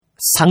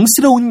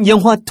상스러운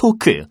영화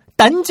토크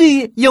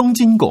딴지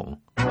영진공.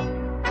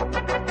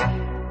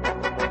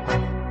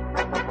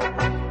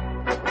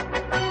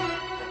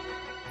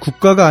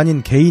 국가가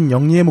아닌 개인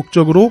영리의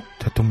목적으로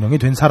대통령이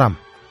된 사람,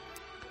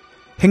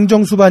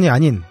 행정수반이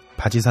아닌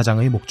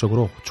바지사장의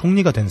목적으로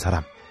총리가 된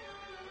사람,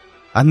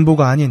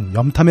 안보가 아닌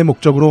염탐의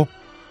목적으로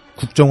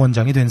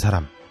국정원장이 된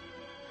사람,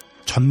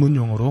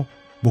 전문용어로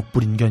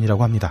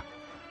목불인견이라고 합니다.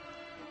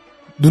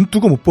 눈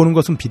뜨고 못 보는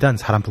것은 비단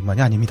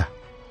사람뿐만이 아닙니다.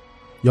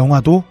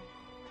 영화도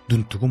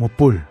눈 뜨고 못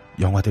볼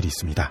영화들이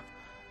있습니다.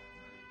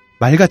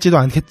 말 같지도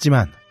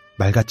않겠지만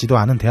말 같지도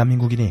않은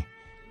대한민국인이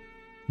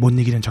못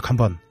이기는 척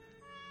한번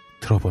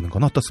들어보는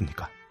건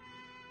어떻습니까?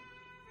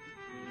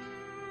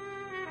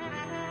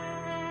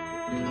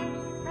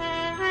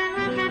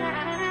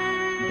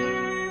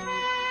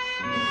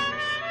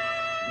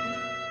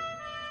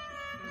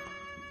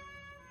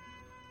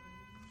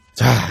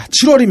 자,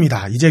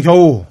 7월입니다. 이제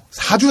겨우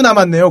 4주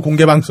남았네요,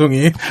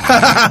 공개방송이.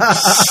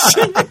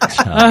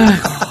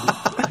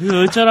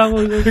 이거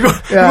어쩌라고, 이거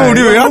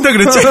우리 왜 한다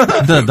그랬지?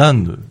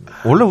 난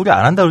원래 우리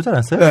안 한다 그러지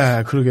않았어요?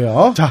 네,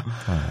 그러게요. 자,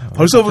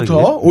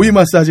 벌써부터 오이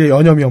마사지에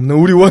여념이 없는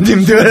우리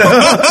원님들.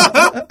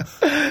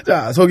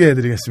 자,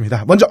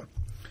 소개해드리겠습니다. 먼저,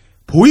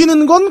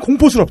 보이는 건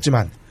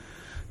공포스럽지만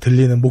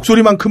들리는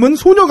목소리만큼은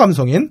소녀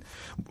감성인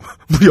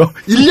무려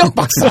인력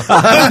박사.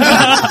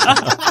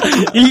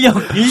 인력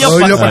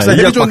박사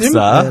해비조님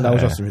박사. 네,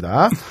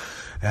 나오셨습니다.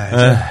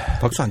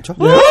 박수 안 쳐?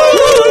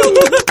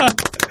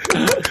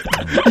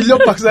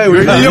 인력 박사에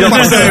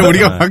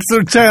우리가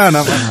박수를 쳐야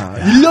하나 봐.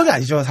 인력이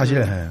아니죠,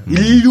 사실.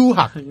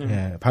 인류학.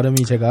 예,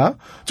 발음이 제가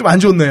좀 안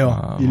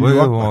좋네요.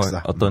 인류학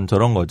박사. 어떤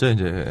저런 거죠,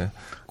 이제.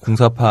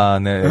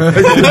 공사판에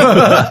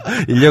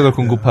인력을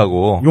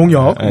공급하고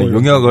용역,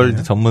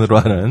 용역을 전문으로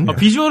하는.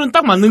 비주얼은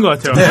딱 맞는 것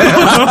같아요. 네.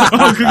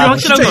 그게 확실한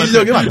진짜 것 같아요.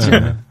 인력이 맞지.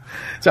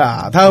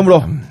 자,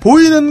 다음으로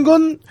보이는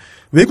건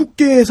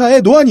외국계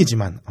회사의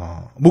노안이지만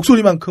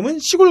목소리만큼은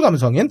시골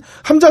감성인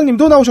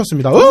함장님도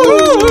나오셨습니다.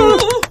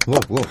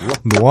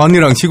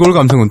 노안이랑 시골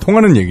감성은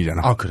통하는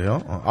얘기잖아. 아, 그래요?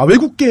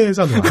 외국계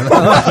회사 노안.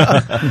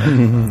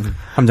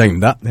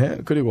 함장입니다. 네,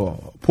 그리고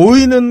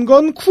보이는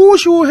건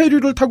쿠오시오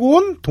해류를 타고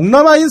온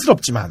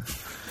동남아인스럽지만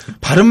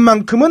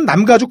발음만큼은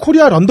남가주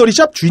코리아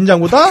런더리샵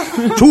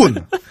주인장보다 좋은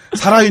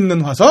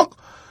살아있는 화석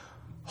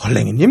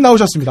헐랭이님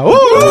나오셨습니다.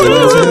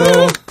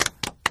 안녕하세요.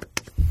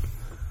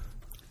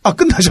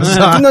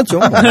 끝나셨어. 끝났죠.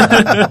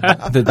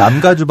 근데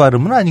남가주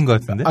발음은 아닌 것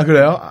같은데. 아,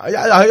 그래요?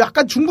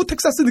 약간 중부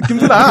텍사스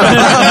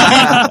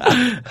느낌구나.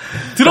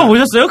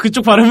 들어보셨어요?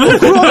 그쪽 발음은?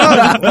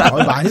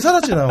 그럼 많이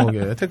살았지, 나 거기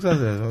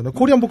텍사스에서.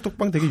 코리안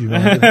복덕방 되게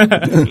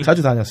유명한데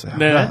자주 다녔어요.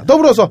 네. 자,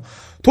 더불어서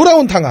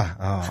돌아온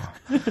탕아,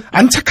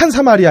 안착한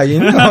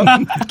사마리아인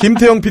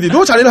김태형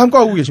PD도 자리를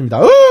함께하고 계십니다.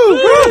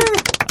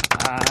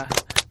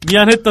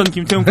 미안했던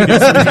김태형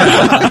PD였습니다.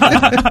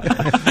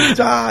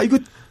 자, 이거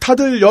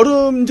다들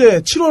여름 이제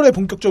 7월에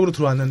본격적으로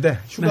들어왔는데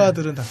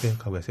휴가들은 다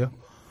계획하고 계세요?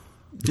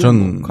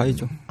 전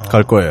가야죠.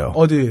 갈 거예요.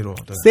 어디로?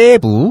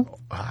 세부.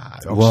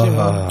 역시.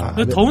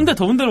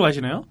 더운 데로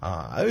가시나요?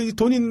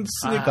 돈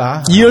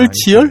있으니까.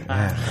 이열치열?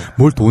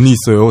 뭘 돈이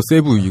있어요.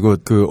 세부 이거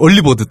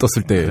얼리버드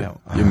떴을 때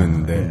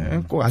예매했는데. 네,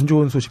 꼭 안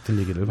좋은 소식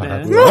들리기를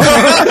바라고요.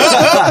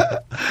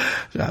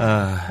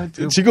 자,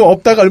 지금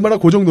없다가 얼마나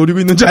고정 노리고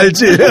있는지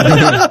알지?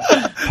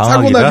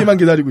 사고 나기만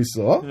기다리고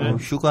있어.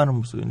 휴가는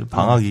무슨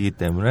방학이기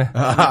때문에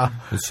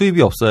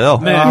수입이 없어요.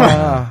 네.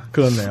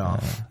 그렇네요.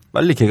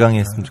 빨리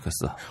개강했으면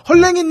좋겠어.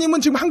 헐랭이님은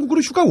지금 한국으로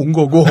휴가 온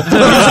거고.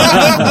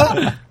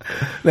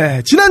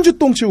 네, 지난주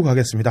똥 치우고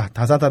가겠습니다.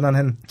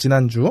 다사다난한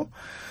지난주.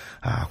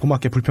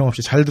 고맙게 불평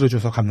없이 잘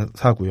들어줘서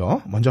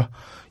감사하고요. 먼저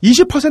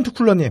 20%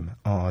 쿨러님,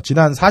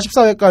 지난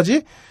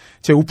 44회까지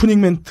제 오프닝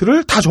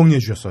멘트를 다 정리해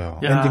주셨어요.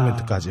 엔딩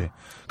멘트까지.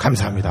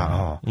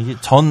 감사합니다. 이게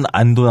전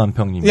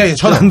안도남평님. 예,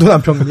 전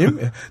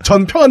안도남평님.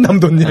 전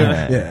평안남도님.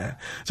 네. 예.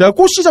 제가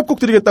꽃씨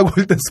잡곡 드리겠다고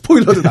할 땐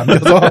스포일러를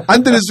남겨서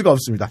안 드릴 수가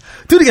없습니다.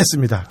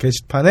 드리겠습니다.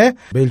 게시판에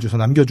메일 주소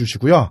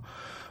남겨주시고요.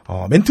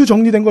 멘트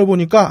정리된 걸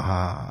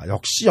보니까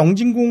역시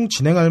영진공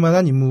진행할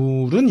만한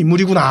인물은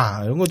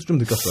인물이구나 이런 것도 좀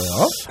느꼈어요.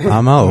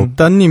 아마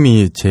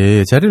업다님이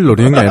제 자리를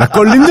노리는 게 아니라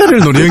껄린 자리를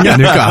노리는 게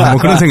아닐까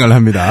그런 생각을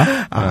합니다.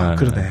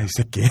 그러네 이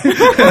새끼.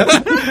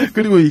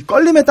 그리고 이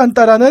껄림에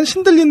딴따라는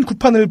신들린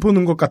구판을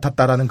보는 것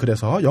같았다라는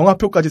그래서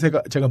영화표까지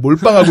제가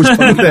몰빵하고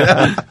싶었는데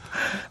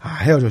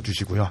헤어져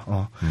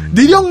주시고요.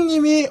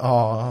 니령님이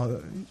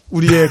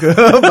우리의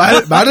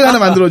말을 하나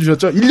만들어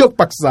주셨죠. 인력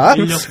박사.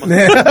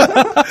 네.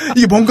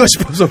 이게 뭔가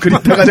싶어서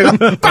그리다가 제가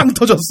빵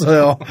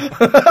터졌어요.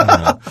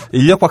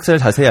 인력 박사를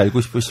자세히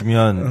알고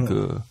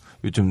싶으시면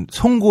요즘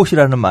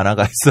송곳이라는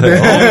만화가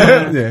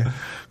있어요. 네.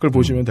 그걸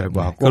보시면 될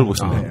것 같고. 그걸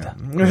보시면 됩니다.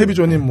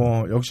 해비조님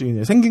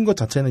역시 생긴 것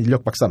자체는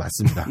인력 박사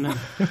맞습니다.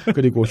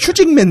 그리고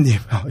휴직맨님.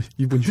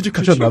 이분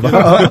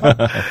휴직하셨나봐.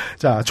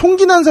 자,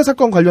 총기 난사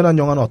사건 관련한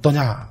영화는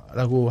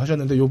어떠냐라고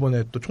하셨는데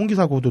요번에 또 총기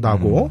사고도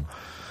나고.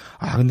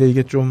 근데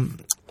이게 좀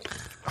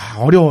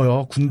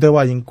어려워요.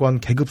 군대와 인권,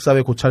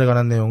 계급사회 고찰에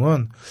관한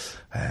내용은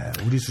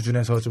우리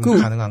수준에서 좀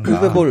가능한가.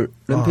 루베볼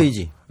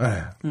램페이지.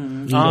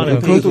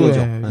 램페이지.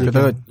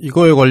 게다가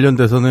이거에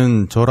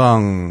관련돼서는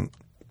저랑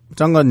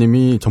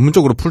짱가님이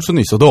전문적으로 풀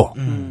수는 있어도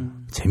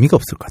재미가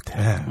없을 것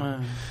같아요.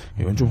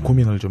 이건 좀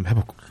고민을 좀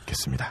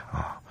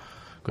해보겠습니다.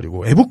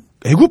 그리고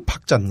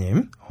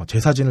애국학자님 제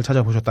사진을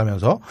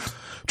찾아보셨다면서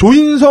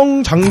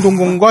조인성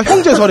장동건과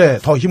형제설에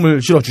더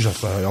힘을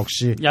실어주셨어요.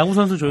 역시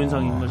야구선수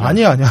조인성인 거죠?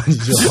 아니죠.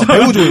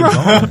 배우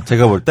조인성.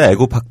 제가 볼 때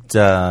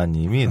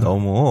애국학자님이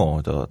너무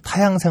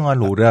타양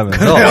생활을 오래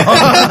하면서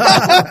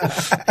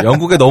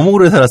영국에 너무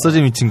오래 살았어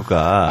지금 이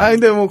친구가.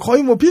 근데 뭐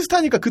거의 뭐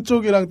비슷하니까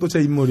그쪽이랑 또 제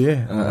인물이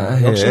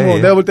역시 예, 뭐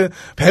예. 내가 볼 때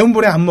배운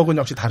분의 안목은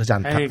역시 다르지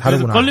않다.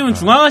 다르구나. 걸리면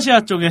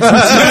중앙아시아 쪽에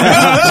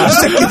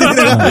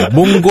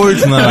몽골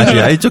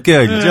중앙아시아 이쪽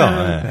계열이죠.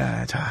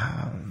 자.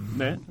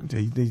 네.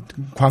 이제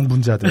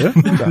광분자들.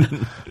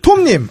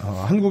 톰님,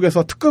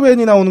 한국에서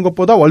특급엔이 나오는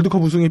것보다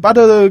월드컵 우승이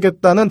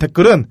빠르겠다는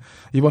댓글은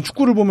이번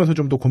축구를 보면서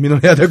좀 더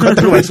고민을 해야 될 것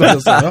같다고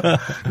말씀하셨어요.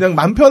 그냥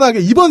맘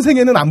편하게 이번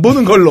생에는 안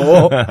보는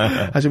걸로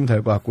하시면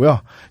될 것 같고요.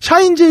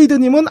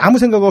 샤인제이드님은 아무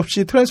생각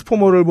없이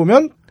트랜스포머를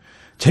보면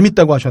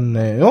재밌다고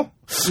하셨네요.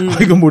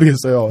 이건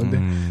모르겠어요. 근데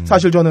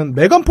사실 저는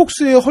메간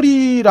폭스의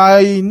허리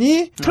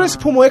라인이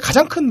트랜스포머의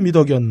가장 큰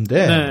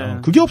미덕이었는데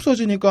그게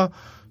없어지니까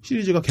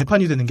시리즈가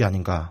개판이 되는 게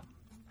아닌가.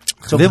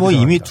 근데 뭐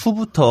이미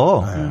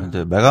 2부터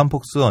이제 메간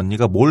폭스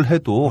언니가 뭘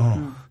해도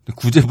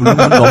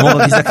구제불능으로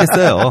넘어가기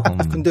시작했어요.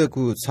 근데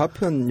그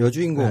 4편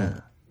여주인공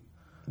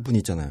분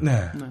있잖아요.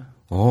 네.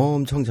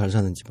 엄청 잘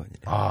사는 집안이래.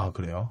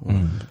 그래요?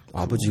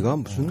 아버지가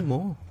무슨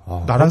뭐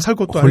나랑 살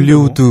것도 아니고.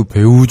 헐리우드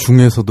배우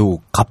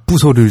중에서도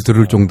갑부소리를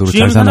들을 정도로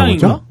잘 사나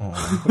보죠?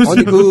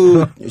 아니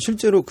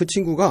실제로 그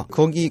친구가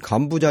거기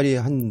간부 자리에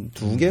한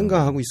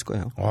 2개인가 하고 있을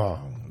거예요.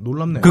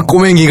 놀랍네요. 그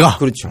꼬맹이가.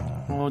 그렇죠.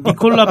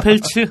 니콜라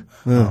펠츠.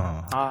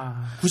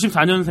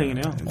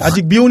 94년생이네요.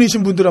 아직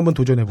미혼이신 분들 한번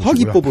도전해 보시고요. 확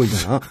이뻐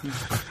보이잖아.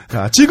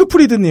 자,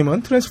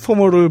 지그프리드님은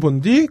트랜스포머를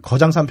본 뒤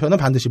거장 3편은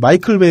반드시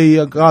마이클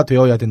베이가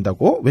되어야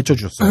된다고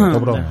외쳐주셨어요.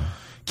 더불어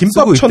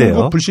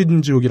김밥천국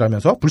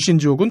불신지옥이라면서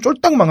불신지옥은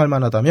쫄딱 망할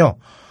만하다며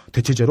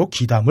대체제로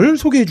기담을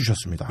소개해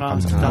주셨습니다.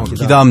 감사합니다.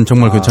 기담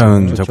정말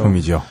괜찮은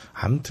작품이죠.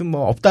 아무튼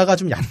뭐 없다가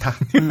좀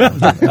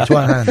얕아.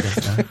 좋아하는데.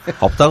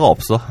 없다가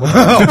없어.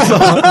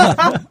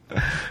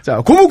 자,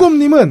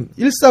 고무곰님은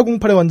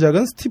 1408의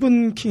원작은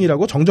스티븐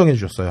킹이라고 정정해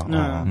주셨어요.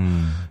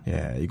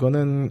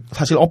 이거는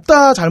사실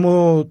없다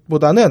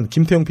잘못보다는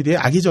김태용 PD의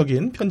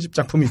악의적인 편집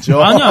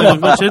작품이죠. 아니요.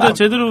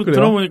 제대로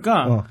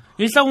들어보니까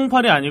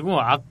 1408이 아니고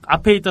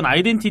앞에 있던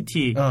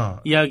아이덴티티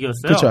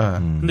이야기였어요. 그쵸.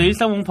 근데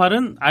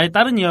 1408은 아예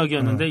다른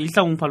이야기였는데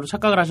 1408로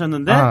착각을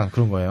하셨는데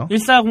그런 거예요?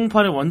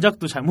 1408의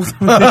원작도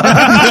잘못합니다.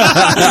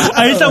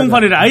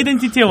 1408의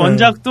아이덴티티의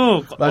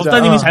원작도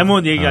없다님이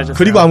잘못 얘기하셨어요.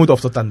 그리고 아무도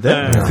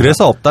없었단데.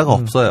 그래서 없다가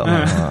없어요.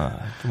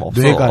 좀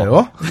없어.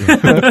 뇌가요?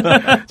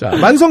 자,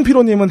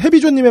 만성피로님은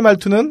해비조님의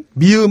말투는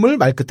미음을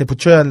말 끝에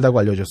붙여야 한다고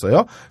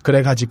알려줬어요.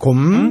 그래 가지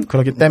곰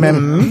그러기 때문에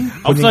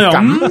없어요.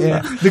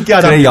 늦게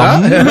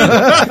하답니다.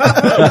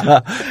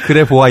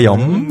 그래 보아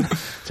염.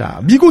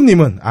 자,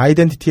 미고님은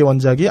아이덴티티의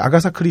원작이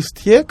아가사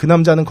크리스티의 그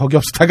남자는 거기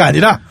없었다가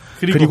아니라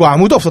그리고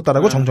아무도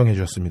없었다라고 정정해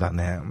주셨습니다.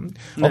 네.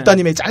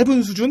 업다님의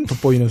짧은 수준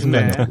돋보이는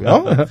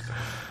순간이었고요.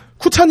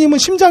 쿠차님은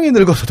심장이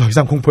늙어서 더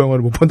이상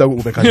공포영화를 못 본다고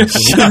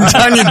고백하셨습니다.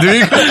 심장이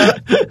늙어.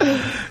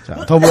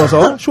 자,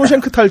 더불어서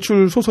쇼생크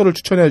탈출 소설을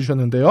추천해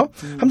주셨는데요.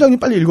 함장님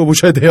빨리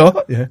읽어보셔야 돼요.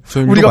 예.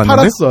 우리가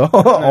팔았어.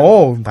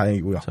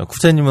 다행이고요.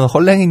 쿠차님은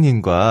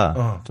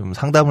헐랭이님과 좀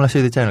상담을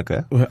하셔야 되지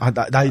않을까요? 왜?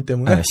 나이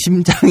때문에?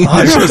 심장이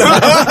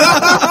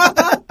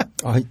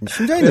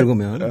심장이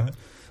늙으면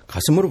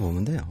가슴으로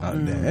보면 돼요.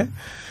 네.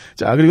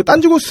 자, 그리고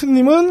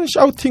딴지고스님은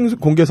샤우팅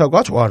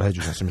공개사과 좋아를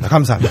해주셨습니다.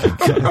 감사합니다.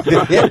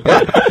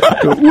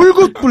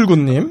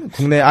 울긋불긋님,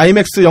 국내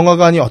아이맥스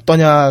영화관이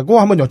어떠냐고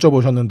한번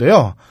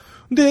여쭤보셨는데요.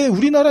 근데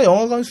우리나라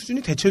영화관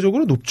수준이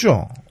대체적으로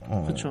높죠.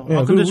 그렇죠.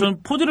 근데 저는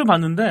 4D를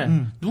봤는데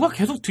누가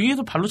계속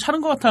뒤에서 발로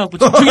차는 것 같아갖고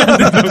집중이 안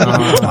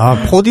되더라고요.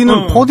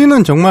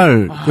 4D는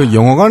정말 그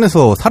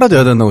영화관에서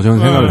사라져야 된다고 저는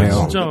생각을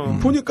해요. 진짜.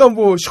 보니까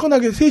뭐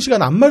시원하게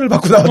 3시간 안마를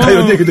받고 나왔다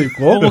이런 얘기도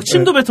있고. 막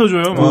침도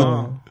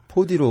뱉어줘요.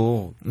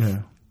 4D로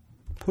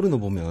포르노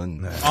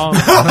보면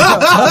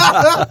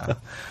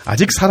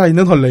아직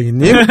살아있는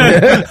헐랭이님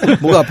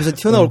뭐가 앞에서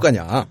튀어나올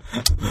거냐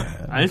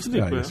알 수도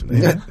있고요.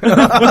 네.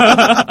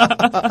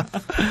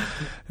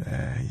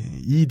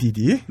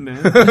 EDD 네.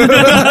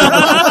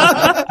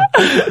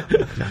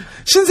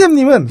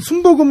 신샘님은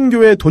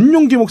순복음교회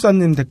돈용기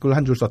목사님 댓글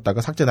한 줄 썼다가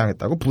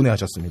삭제당했다고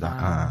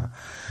분해하셨습니다.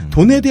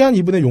 돈에 대한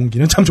이분의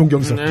용기는 참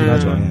존경스럽긴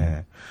하죠.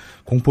 네.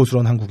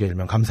 공포스러운 한국의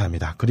일명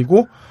감사합니다.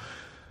 그리고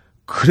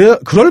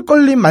그럴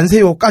걸림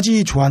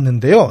만세요까지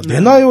좋았는데요.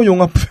 내놔요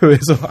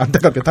용화표에서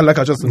안타깝게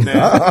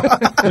탈락하셨습니다.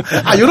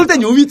 이럴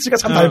땐 요 위치가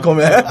참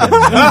달콤해.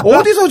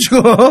 어디서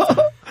지금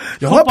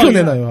영화표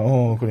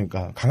내나요?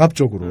 그러니까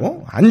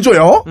강압적으로 안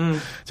줘요.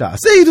 자,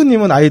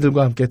 세이두님은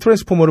아이들과 함께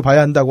트랜스포머를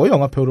봐야 한다고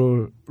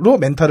영화표로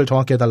멘탈을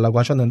정확히 해달라고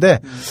하셨는데,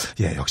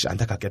 예, 역시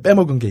안타깝게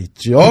빼먹은 게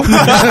있죠.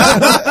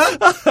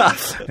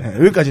 예,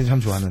 여기까지는 참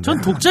좋았는데.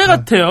 전 독재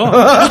같아요.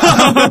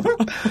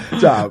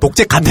 자,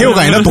 독재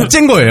같아요가 아니라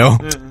독재인 거예요.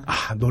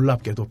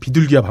 놀랍게도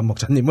비둘기와 밥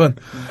먹자님은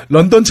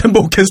런던 챔버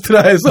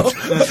오케스트라에서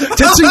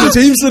제 친구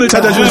제임스를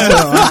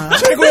찾아주셨어요.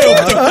 최고의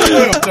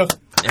업적.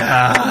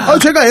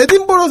 제가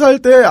에딘버러 살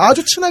때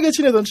아주 친하게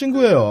지내던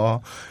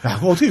친구예요. 야,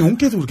 그거 어떻게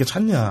용케도 그렇게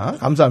찾냐?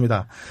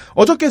 감사합니다.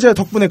 어저께 제가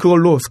덕분에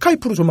그걸로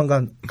스카이프로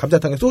조만간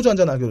감자탕에 소주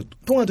한잔 하기로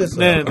통화도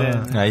했어요.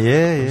 네.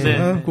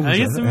 예.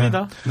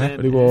 알겠습니다. 네.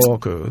 그리고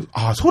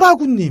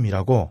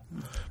소라구님이라고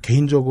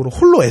개인적으로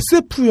홀로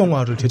SF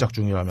영화를 제작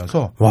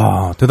중이라면서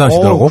와,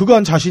 대단하시더라고.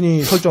 그간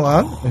자신이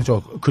설정한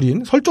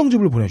그린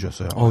설정집을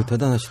보내주셨어요.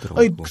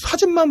 대단하시더라고요.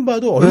 사진만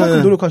봐도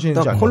얼마큼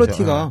노력하시는지 알것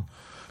퀄리티가. 같아요.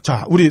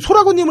 자, 우리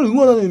소라구님을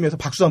응원하는 의미에서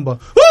박수 한번.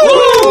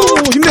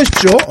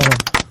 힘내십시오.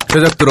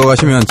 제작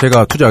들어가시면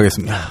제가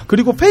투자하겠습니다.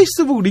 그리고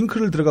페이스북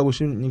링크를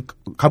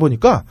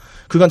가보니까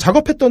그간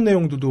작업했던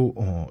내용들도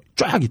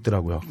쫙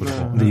있더라고요.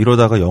 근데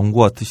이러다가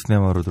영구 아트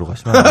시네마로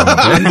들어가시면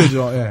안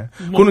되죠. 예.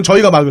 그거는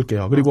저희가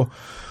막을게요. 그리고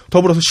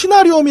더불어서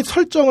시나리오 및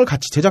설정을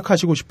같이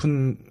제작하시고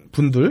싶은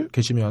분들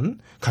계시면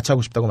같이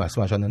하고 싶다고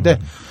말씀하셨는데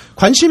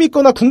관심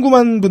있거나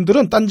궁금한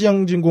분들은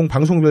딴지영진공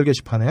방송별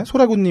게시판에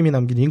소라구님이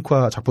남긴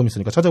링크와 작품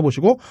있으니까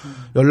찾아보시고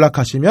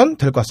연락하시면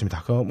될 것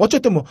같습니다.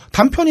 어쨌든 뭐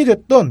단편이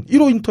됐던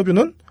 1호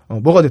인터뷰는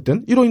뭐가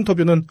됐든 1호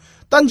인터뷰는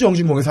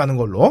딴지영진공에서 하는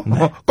걸로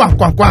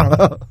꽝꽝꽝.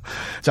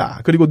 자,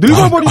 그리고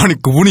늙어버린 아니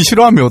그분이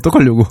싫어하면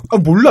어떡하려고?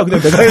 몰라, 그냥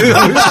내가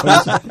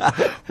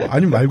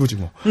아니 말고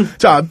지금.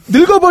 자,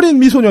 늙어버린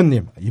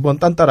미소년님 이번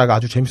딴따라가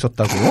아주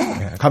재밌었다고.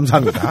 네,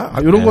 감사합니다.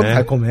 이런 건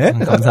달콤해.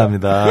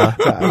 감사합니다.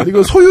 자,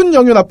 그리고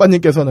소윤영윤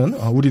아빠님께서는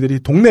우리들이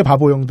동네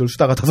바보형들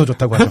수다가 타서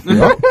좋다고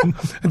하셨고요.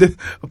 근데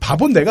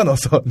바보는 내가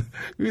넣었어.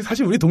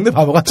 사실 우리 동네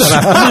바보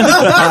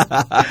같잖아.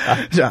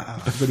 자,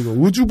 그리고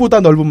우주보다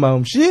넓은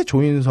마음씨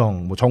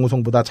조인성,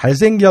 정우성보다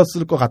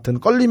잘생겼을 것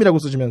같은 껄림이라고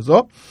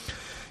쓰시면서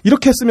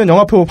이렇게 쓰면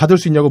영화표 받을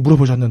수 있냐고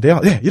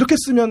물어보셨는데요. 네, 이렇게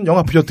쓰면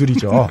영화표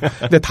드리죠.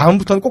 근데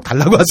다음부터는 꼭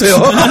달라고 하세요.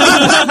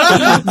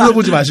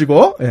 물어보지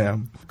마시고. 예.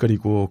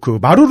 그리고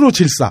마루루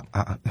질사.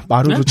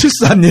 마루루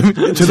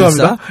칠사님.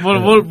 죄송합니다.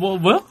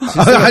 뭐요?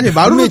 아니,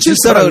 마루루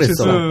칠사라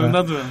그랬어.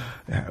 나도요.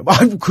 예.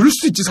 그럴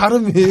수도 있지,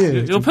 사람이.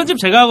 이거 편집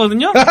제가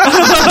하거든요?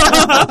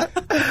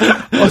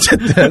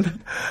 어쨌든.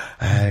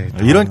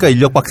 이러니까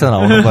인력 박사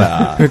나오는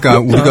거야. 그러니까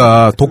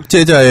우리가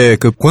독재자의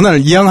그 권한을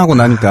이양하고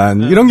나니까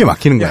이런 게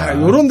막히는 거야.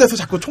 요런 데서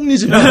자꾸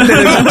총리지면 안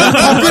돼.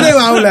 박근혜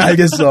마을래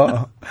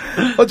알겠어.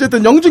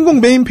 어쨌든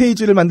영진공 메인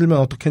페이지를 만들면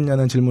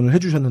어떻겠냐는 질문을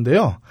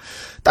해주셨는데요.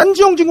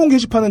 딴지 영진공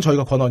게시판은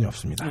저희가 권한이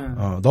없습니다.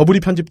 너브리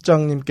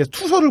편집장님께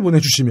투서를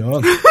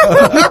보내주시면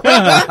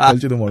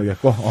될지도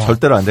모르겠고.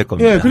 절대로 안 될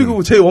겁니다. 예,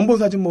 그리고 제 원본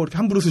사진 이렇게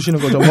함부로 쓰시는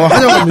거죠.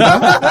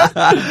 환영합니다.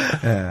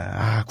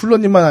 예,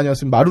 쿨러님만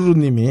아니었으면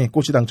마루루님이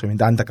꽃이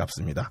당첨인데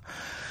안타깝습니다.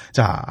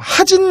 자,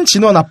 하진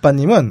진원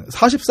아빠님은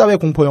 44회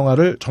공포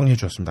영화를 정리해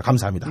주셨습니다.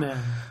 감사합니다. 네.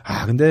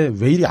 근데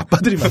왜 이리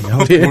아빠들이 많냐,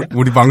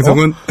 우리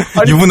방송은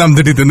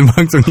유부남들이 듣는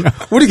방송이야.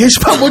 우리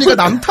게시판 보니까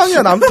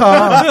남탕이야, 남탕.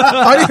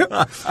 아니,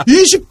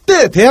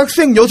 20대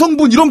대학생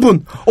여성분 이런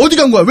분 어디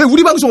간 거야? 왜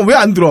우리 방송은 왜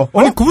안 들어?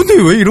 아니,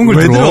 그분들이 왜 이런 걸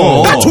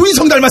들어? 나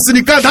조인성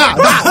닮았으니까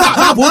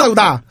나 뭐라고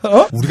나.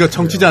 우리가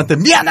청취자한테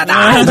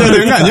미안하다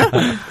이러는 거 아니야?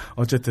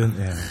 어쨌든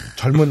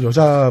젊은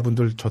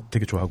여자분들 저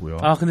되게 좋아하고요.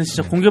 근데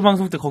진짜 공개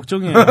방송 때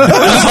걱정이에요.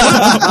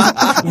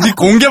 우리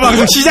공개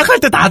방송 시작할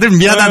때 다들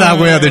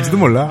미안하다고 해야 될지도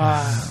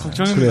몰라.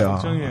 걱정이에요.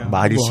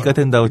 말이 씨가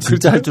된다고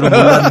진짜 할 줄은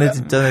몰랐네,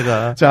 진짜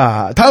내가.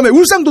 자, 다음에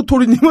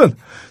울상도토리님은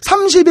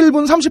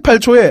 31분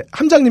 38초에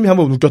함장님이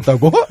한번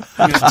웃겼다고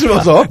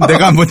찍어서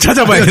내가 한번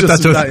찾아봐야겠다.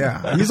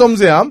 이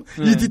섬세함,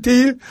 이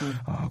디테일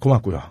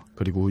고맙고요.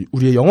 그리고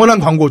우리의 영원한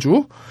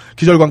광고주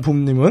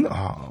기절광품님은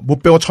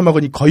못 배워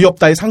처먹으니 거의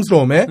없다의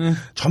상스러움에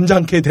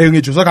점잖게 대응해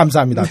주셔서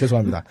감사합니다.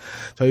 죄송합니다.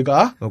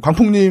 저희가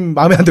광풍님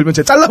마음에 안 들면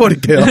제가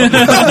잘라버릴게요.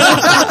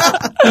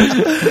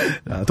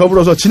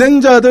 더불어서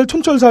진행자들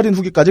촌철살인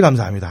후기까지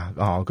감사합니다.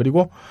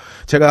 그리고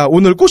제가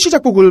오늘 꽃시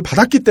작곡을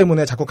받았기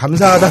때문에 자꾸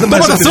감사하다는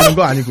말씀 드리는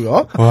거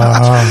아니고요.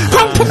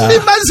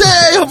 광풍님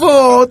만세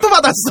여보 또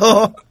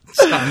받았어.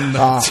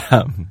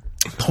 참.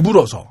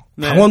 더불어서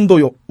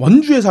강원도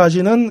원주에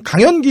사시는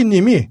강현기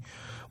님이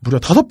무려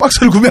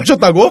 5박스를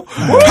구매하셨다고?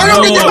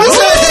 강현기 님 만세!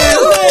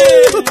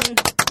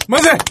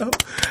 만세!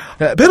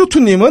 베루투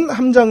님은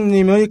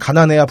함장님의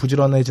가난해야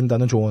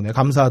부지런해진다는 조언에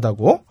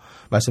감사하다고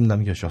말씀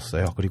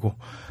남겨주셨어요. 그리고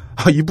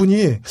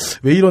이분이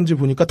왜 이런지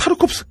보니까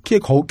타르콥스키의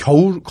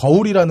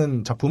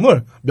거울이라는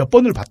작품을 몇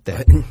번을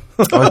봤대.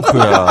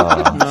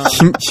 아이쿠야.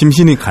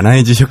 심신이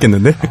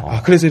가난해지셨겠는데?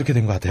 그래서 이렇게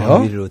된 것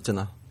같아요. 일을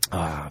어쩌나.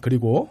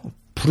 그리고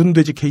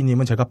푸른돼지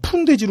K님은 제가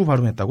푼돼지로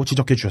발음했다고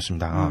지적해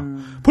주셨습니다.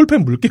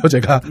 볼펜 물게요,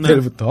 제가.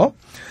 내일부터.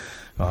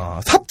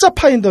 사자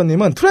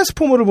파인더님은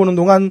트랜스포머를 보는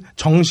동안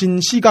정신,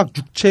 시각,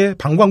 육체,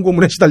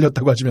 방광고물에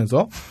시달렸다고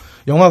하시면서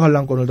영화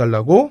관람권을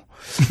달라고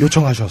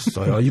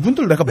요청하셨어요.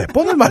 이분들 내가 몇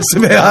번을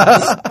말씀해야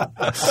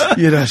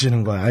이해를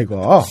하시는 거야,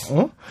 이거.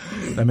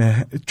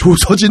 그다음에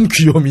조서진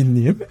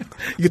귀요미님.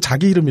 이게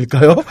자기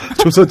이름일까요?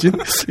 조서진.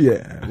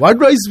 예.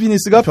 와일드라이스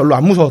비니스가 별로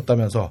안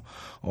무서웠다면서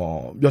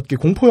몇 개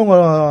공포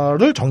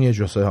영화를 정리해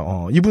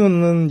주셨어요.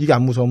 이분은 이게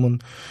안 무서우면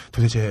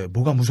도대체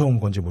뭐가 무서운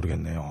건지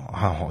모르겠네요.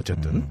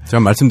 어쨌든.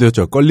 제가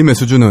말씀드렸죠. 껄림의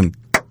수준은.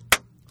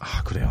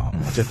 그래요.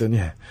 어쨌든,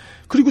 예.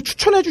 그리고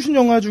추천해 주신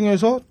영화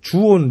중에서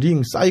주온,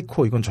 링,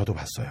 사이코 이건 저도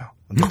봤어요.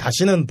 근데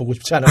다시는 보고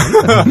싶지 않은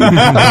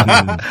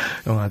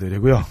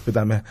영화들이고요.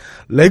 그다음에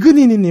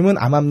레그니니님은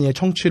암암리의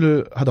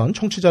청취를 하던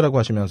청취자라고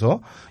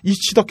하시면서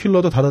이치 더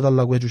킬러도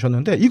다뤄달라고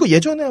해주셨는데 이거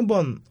예전에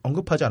한번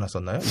언급하지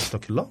않았었나요? 이치 더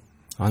킬러?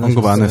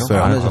 언급 안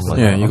했어요. 안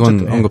하셨어요. 예, 이건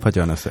어쨌든, 언급하지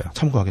않았어요.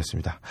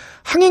 참고하겠습니다.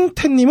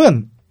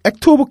 항잉태님은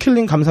액트 오브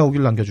킬링 감사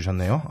후기를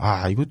남겨주셨네요.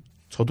 이거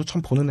저도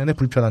참 보는 내내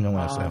불편한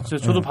영화였어요.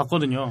 저도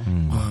봤거든요.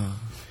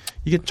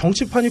 이게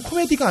정치판이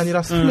코미디가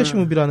아니라 스플래시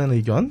무비라는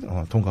의견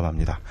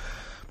동감합니다.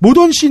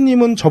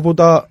 모던씨님은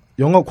저보다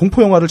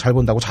공포 영화를 잘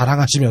본다고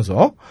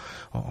자랑하시면서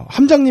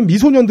함장님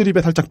미소년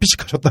드립에 살짝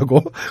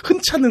비식하셨다고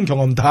흔찮은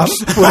경험담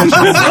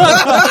보내주시면서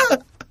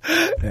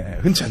네,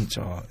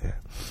 흔찮죠. 네.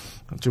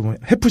 좀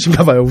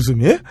해프신가 봐요,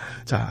 웃음이.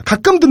 자,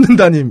 가끔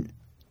듣는다님은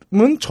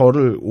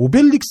저를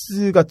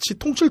오벨릭스 같이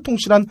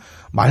통실통실한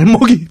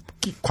말먹이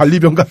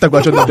관리병 같다고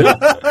하셨는데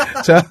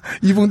자,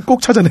 이분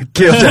꼭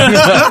찾아낼게요.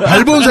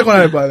 알본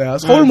생활할 거야.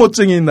 서울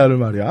멋쟁이인 나를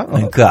말이야.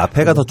 그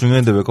앞에가 더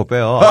중요한데 왜 그거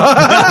빼요?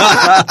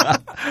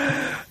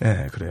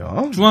 네,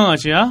 그래요.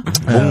 중앙아시아?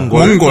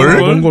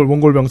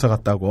 몽골 병사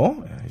같다고.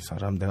 이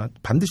사람 내가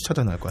반드시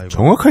찾아낼 거야. 이거.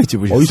 정확하게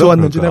찝으셨어. 어디서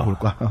왔는지 그러니까.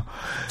 내가 볼 거야.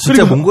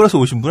 진짜 몽골에서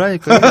오신 분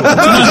아닐까요?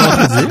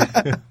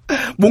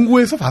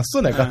 몽고에서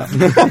봤어, 내가.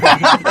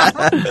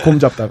 곰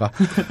잡다가.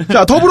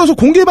 자, 더불어서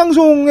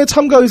공개방송에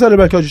참가 의사를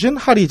밝혀주신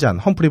하리잔,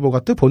 험프리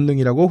보가트,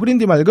 본능이라고,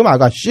 흐린디 맑음,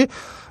 아가씨,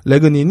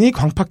 레그니니,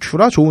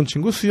 광파큐라, 좋은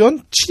친구,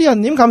 수연,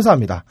 치리안님,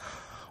 감사합니다.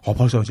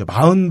 벌써 이제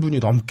 40분이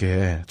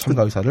넘게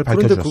참가 의사를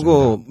밝혀주셨습니다. 그런데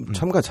그거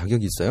참가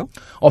자격이 있어요?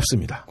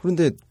 없습니다.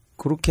 그런데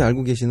그렇게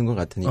알고 계시는 것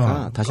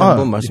같으니까 다시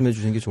한번 말씀해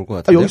주시는 게 좋을 것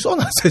같아요. 여기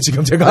써놨어요,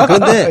 지금 제가.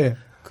 그런데 네.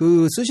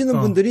 그 쓰시는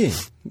분들이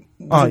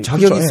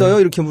자격 그렇죠. 있어요?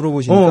 이렇게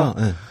물어보시니까.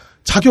 네.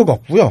 자격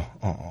없고요.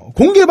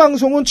 공개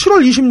방송은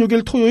 7월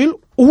 26일 토요일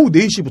오후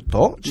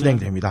 4시부터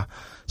진행됩니다.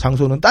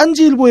 장소는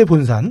딴지일보의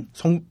본산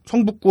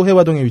성북구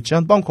해화동에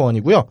위치한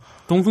벙커원이고요.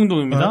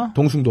 동숭동입니다.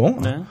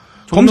 동숭동. 네.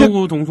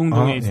 종로구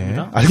동숭동에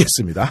있습니다. 예,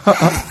 알겠습니다.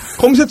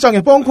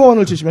 검색창에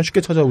벙커원을 치시면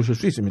쉽게 찾아오실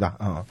수 있습니다.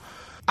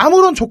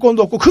 아무런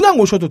조건도 없고 그냥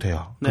오셔도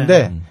돼요.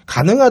 근데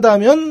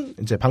가능하다면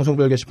이제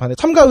방송별 게시판에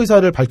참가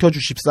의사를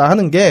밝혀주십사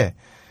하는 게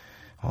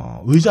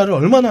의자를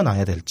얼마나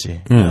놔야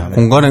될지.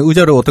 공간에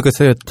의자를 어떻게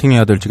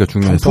세팅해야 될지가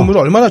중요해서. 경품을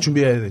얼마나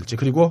준비해야 될지.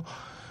 그리고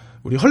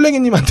우리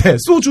헐랭이님한테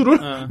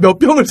소주를 몇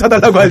병을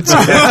사달라고 할지.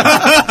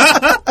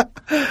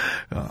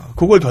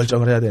 그걸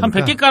결정을 해야 되니까. 한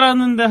 100개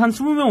깔았는데 한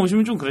 20명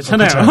오시면 좀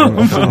그렇잖아요.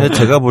 근데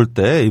제가 볼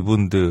때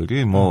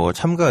이분들이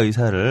참가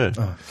의사를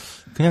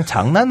그냥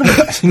장난을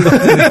하신 것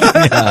같은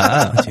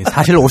느낌이야.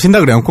 사실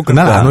오신다 그래놓고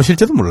그날 안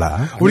오실지도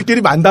몰라.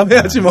 우리끼리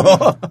만담해야지 뭐.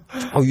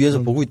 위에서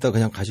보고 있다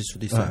그냥 가실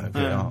수도 있어요.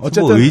 그래요.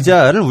 어쨌든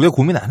의자를 우리가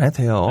고민 안 해도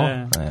돼요.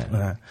 네.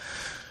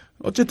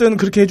 어쨌든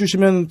그렇게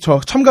해주시면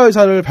참가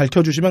의사를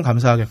밝혀주시면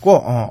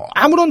감사하겠고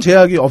아무런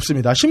제약이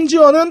없습니다.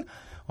 심지어는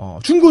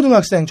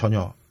중고등학생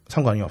전혀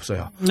상관이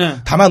없어요. 네.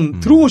 다만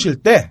들어오실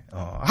때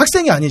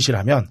학생이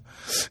아니시라면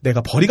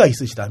내가 벌이가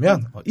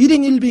있으시다면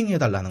 1인 1빙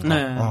해달라는 거.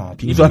 네.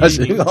 빙수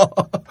하나씩.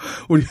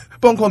 우리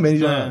벙커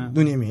매니저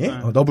누님이 네.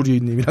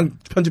 너브리님이랑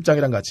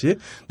편집장이랑 같이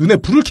눈에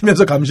불을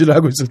켜면서 감시를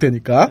하고 있을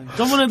테니까.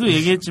 저번에도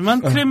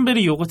얘기했지만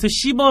크랜베리 요거트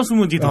씹어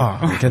스무디도.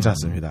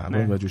 괜찮습니다.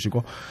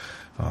 먹어주시고.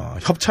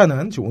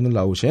 협찬은 지금 오늘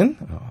나오신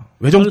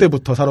외정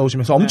때부터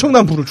살아오시면서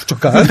엄청난 부를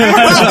축적한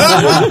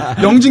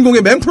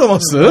영진공의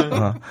맨프로머스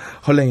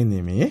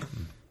헐랭이님이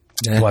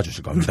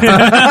도와주실 겁니다.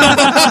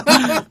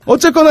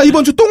 어쨌거나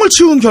이번 주 똥을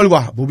치운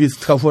결과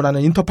무비스트가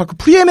후원하는 인터파크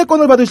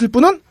프리엠의권을 받으실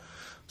분은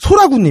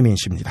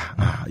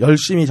소라구님이십니다.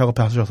 열심히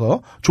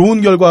작업하셔서 좋은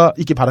결과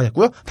있기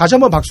바라겠고요. 다시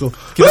한번 박수.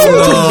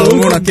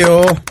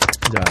 응원할게요.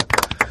 자.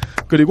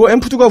 그리고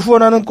앰프두가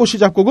후원하는 꽃이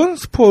작곡은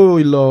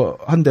스포일러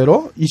한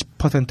대로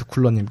 20%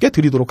 쿨러님께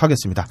드리도록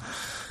하겠습니다.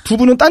 두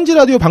분은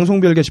딴지라디오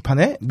방송별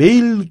게시판에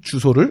메일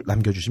주소를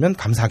남겨주시면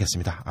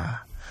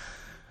감사하겠습니다.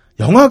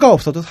 영화가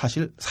없어도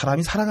사실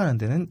사람이 살아가는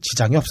데는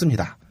지장이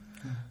없습니다.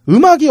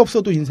 음악이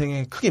없어도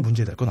인생에 크게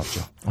문제될 건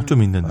없죠.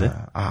 좀 있는데.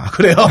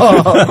 그래요.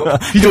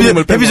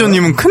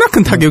 해비조님은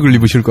크나큰 타격을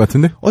입으실 것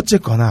같은데?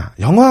 어쨌거나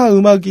영화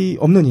음악이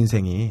없는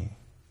인생이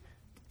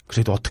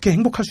그래도 어떻게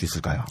행복할 수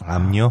있을까요?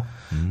 암요.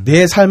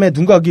 내 삶의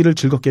눈과 귀를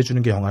즐겁게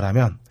해주는 게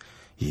영화라면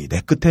이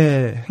내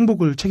끝에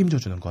행복을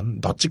책임져주는 건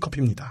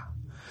너치커피입니다.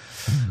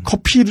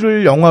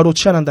 커피를 영화로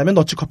치환한다면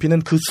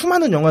너치커피는 그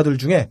수많은 영화들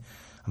중에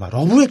아마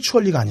러브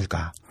액츄얼리가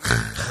아닐까.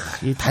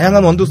 이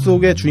다양한 원두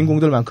속의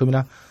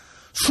주인공들만큼이나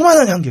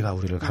수많은 향기가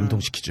우리를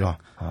감동시키죠.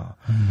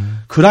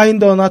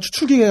 그라인더나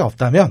추출기계가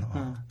없다면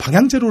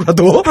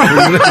방향제로라도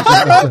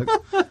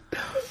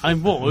아니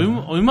뭐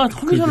얼마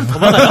커미션을 더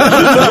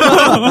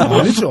받아요?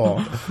 아니죠.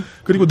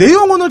 그리고 내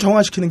영혼을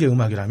정화시키는 게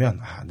음악이라면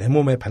내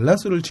몸의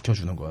밸런스를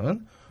지켜주는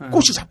건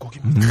꽃이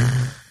작곡입니다.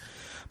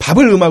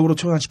 밥을 음악으로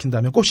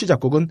초연시킨다면 꽃이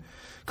작곡은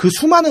그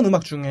수많은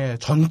음악 중에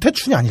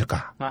전태춘이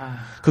아닐까.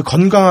 그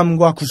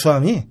건강함과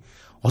구수함이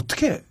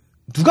어떻게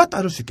누가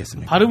따를 수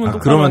있겠습니까? 발음은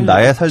그러면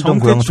나의 살던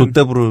고향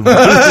좆대부를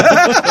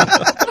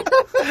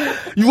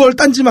 6월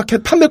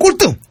딴지마켓 판매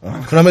꼴등.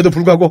 그럼에도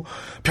불구하고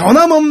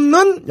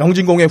변함없는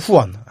영진공의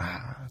후원.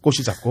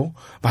 꽃이 작고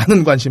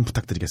많은 관심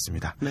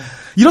부탁드리겠습니다. 네.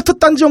 이렇듯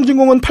딴지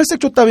영진공은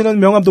 8색조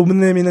따위는 명함도 못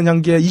내미는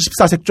향기의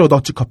 24색조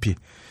너치커피.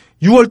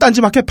 6월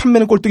딴지마켓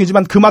판매는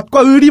꼴등이지만 그 맛과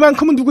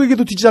의리만큼은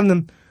누구에게도 뒤지지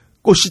않는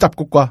꽃이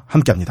작곡과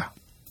함께합니다.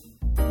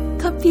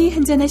 커피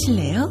한잔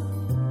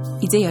하실래요?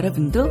 이제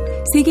여러분도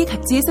세계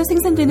각지에서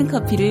생산되는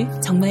커피를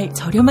정말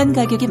저렴한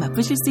가격에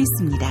맛보실 수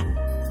있습니다.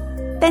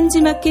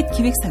 딴지마켓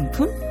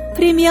기획상품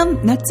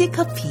프리미엄 너치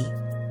커피.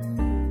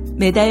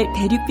 매달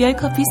대륙별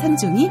커피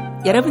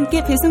 3종이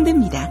여러분께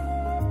배송됩니다.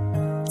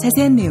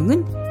 자세한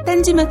내용은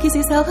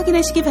딴지마켓에서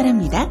확인하시기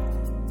바랍니다.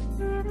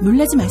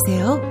 놀라지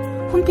마세요.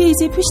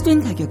 홈페이지에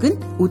표시된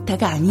가격은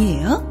오타가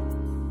아니에요.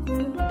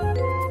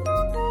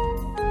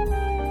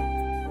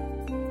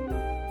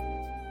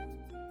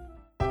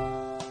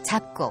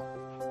 잡곡.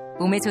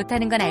 몸에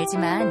좋다는 건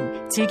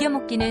알지만 즐겨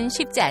먹기는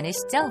쉽지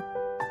않으시죠?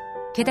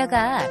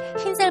 게다가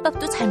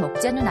흰쌀밥도 잘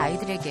먹지 않는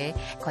아이들에게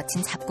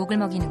거친 잡곡을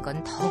먹이는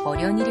건 더욱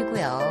어려운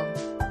일이고요.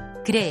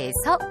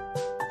 그래서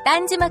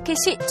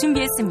딴지마켓이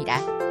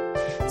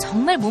준비했습니다.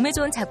 정말 몸에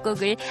좋은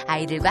잡곡을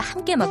아이들과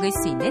함께 먹을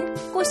수 있는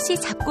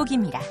꽃씨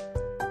잡곡입니다.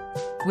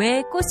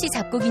 왜 꽃씨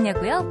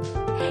잡곡이냐고요?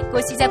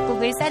 꽃씨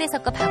잡곡을 쌀에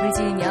섞어 밥을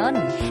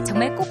지으면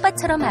정말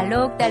꽃밭처럼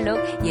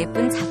알록달록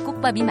예쁜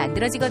잡곡밥이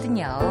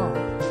만들어지거든요.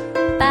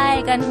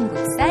 빨간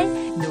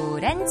홍국살,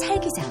 노란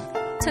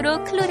찰기장,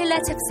 초록 클로렐라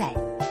찹쌀,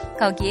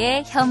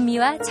 거기에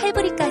현미와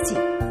찰부리까지.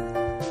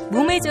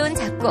 몸에 좋은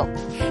잡곡,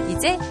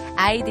 이제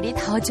아이들이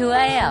더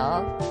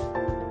좋아해요.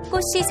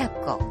 꽃씨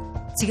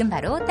잡곡, 지금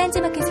바로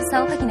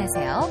딴지마켓에서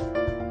확인하세요.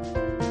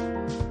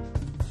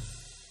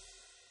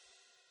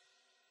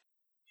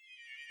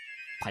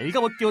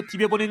 발가벗겨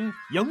디벼보는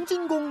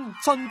영진공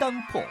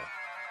전당포.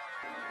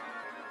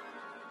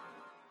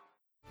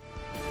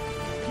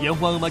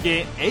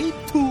 영화음악의 A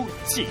to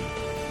G,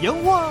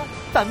 영화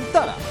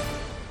딴따라.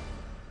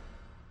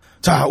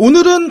 자,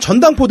 오늘은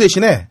전당포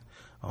대신에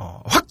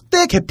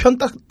확대 개편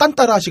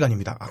딴따라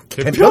시간입니다.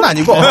 개편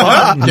아니고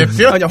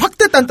개편? 아니야,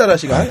 확대 딴따라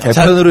시간.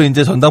 개편으로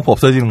이제 전당포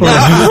없어지는 거야.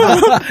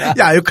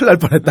 야, 이거 큰일 날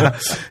뻔했다.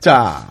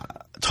 자,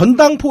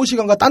 전당포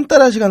시간과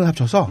딴따라 시간을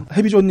합쳐서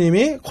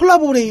해비조님이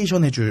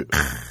콜라보레이션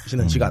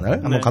해주시는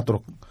시간을 한번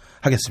갖도록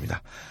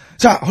하겠습니다.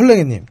 자,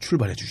 헐랭이님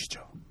출발해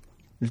주시죠.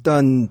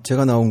 일단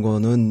제가 나온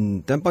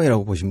거는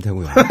땜빵이라고 보시면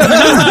되고요.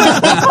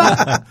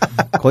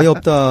 거의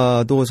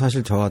없다도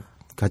사실 저와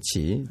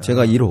같이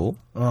제가 1호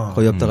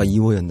거의 없다가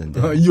 2호였는데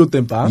 2호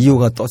땜빵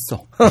 2호가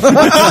떴어.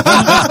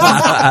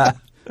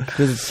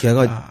 그래서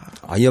걔가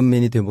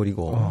아이언맨이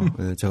돼버리고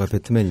제가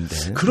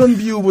배트맨인데 그런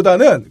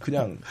비유보다는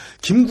그냥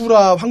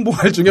김구라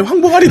황봉알 중에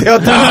황봉알이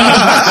되었다.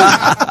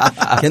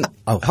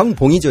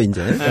 황봉이죠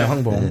이제. 네,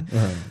 황봉. 네.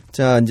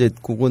 자, 이제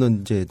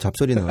그거는 이제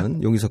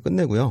잡소리는 여기서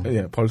끝내고요.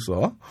 예,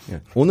 벌써. 예.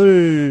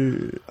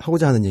 오늘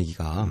하고자 하는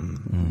얘기가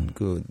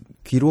그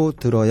귀로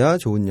들어야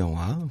좋은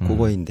영화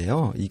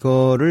그거인데요.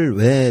 이거를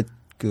왜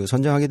그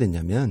선정하게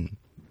됐냐면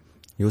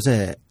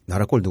요새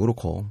나라골도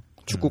그렇고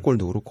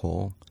축구골도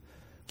그렇고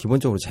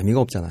기본적으로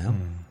재미가 없잖아요.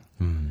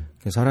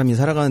 사람이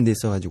살아가는 데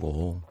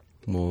있어가지고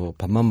뭐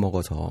밥만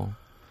먹어서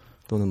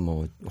또는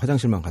뭐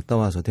화장실만 갔다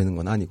와서 되는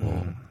건 아니고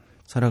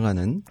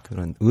살아가는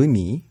그런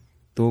의미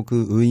또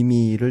그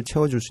의미를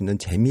채워줄 수 있는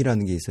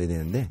재미라는 게 있어야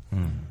되는데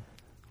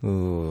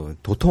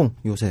도통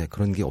요새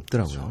그런 게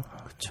없더라고요.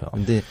 그렇죠.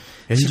 근데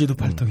LG도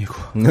발등이고.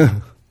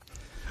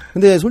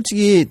 근데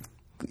솔직히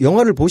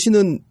영화를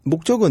보시는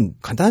목적은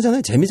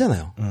간단하잖아요.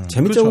 재미잖아요.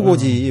 재밌자고 그렇죠.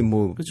 보지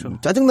뭐 그렇죠.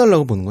 짜증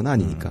날라고 보는 건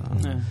아니니까.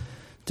 네.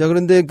 자,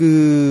 그런데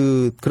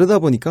그러다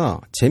보니까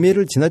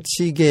재미를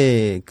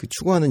지나치게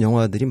추구하는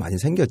영화들이 많이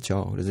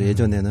생겼죠. 그래서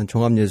예전에는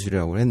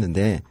종합예술이라고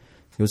했는데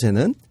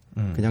요새는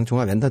그냥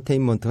종합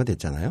엔터테인먼트가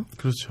됐잖아요.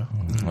 그렇죠.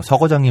 서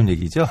과장님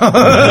얘기죠?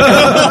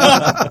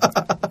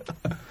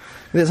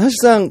 근데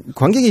사실상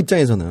관객의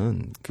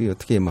입장에서는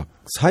어떻게 막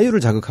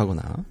사유를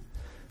자극하거나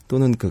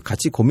또는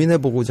같이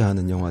고민해보고자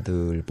하는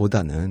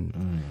영화들보다는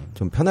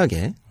좀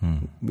편하게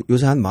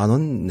요새 한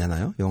 10,000원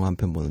내나요? 영화 한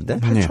편 보는데?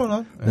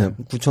 8,000원? 네,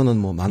 9,000원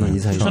뭐 10,000원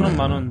이상이. 9,000원,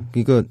 10,000원.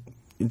 그러니까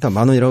일단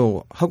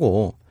 10,000원이라고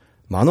하고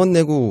 10,000원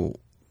내고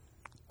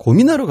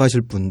고민하러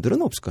가실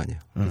분들은 없을 거 아니에요.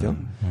 그죠?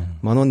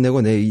 10,000원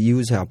내고 내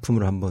이웃의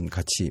아픔을 한번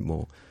같이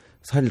뭐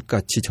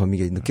살같이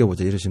저미게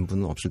느껴보자 이러신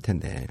분은 없을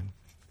텐데.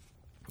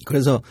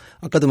 그래서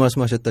아까도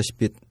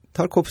말씀하셨다시피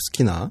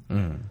탈코프스키나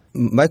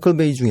마이클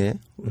베이 중에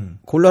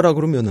골라라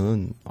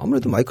그러면은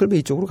아무래도 마이클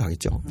베이 쪽으로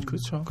가겠죠.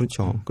 그렇죠.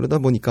 그렇죠. 그러다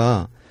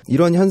보니까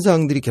이런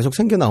현상들이 계속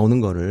생겨 나오는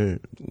거를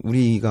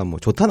우리가 뭐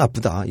좋다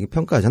나쁘다 이거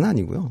평가하자는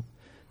아니고요.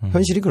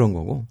 현실이 그런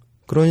거고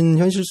그런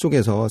현실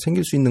속에서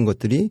생길 수 있는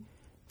것들이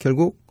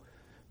결국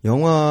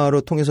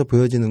영화로 통해서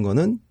보여지는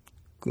거는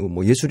그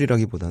뭐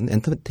예술이라기보다는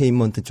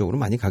엔터테인먼트 쪽으로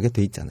많이 가게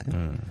돼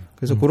있잖아요.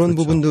 그래서 그런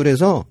그렇죠.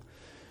 부분들에서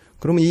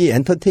그러면 이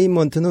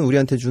엔터테인먼트는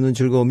우리한테 주는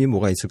즐거움이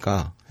뭐가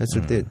있을까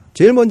했을 때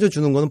제일 먼저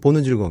주는 거는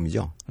보는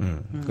즐거움이죠.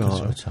 그러니까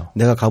그렇죠.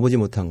 내가 가보지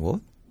못한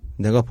곳,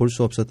 내가 볼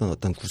수 없었던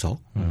어떤 구석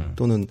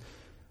또는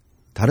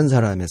다른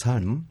사람의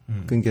삶.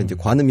 그러니까 이제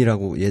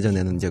관음이라고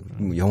예전에는 이제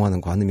영화는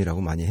관음이라고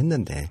많이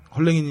했는데.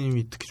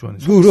 헐랭이님이 특히 좋아하는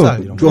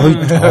속살 이런 거.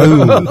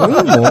 아유,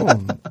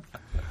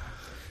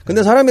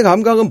 근데 사람의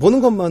감각은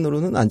보는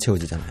것만으로는 안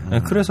채워지잖아요.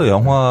 네, 그래서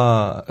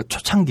영화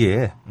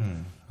초창기에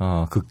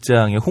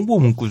극장의 홍보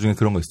문구 중에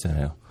그런 거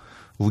있잖아요.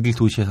 우리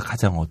도시에서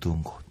가장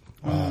어두운 곳.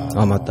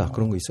 아 맞다.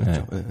 그런 거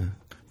있었죠. 네. 네.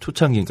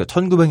 초창기 그러니까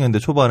 1900년대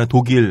초반에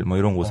독일 뭐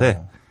이런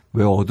곳에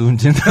왜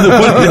어두운지는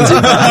모르겠지.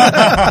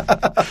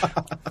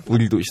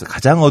 우리 도시에서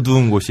가장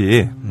어두운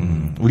곳이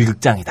우리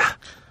극장이다.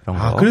 이런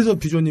거. 그래서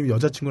비조님이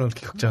여자친구랑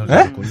그렇게 극장을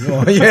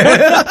가셨군요. 예.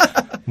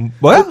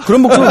 뭐야?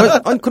 그런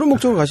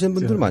목적으로 가시는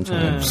분들 많죠.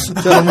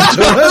 진짜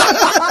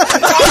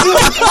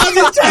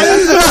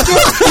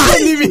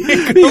비조님이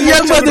이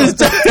양반들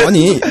진짜.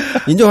 아니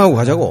인정하고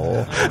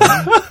가자고.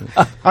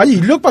 아니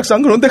인력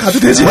박사는 그런데 가도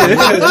되지.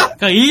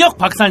 그러니까 인력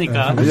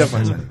박사니까. 인력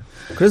박사.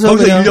 그래서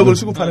거기서 그냥 인력을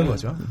수급하는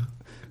거죠.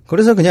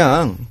 그래서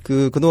그냥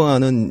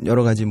그동안은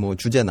여러 가지 뭐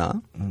주제나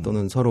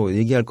또는 서로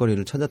얘기할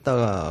거리를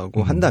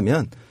찾았다고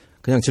한다면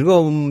그냥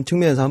즐거움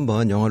측면에서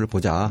한번 영화를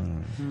보자.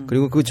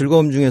 그리고 그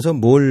즐거움 중에서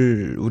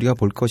뭘 우리가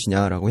볼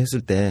것이냐라고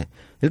했을 때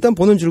일단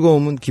보는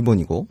즐거움은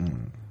기본이고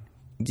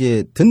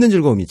이제 듣는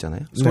즐거움이 있잖아요.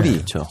 소리. 네,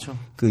 그렇죠.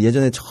 그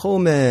예전에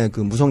처음에 그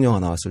무성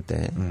영화 나왔을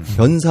때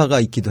변사가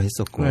있기도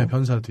했었고. 네,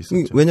 변사도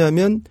있었죠.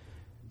 왜냐하면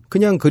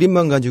그냥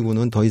그림만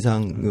가지고는 더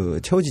이상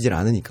채워지질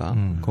않으니까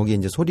거기에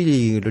이제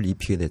소리를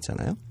입히게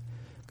됐잖아요.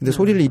 근데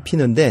소리를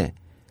입히는데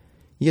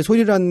이게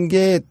소리라는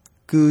게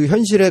그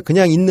현실에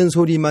그냥 있는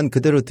소리만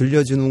그대로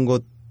들려주는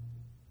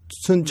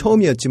것은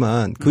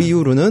처음이었지만 그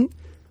이후로는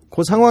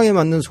그 상황에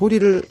맞는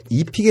소리를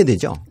입히게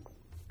되죠.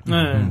 네.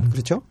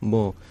 그렇죠?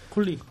 뭐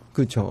콜리.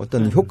 그렇죠.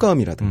 어떤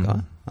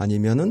효과음이라든가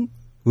아니면은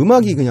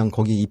음악이 그냥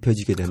거기에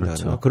입혀지게 된다든가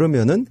그렇죠.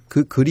 그러면은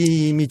그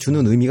그림이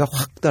주는 의미가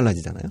확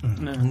달라지잖아요.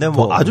 네. 근데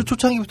뭐 아주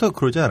초창기부터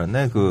그러지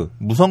않았나요? 그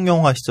무성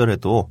영화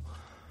시절에도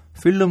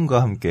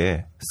필름과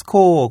함께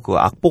스코어 그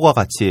악보가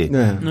같이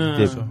네.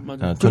 네. 이제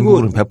맞아요.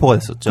 전국으로 배포가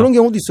됐었죠. 그런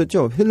경우도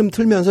있었죠. 필름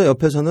틀면서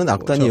옆에서는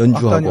악단이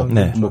연주하고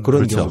악단이 뭐 그런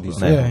그렇죠. 경우도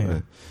있어요. 네.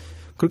 네.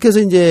 그렇게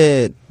해서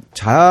이제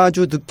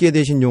자주 듣게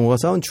되신 용어가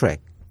사운드트랙.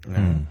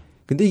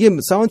 근데 이게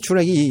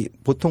사운드트랙이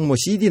보통 뭐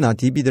CD나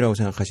DVD라고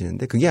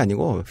생각하시는데 그게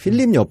아니고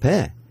필름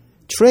옆에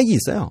트랙이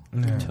있어요.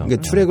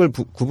 그러니까 트랙을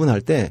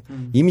구분할 때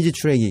이미지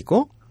트랙이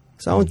있고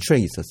사운드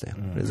트랙이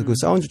있었어요. 그래서 그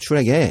사운드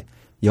트랙에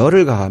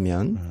열을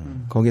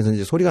가하면 거기에서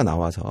이제 소리가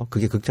나와서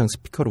그게 극장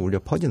스피커로 울려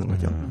퍼지는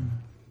거죠.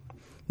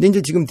 근데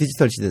이제 지금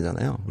디지털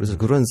시대잖아요. 그래서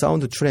그런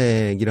사운드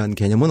트랙이라는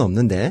개념은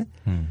없는데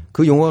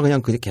그 용어가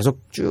그냥 계속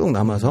쭉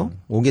남아서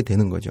오게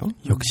되는 거죠.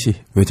 역시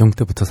외정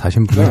때부터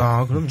사신 분이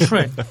그럼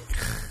트랙.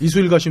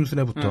 이수일과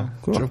심순애부터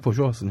쭉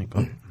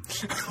보셔왔으니까.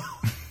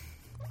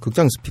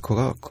 극장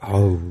스피커가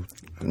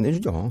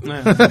끝내주죠.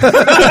 네.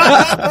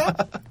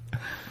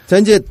 자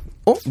이제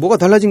뭐가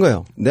달라진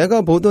거예요.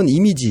 내가 보던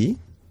이미지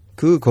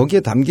거기에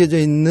담겨져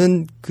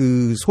있는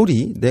그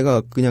소리,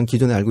 내가 그냥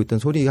기존에 알고 있던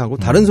소리하고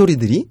다른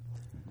소리들이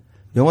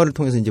영화를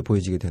통해서 이제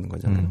보여지게 되는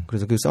거잖아요.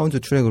 그래서 그 사운드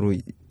트랙으로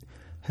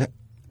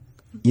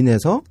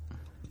인해서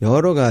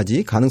여러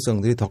가지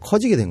가능성들이 더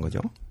커지게 된 거죠.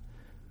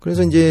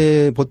 그래서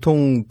이제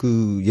보통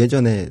그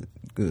예전에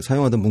그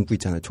사용하던 문구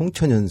있잖아요.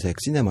 총천연색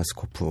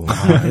시네마스코프.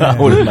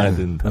 오랜만에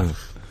듣는다.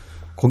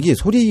 거기에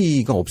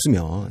소리가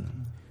없으면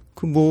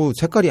그 뭐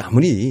색깔이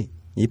아무리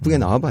이쁘게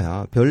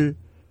나와봐야 별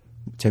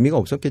재미가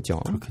없었겠죠.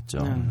 그렇겠죠.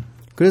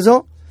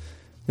 그래서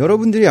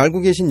여러분들이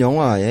알고 계신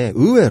영화에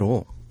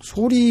의외로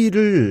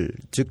소리를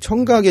즉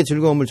청각의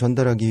즐거움을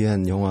전달하기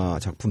위한 영화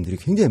작품들이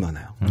굉장히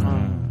많아요.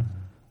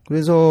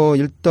 그래서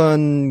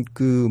일단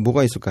그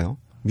뭐가 있을까요?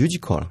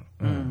 뮤지컬.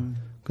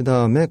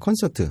 그다음에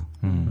콘서트.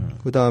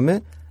 그다음에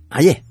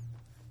아예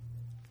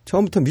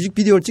처음부터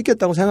뮤직비디오를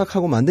찍겠다고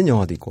생각하고 만든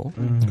영화도 있고.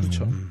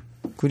 그렇죠.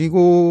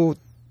 그리고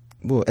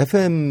뭐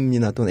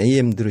FM이나 또는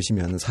AM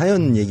들으시면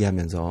사연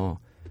얘기하면서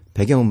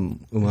배경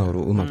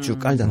음악으로 음악 쭉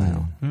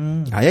깔잖아요.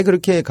 아예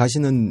그렇게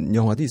가시는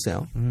영화도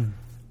있어요.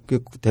 그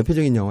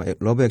대표적인 영화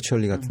러브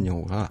액츄얼리 같은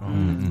영화가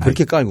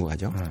그렇게 깔고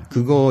가죠.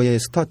 그거의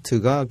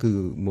스타트가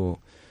그 뭐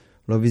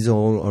Love is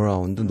all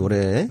around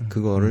노래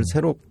그거를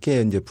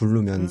새롭게 이제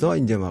부르면서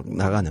이제 막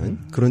나가는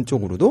그런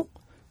쪽으로도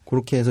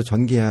그렇게 해서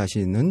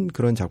전개하시는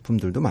그런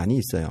작품들도 많이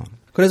있어요.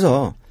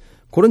 그래서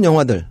그런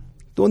영화들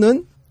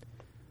또는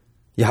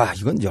야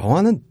이건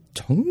영화는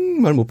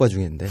정말 못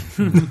봐주겠는데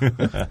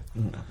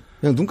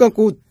그냥 눈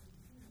감고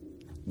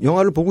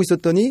영화를 보고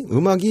있었더니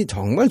음악이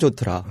정말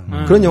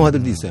좋더라. 그런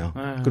영화들도 있어요.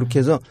 그렇게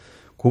해서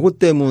그것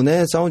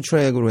때문에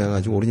사운드트랙으로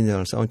해가지고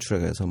오리지널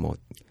사운드트랙에서 뭐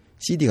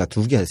CD가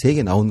 2개,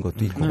 3개 나온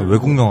것도 있고.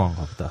 외국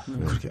영화인가 보다.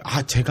 그렇게.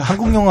 제가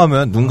한국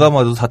영화면 눈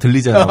감아도 다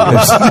들리잖아요.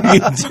 무슨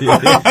얘기인지.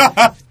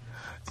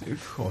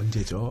 그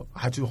언제죠?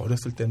 아주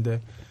어렸을 때인데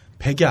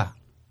백야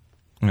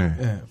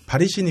예,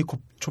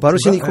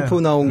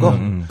 바르시니코프 나온 거.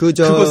 그거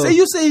Say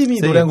You Say Me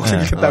노래한 거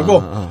생각했다고.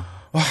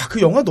 와,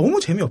 그 영화 너무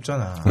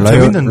재미없잖아.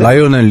 재밌는데.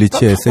 라이오넬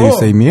리치의 Say You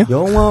Say Me요?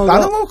 영화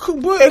나는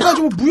애가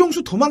좀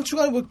무용수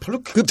도망치고 뭐 별로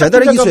그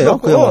배달의 기수예요.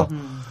 그 영화.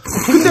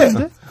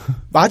 근데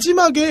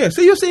마지막에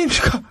Say You Say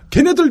Me가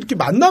걔네들 이렇게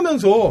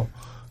만나면서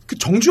그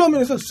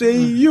정주화면에서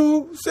Say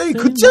You Say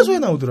그제서에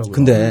나오더라고요.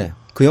 근데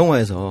그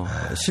영화에서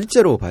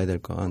실제로 봐야 될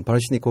건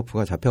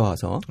바르시니코프가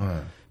잡혀와서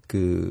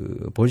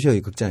그 볼시오이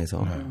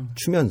극장에서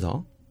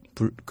추면서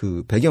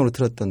그 배경으로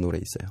틀었던 노래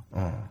있어요.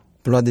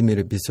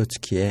 블라디미르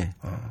비소츠키의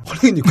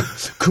선생님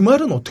그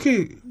말은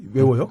어떻게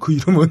외워요? 그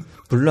이름은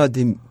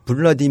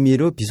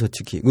블라디미르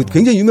비소츠키.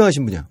 굉장히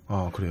유명하신 분이야.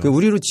 아, 그래요? 그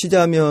우리로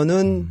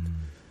치자면은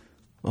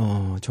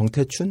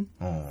정태춘?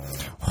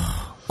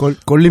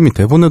 껄림이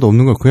대본에도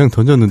없는 걸 그냥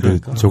던졌는데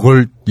그러니까.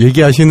 저걸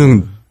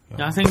얘기하시는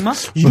야생마?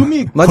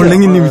 이름이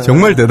컬랭이님이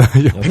정말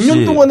대단하죠.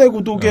 100년 동안의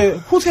고독의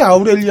호세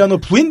아우렐리아노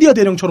부엔디아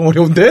대령처럼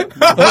어려운데?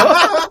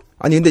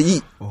 아니 근데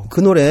그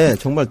노래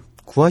정말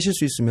구하실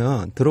수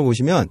있으면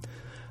들어보시면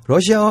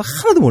러시아어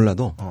하나도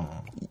몰라도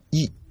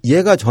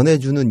얘가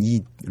전해주는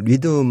이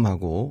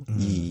리듬하고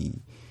이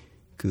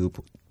그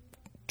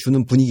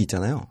주는 분위기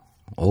있잖아요.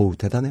 어우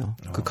대단해요.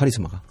 그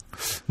카리스마가.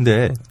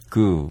 근데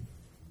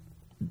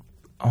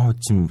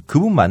지금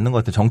그분 맞는 것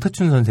같아요.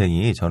 정태춘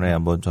선생이 전에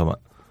한번 저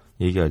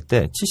얘기할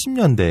때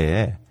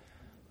 70년대에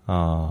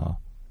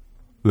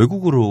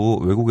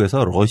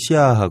외국에서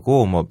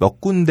러시아하고 뭐 몇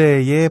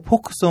군데의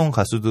포크송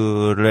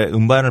가수들의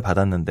음반을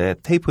받았는데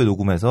테이프에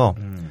녹음해서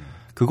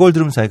그걸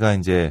들으면 자기가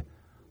이제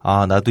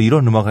나도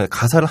이런 음악을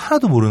가사를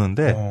하나도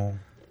모르는데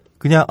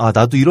그냥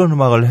나도 이런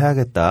음악을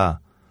해야겠다.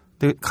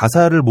 근데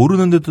가사를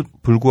모르는데도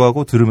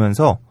불구하고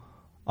들으면서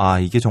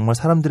이게 정말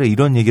사람들의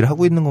이런 얘기를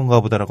하고 있는 건가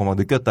보다라고 막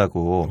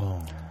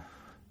느꼈다고.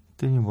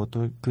 그랬더니 뭐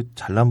또 그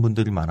잘난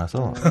분들이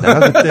많아서 내가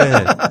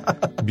그때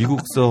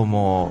미국서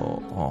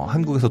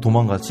한국에서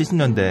도망가서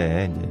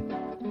 70년대에 이제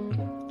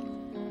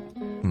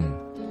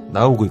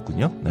나오고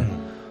있군요. 네.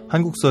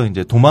 한국서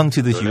이제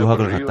도망치듯이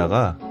유학을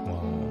갔다가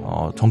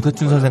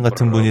정태춘 선생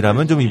같은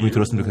분이라면 좀 이분이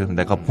들었으면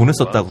좋겠는데 내가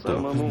보냈었다고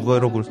또 누가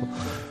이러고 그래서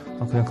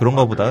그냥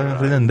그런가 보다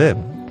그랬는데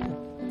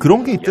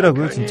그런 게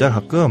있더라고요. 진짜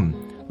가끔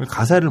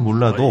가사를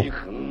몰라도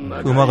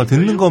그 음악을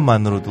듣는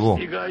것만으로도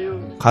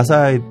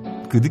가사의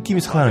그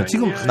느낌이 살아나요.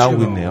 지금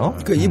나오고 있네요.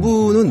 그러니까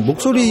이분은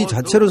목소리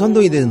자체로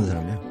선동이 되는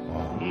사람이에요.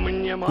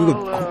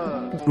 그리고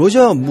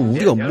러시아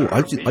우리가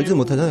알지도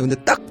못하잖아요. 근데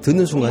딱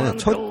듣는 순간에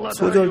첫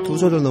소절, 두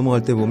소절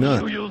넘어갈 때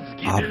보면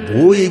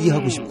뭐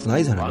얘기하고 싶구나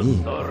이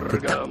사람이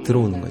딱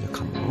들어오는 거죠.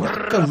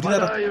 약간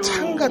우리나라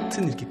창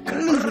같은 이렇게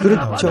끓는 소리.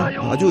 그렇죠.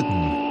 아주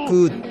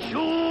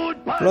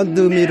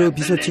블라디미르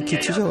비소츠키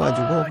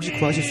치셔가지고 혹시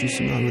구하실 수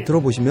있으면 한번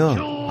들어보시면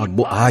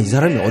이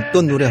사람이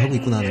어떤 노래 하고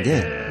있구나 하는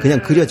게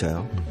그냥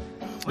그려져요.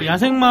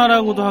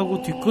 야생마라고도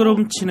하고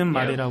뒷걸음치는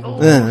말이라고.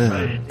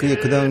 네. 그게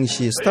그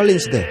당시 스탈린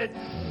시대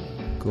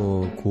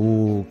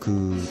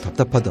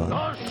답답하던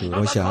그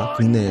러시아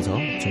국내에서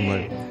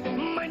정말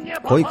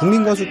거의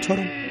국민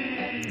가수처럼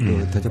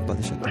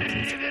대접받으셨던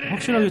분이죠.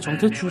 확실하게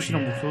정태춘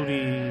씨랑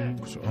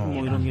목소리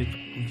뭐 이런 게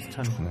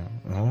비슷하네.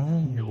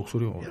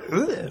 목소리.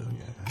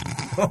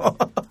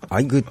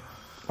 아니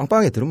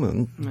빵빵하게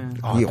들으면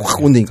이게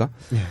확 온다니까.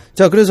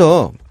 자,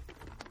 그래서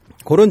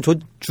그런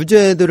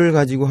주제들을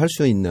가지고 할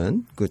수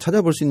있는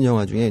찾아볼 수 있는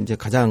영화 중에 이제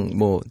가장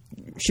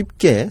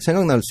쉽게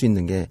생각날 수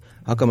있는 게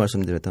아까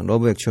말씀드렸던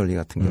러브 액츄얼리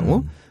같은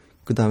경우,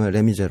 그 다음에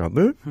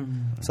레미제라블,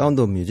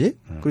 사운드 오브 뮤직,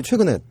 그리고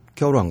최근에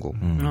겨울왕국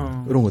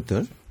이런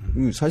것들.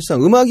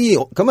 사실상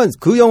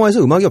그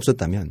영화에서 음악이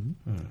없었다면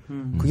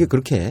그게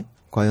그렇게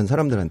과연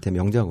사람들한테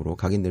명작으로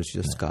각인될 수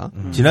있었을까?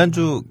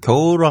 지난주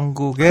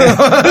겨울왕국에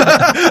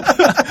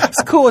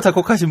스코어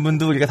작곡하신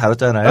분도 우리가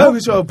다뤘잖아요.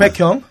 그렇죠.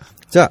 백형.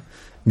 자,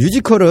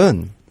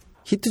 뮤지컬은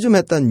히트 좀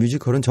했다는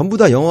뮤지컬은 전부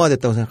다 영화가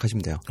됐다고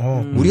생각하시면 돼요.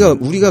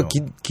 우리가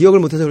기억을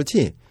못해서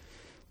그렇지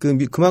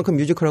그만큼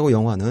뮤지컬하고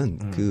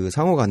영화는 그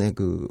상호 간의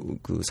그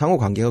상호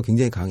관계가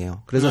굉장히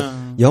강해요. 그래서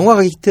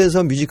영화가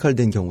히트해서 뮤지컬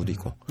된 경우도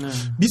있고.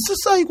 미스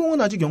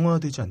사이공은 아직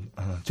영화되지 않나요?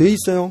 돼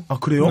있어요. 아,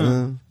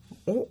 그래요?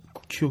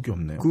 기억이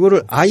없네요.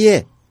 그거를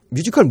아예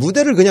뮤지컬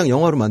무대를 그냥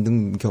영화로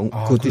만든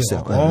그것도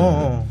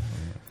있어요.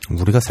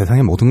 우리가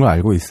세상의 모든 걸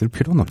알고 있을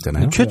필요는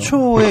없잖아요.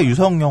 최초의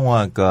유성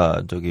영화,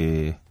 그러니까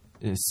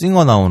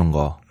싱어 나오는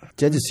거.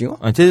 재즈싱어?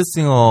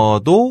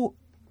 재즈싱어도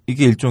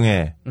이게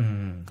일종의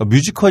그러니까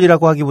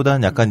뮤지컬이라고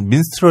하기보다는 약간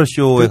민스트럴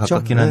쇼에 그렇죠?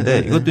 가깝긴 한데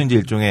이것도 이제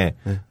일종의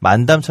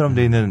만담처럼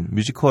돼 있는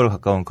뮤지컬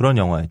가까운 그런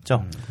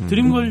영화였죠.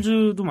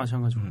 드림걸즈도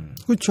마찬가지고.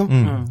 그렇죠.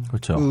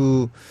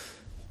 그렇죠.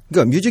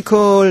 그러니까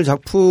뮤지컬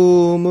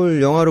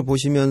작품을 영화로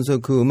보시면서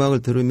그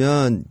음악을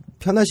들으면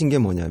편하신 게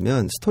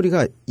뭐냐면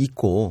스토리가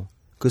있고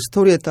그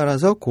스토리에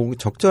따라서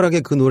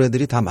적절하게 그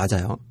노래들이 다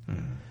맞아요.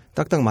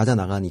 딱딱 맞아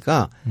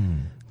나가니까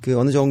그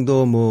어느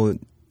정도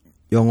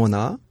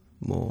영어나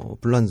뭐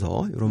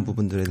불란서 이런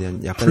부분들에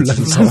대한 약간의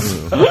진상,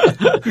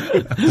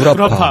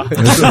 구라파,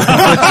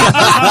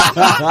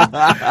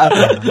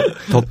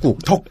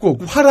 덕국,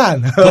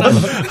 화란.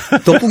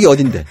 덕국이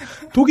어딘데?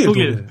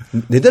 독일.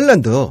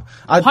 네덜란드.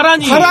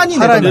 화란이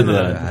네덜란드.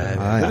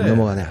 안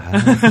넘어가네.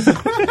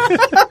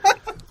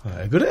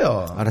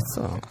 그래요.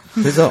 알았어.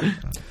 그래서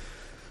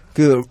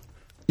그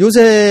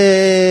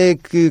요새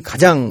그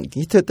가장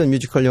히트했던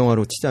뮤지컬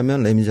영화로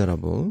치자면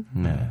레미제라블.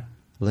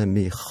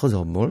 레미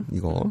허저몰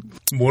이거.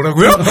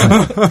 뭐라고요?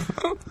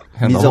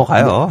 그냥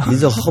넘어가요.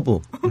 미저허브.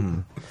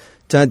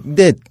 자,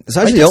 근데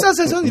사실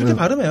텍사스에서는 이렇게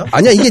발음해요.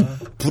 아니야, 이게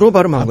불어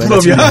발음한 거야.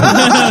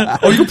 불어야.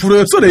 이거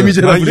불어였어,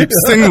 레미제라블이.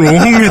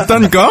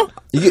 입생롱했다니까?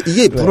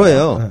 이게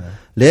불어예요.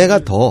 레가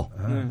더.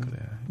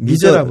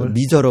 미저러블.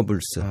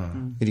 미저러블스.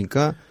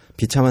 그러니까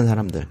비참한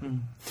사람들.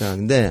 자,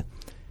 근데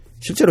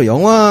실제로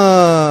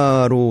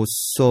영화로서의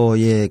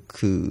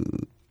그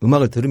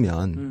음악을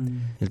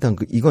들으면 일단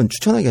이건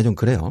추천하기가 좀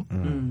그래요.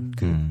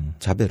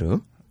 자베르.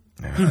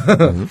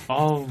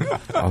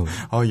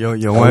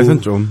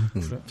 영화에선 좀.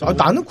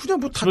 나는 그냥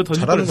뭐 다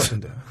잘하는 것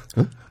같은데.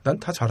 난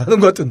다 잘하는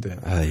것 같은데.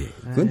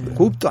 그건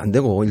호흡도 안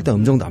되고 일단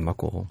음정도 안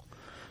맞고.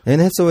 앤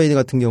해서웨이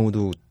같은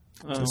경우도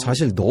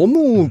사실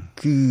너무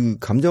그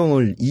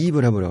감정을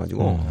이입을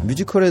해버려가지고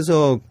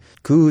뮤지컬에서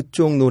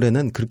그쪽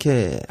노래는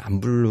그렇게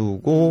안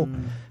부르고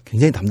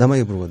굉장히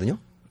담담하게 부르거든요.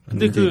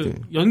 근데 그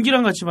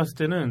연기랑 같이 봤을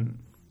때는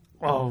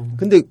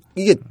근데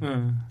이게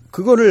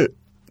그거를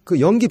그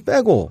연기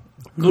빼고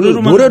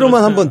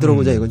노래로만 한번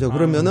들어보자 이거죠.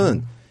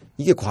 그러면은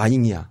이게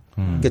과잉이야.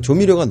 그러니까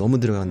조미료가 너무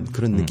들어간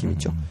그런 느낌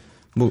있죠.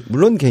 뭐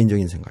물론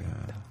개인적인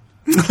생각입니다.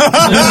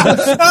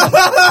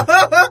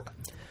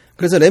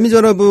 그래서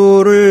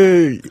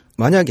레미제라블을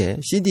만약에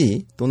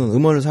CD 또는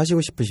음원을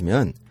사시고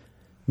싶으시면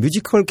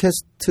뮤지컬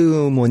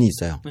캐스트몬이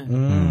있어요.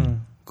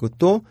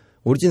 그것도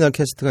오리지널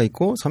캐스트가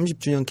있고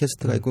 30주년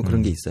캐스트가 있고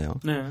그런 게 있어요.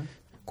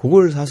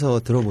 그걸 사서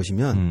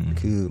들어보시면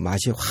그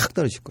맛이 확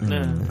떨어질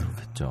거예요.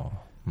 그렇겠죠.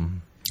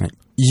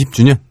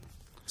 20주년?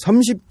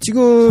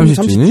 지금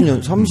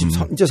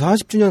 30주년, 이제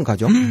 40주년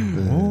가죠.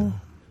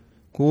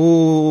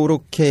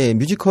 그렇게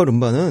뮤지컬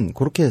음반은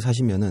그렇게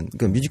사시면은,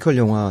 그러니까 뮤지컬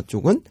영화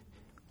쪽은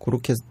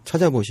그렇게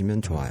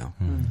찾아보시면 좋아요.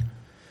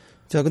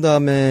 자, 그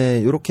다음에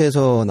이렇게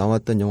해서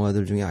나왔던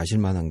영화들 중에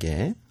아실만한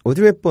게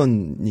오드리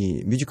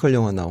헵번이 뮤지컬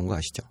영화 나온 거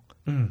아시죠?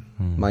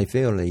 My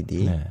Fair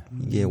Lady. 네.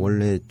 이게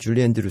원래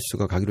줄리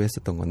앤드루스가 가기로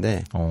했었던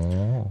건데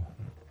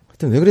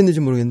하여튼 왜 그랬는지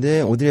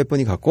모르겠는데 오드리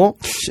헵번이 갔고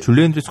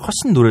줄리 앤드루스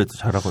훨씬 노래도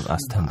잘하고 났을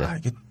텐데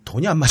이게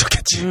돈이 안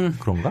맞았겠지.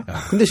 그런가?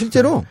 근데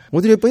실제로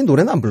오드리 헵번이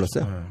노래는 안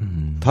불렀어요.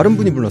 다른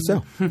분이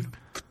불렀어요.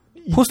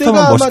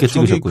 포스터만 멋있게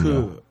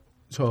찍으셨군요.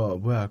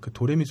 그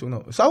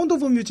도레미송 사운드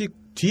오브 뮤직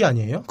뒤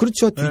아니에요?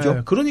 그렇죠, 뒤죠.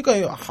 네, 그러니까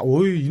이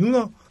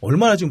누나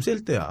얼마나 지금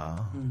셀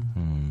때야.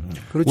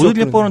 그렇죠.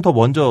 오드리 헵번은 더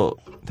먼저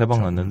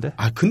대박 났는데.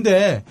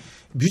 근데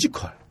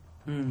뮤지컬.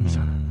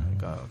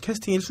 그러니까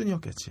캐스팅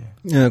 1순위였겠지.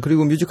 네,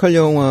 그리고 뮤지컬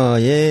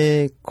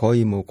영화의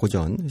거의 뭐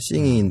고전,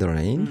 Singing in the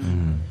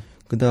Rain.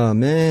 그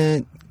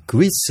다음에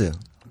그리스.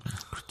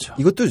 그렇죠.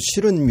 이것도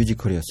실은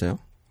뮤지컬이었어요.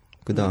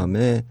 그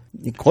다음에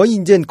거의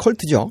이젠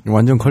컬트죠.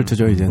 완전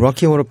컬트죠 이제.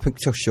 락키 호러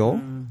픽처 쇼.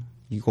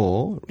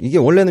 이게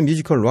원래는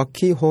뮤지컬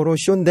락키 호러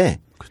쇼인데,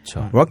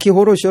 그렇죠. 락키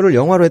호러 쇼를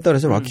영화로 했다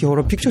그래서 락키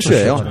호러 픽처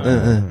쇼예요.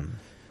 네.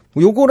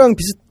 요거랑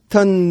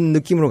비슷한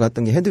느낌으로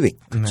갔던 게 헤드윅.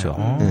 그렇죠.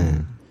 네.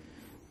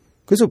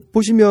 그래서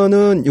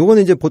보시면은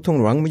요거는 이제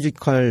보통 락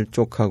뮤지컬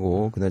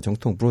쪽하고 그다음에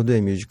정통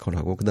브로드웨이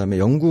뮤지컬하고 그다음에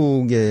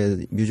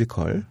영국의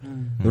뮤지컬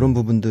이런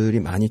부분들이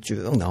많이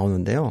쭉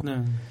나오는데요.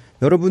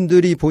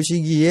 여러분들이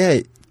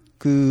보시기에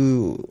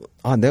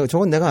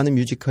저건 내가 아는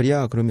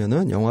뮤지컬이야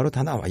그러면은 영화로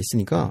다 나와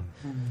있으니까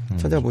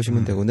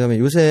찾아보시면 되고 그다음에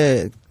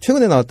요새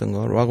최근에 나왔던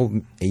거 락 오브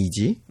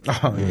에이지.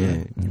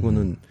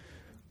 이거는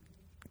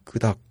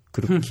그닥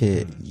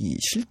그렇게 이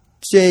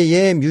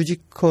실제의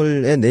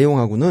뮤지컬의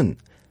내용하고는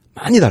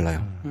많이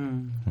달라요.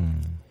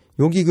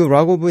 여기 그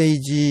락 오브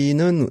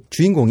에이지는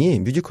주인공이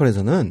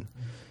뮤지컬에서는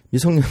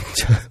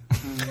미성년자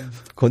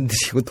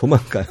건드리고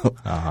도망가요.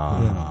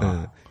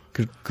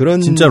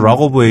 그런 진짜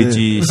락 오브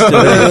에이지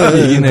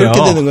시절의 얘기네요.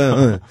 그렇게 되는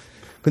거예요.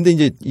 근데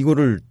이제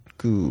이거를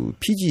그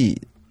PG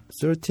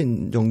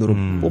 13 정도로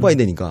뽑아야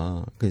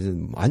되니까 그래서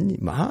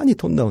많이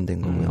톤 다운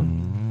된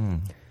거고요.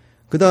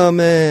 그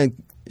다음에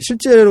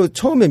실제로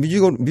처음에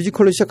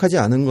뮤지컬로 시작하지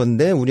않은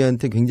건데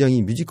우리한테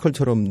굉장히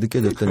뮤지컬처럼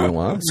느껴졌던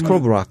영화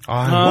스크러브 락.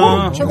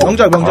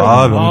 명작.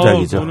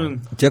 명작이죠.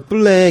 잭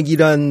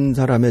블랙이란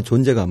사람의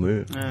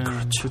존재감을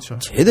그렇죠.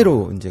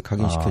 제대로 이제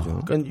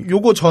각인시켜줘. 그러니까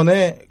요거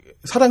전에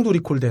사랑도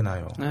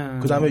리콜되나요?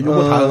 그다음에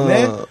요거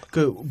다음에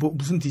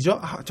무슨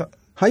뒤죠?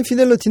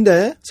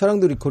 하이피델리티인데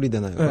사랑도 리콜이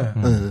되나요?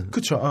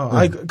 그렇죠.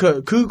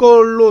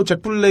 그걸로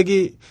잭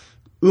블랙이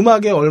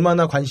음악에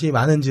얼마나 관심이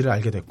많은지를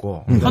알게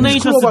됐고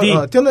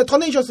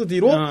터네이셔스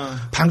D로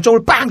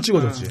방점을 빵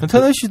찍어줬지.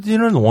 터네이셔스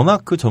D는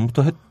워낙 그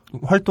전부터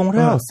활동을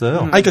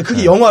해왔어요. 그러니까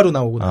그게 영화로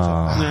나오고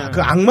나서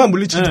그 악마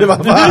물리칠 때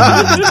봐봐.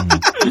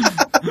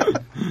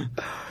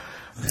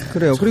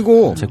 그래요.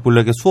 그리고 잭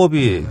블랙의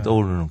수업이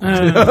떠오르는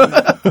거죠.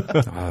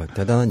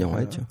 대단한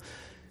영화였죠.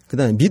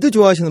 그다음에 미드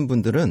좋아하시는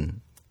분들은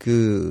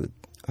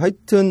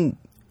하여튼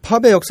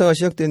팝의 역사가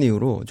시작된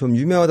이후로 좀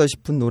유명하다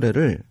싶은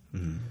노래를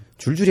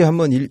줄줄이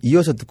한번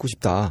이어서 듣고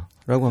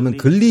싶다라고 하면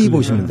글리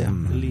보시면 돼요.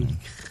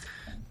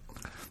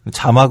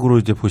 자막으로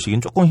이제 보시긴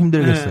조금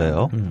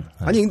힘들겠어요.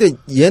 아니 근데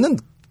얘는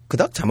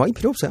그닥 자막이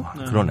필요 없어요.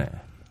 그러네.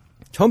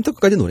 처음부터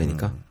끝까지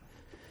노래니까.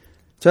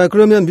 자,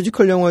 그러면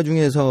뮤지컬 영화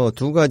중에서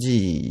두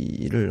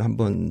가지를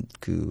한번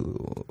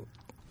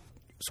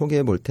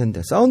소개해 볼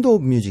텐데, 사운드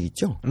오브 뮤직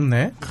있죠?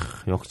 네.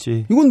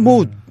 역시. 이건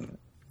뭐,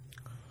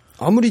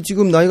 아무리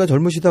지금 나이가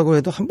젊으시다고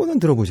해도 한 번은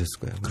들어보셨을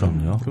거예요.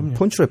 그럼요.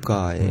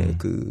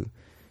 폰트랩가의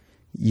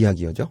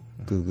이야기죠.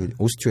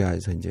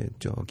 오스트리아에서 이제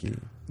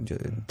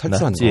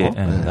탈출한 거.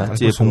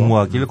 나치에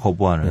복무하길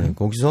거부하는. 네,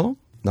 거기서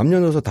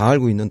남녀노소 다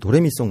알고 있는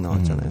도레미송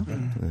나왔잖아요.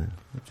 네.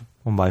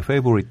 My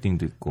Favorite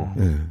Thing도 있고.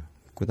 네.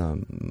 그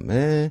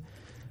다음에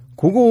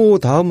그거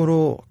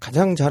다음으로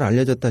가장 잘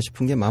알려졌다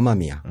싶은 게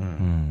마마미아.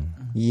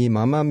 이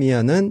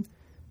마마미아는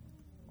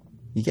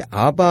이게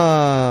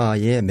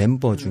아바의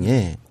멤버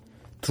중에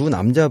두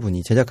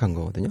남자분이 제작한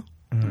거거든요.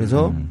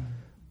 그래서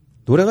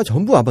노래가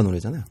전부 아바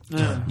노래잖아요.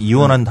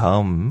 이혼한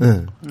다음.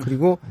 네.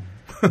 그리고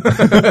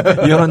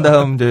이혼한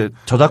다음 이제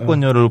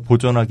저작권료를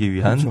보존하기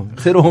위한 그렇죠.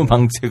 새로운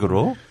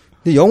방책으로.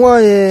 근데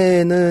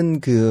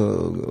영화에는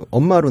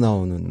엄마로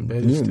나오는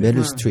분이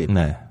메릴 스트립.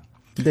 네.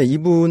 근데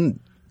이분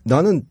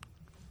나는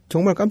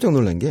정말 깜짝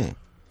놀란 게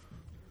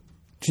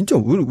진짜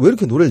왜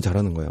이렇게 노래를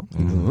잘하는 거예요?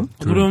 이분은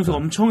노래 연습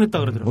엄청 했다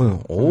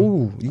그러더라고요.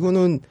 어우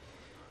이거는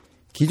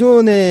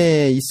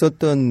기존에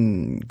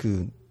있었던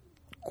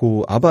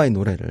고 아바의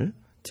노래를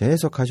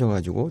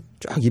재해석하셔가지고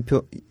쫙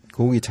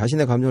거기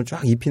자신의 감정을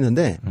쫙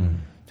입히는데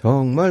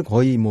정말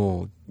거의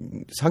뭐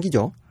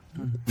사기죠.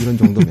 이런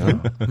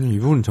정도면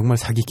이분은 정말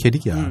사기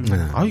캐릭이야.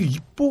 아니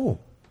이뻐.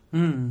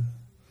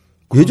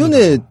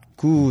 예전에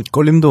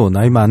걸림도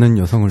나이 많은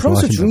여성을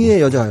프랑스 좋아하신다고. 중의의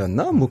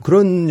여자였나? 뭐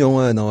그런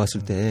영화에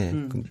나왔을 때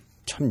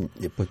참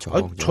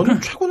예뻤죠.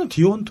 저는 최고는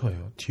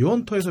디어헌터예요.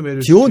 디어헌터에서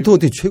메릴 디어헌터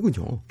어떻게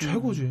최고죠?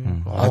 최고지.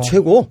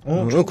 최고?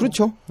 최고.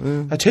 그렇죠.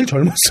 제일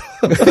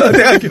젊었어.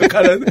 내가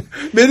기억하는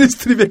메릴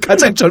스트립이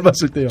가장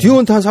젊었을 때요.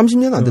 디어헌터 한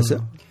 30년 안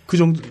됐어요? 그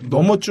정도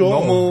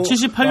넘었죠.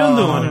 78년도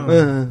영화네요.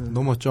 네.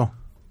 넘었죠.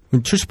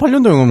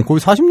 78년도 영화면 거의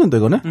 40년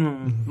되거네?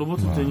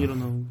 로버트 데니로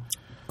나온.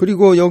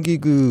 그리고 여기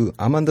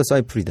아만다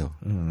사이프리드.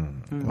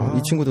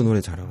 이 친구도 노래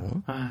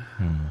잘하고.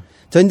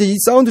 자, 이제 이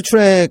사운드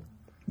트랙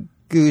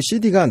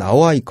CD가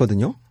나와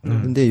있거든요.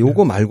 근데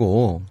요거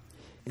말고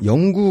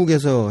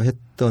영국에서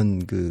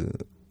했던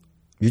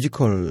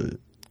뮤지컬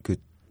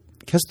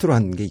캐스트로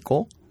한 게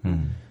있고,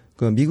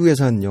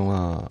 미국에서 한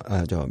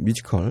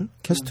뮤지컬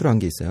캐스트로 한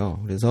게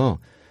있어요. 그래서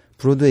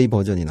브로드웨이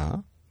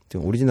버전이나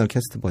오리지널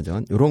캐스트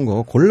버전 요런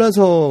거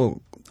골라서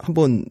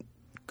한번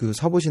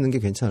사보시는 게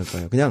괜찮을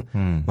거예요. 그냥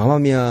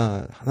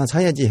마마미아 하나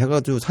사야지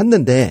해가지고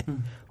샀는데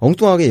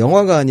엉뚱하게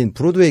영화가 아닌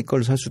브로드웨이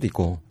걸 살 수도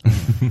있고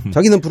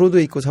자기는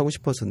브로드웨이 거 사고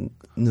싶었었는데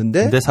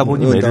근데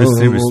사본이 메릴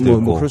스트립일 수도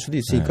있고 그럴 수도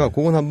있으니까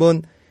그건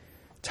한번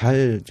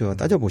잘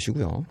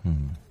따져보시고요.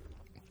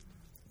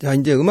 자,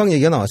 이제 음악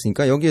얘기가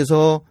나왔으니까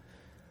여기에서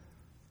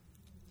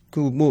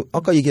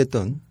아까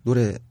얘기했던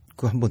노래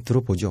한번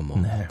들어보죠.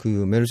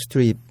 메릴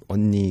스트립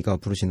언니가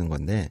부르시는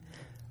건데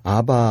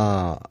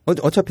아바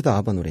어차피 다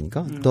아바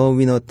노래니까 The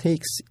Winner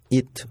Takes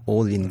It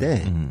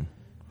All인데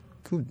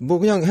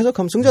그냥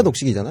해석하면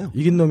승자독식이잖아요.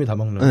 이긴 놈이 다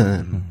먹는.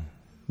 네.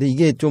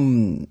 근데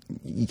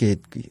이게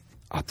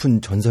아픈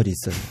전설이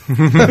있어요.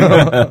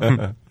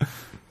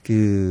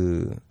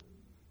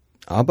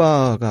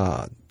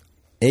 아바가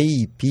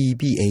A, B,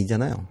 B,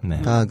 A잖아요. 네.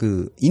 다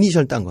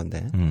이니셜 딴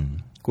건데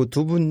그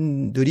두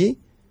분들이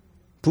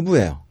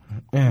부부예요.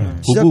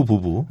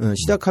 부부.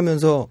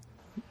 시작하면서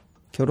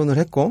결혼을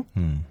했고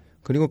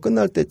그리고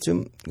끝날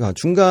때쯤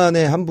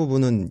중간에 한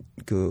부분은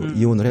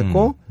이혼을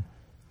했고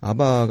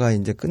아바가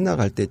이제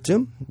끝나갈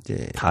때쯤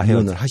이제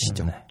이혼을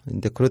하시죠. 네.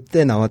 근데 그럴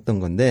때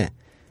나왔던 건데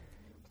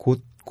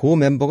그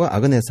멤버가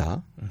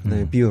아그네사,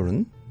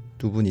 비올은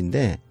두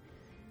분인데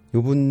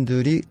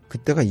요분들이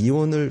그때가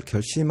이혼을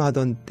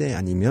결심하던 때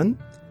아니면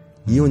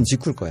이혼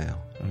직후일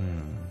거예요.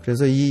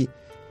 그래서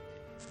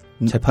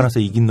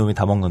재판에서 이긴 놈이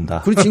다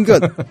먹는다. 그렇지.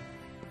 그러니까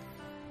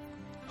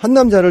한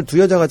남자를 두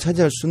여자가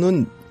차지할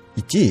수는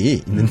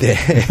있는데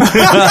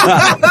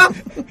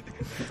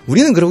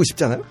우리는 그러고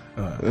싶잖아요.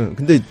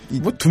 근데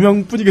두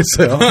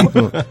명뿐이겠어요.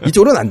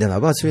 이쪽으로는 안 되나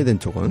봐. 스웨덴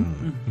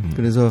쪽은.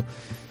 그래서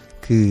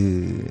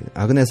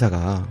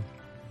아그네사가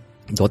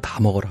너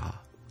다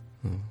먹어라.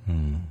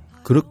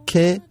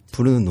 그렇게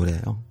부르는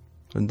노래예요.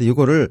 그런데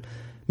이거를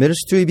메릴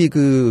스트립이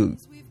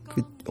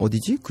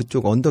어디지?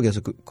 그쪽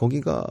언덕에서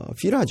거기가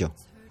피라죠.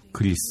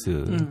 그리스.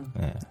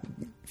 네.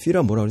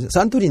 피라 뭐라 그러지?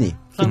 산토리니.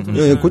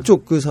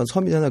 그쪽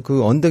섬이잖아.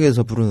 그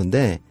언덕에서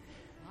부르는데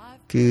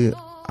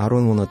I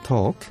don't wanna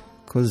talk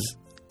cause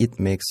it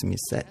makes me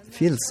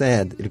feel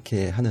sad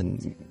이렇게 하는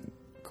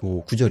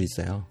그 구절이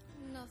있어요.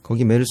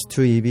 거기 메릴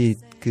스트립이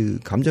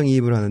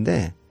감정이입을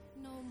하는데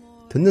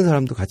듣는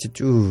사람도 같이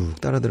쭉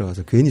따라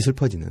들어가서 괜히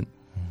슬퍼지는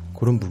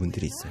그런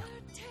부분들이 있어요.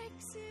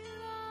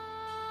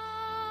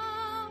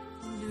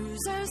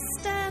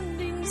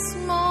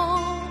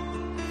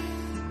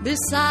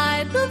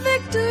 beside the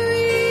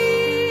victory.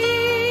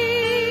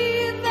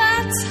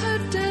 That's her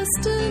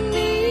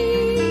destiny.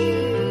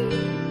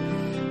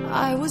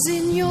 I was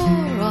in your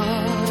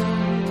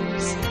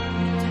arms,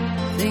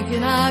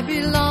 thinking I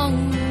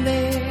belonged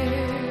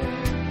there.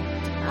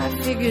 I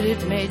figured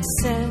it made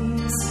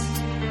sense,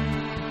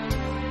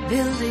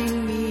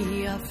 building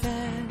me a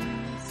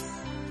fence.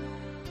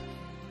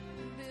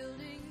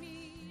 Building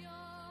me a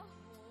home.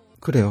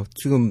 그래요.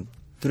 지금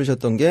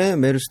들으셨던 게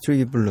메릴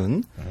스트립이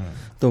부른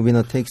The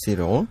Winner Takes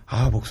It All.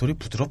 아, 목소리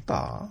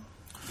부드럽다.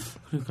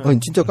 그러니까 아니,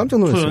 진짜 깜짝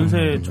놀랐어요. 저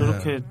연세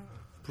저렇게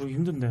부르기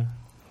힘든데.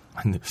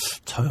 아니,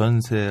 저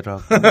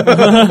연세라고.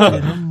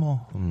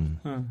 뭐.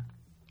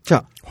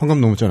 자, 환갑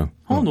넘었잖아.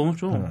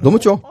 넘었죠.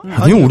 넘었죠?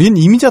 아니요, 우린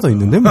이미자도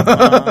있는데. 뭐.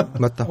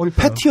 맞다. 우리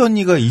패티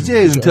언니가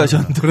이제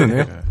은퇴하셨는데.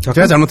 그러네.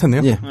 제가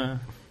잘못했네요. 예.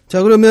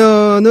 자,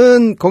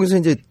 그러면은 거기서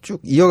이제 쭉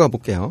이어가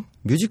볼게요.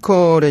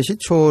 뮤지컬의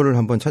시초를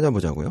한번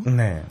찾아보자고요.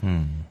 네.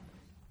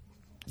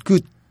 그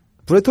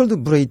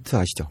브레톨드 브레이트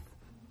아시죠?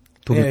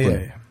 독일분.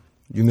 예.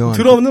 유명한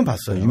들어는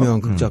봤어요. 유명한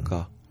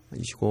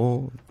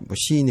극작가이시고 뭐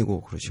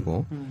시인이고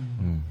그러시고.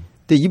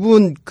 근데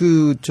이분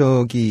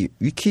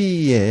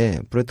위키에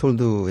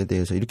브레톨드에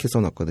대해서 이렇게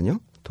써놨거든요.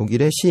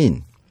 독일의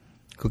시인,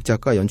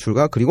 극작가,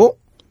 연출가 그리고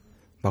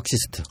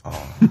막시스트.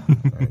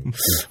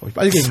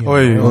 빨갱이.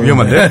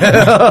 위험한데?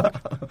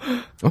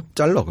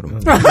 잘라 그러면.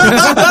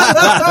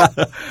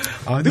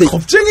 근데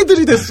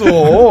겁쟁이들이 됐어.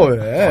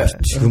 예.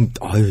 지금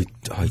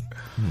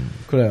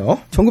그래요?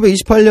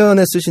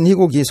 1928년에 쓰신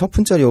희곡이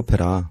서푼짜리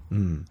오페라.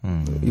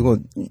 이거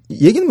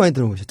얘기는 많이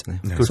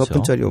들어보셨잖아요. 네, 그렇죠.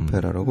 서푼짜리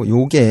오페라라고.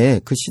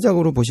 요게 그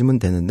시작으로 보시면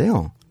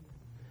되는데요.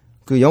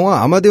 그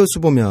영화 아마데우스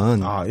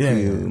보면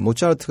그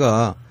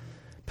모차르트가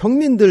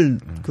평민들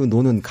그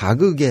노는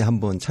가극에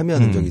한번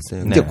참여하는 적이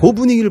있어요. 근데 그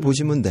분위기를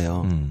보시면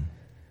돼요.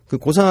 그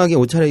고상하게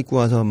옷차려 입고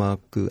와서 막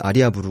그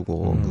아리아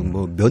부르고 그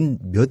뭐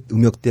몇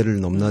음역대를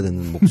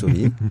넘나드는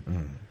목소리.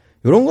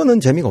 이런 거는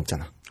재미가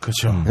없잖아.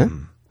 그렇죠. 네?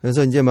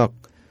 그래서 이제 막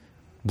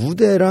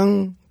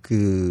무대랑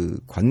그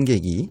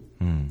관객이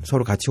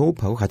서로 같이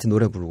호흡하고 같이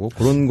노래 부르고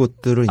그런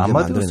것들을 이제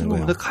만들어내는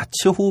거예요.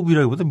 같이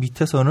호흡이라기보다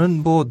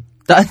밑에서는 뭐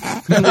딴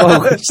거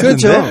하고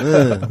계시는데. 그렇죠.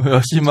 네.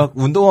 열심히 막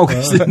운동하고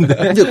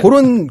계시는데. 이제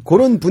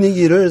그런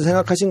분위기를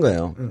생각하신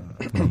거예요.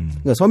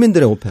 그러니까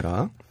서민들의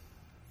오페라.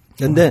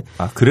 근데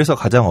그래서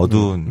가장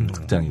어두운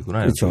극장이구나.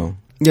 그렇죠.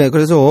 예,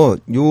 그래서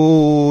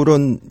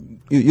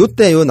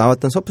요때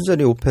나왔던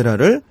서푼짜리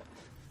오페라를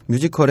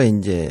뮤지컬의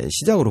이제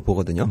시작으로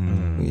보거든요.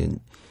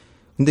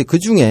 근데 그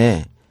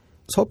중에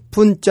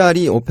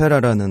서푼짜리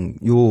오페라라는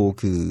요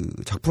그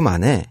작품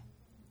안에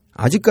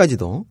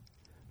아직까지도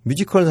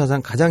뮤지컬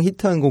사상 가장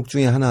히트한 곡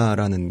중에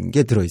하나라는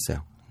게 들어있어요.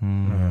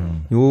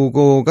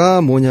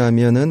 요거가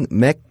뭐냐면은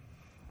맥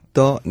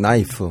더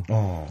나이프.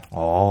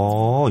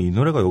 이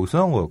노래가 여기서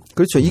나온 거였고.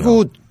 그렇죠.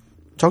 이거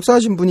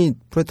작사하신 분이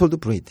브레톨드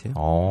브레이트예요.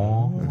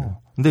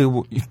 근데 이거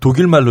뭐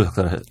독일 말로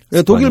작사를 했어요.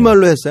 네, 독일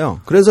말로 했어요.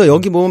 그래서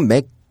여기 보면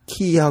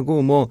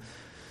맥키하고 뭐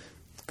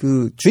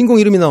그 주인공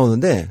이름이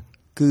나오는데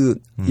그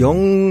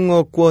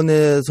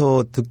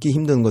영어권에서 듣기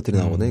힘든 것들이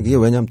나오거든요. 이게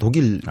왜냐하면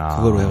독일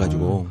그거로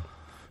해가지고.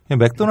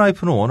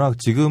 맥도나이프는 워낙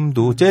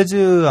지금도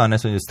재즈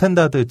안에서 이제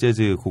스탠다드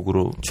재즈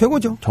곡으로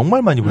최고죠.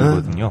 정말 많이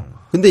부르거든요.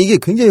 근데 이게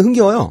굉장히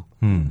흥겨워요.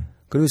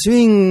 그리고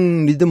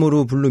스윙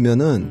리듬으로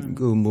부르면은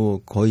그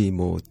뭐 거의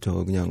뭐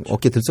저 그냥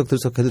어깨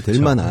들썩들썩 해도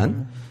될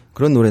만한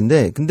그런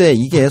노래인데 근데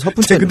이게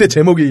서푼짜리 근데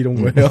제목이 이런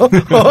거예요.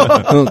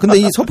 근데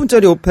이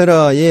서푼짜리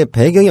오페라의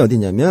배경이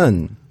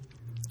어디냐면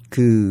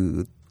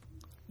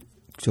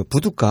저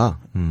부둣가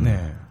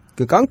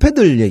그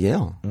깡패들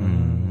얘기예요.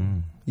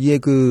 이게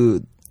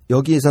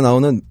여기에서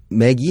나오는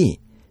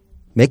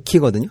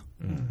맥키거든요.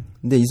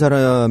 근데 이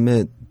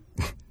사람의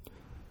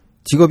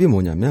직업이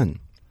뭐냐면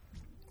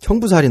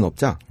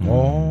형부살인업자.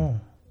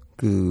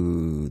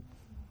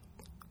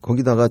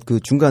 거기다가 그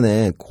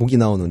중간에 곡이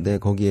나오는데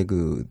거기에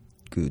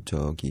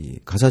저기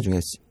가사 중에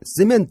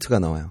시멘트가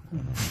나와요.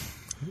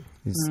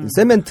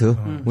 세멘트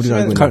우리가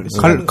알고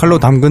있는 칼로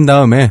담근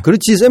다음에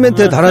그렇지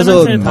세멘트에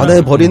달아서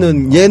바다에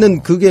버리는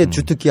얘는 그게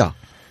주특기야.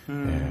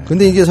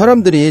 근데 이게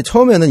사람들이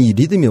처음에는 이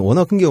리듬이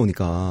워낙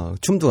흥겨우니까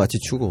춤도 같이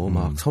추고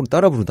막 서로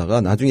따라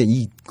부르다가 나중에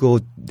이거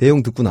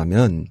내용 듣고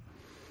나면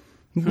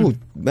뭐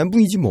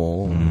멘붕이지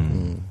뭐.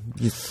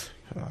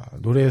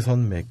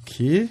 노래선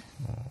맥키.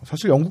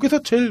 사실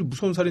영국에서 제일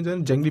무서운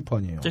살인자는 잭 리퍼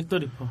아니에요? 잭 더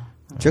리퍼.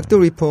 잭 더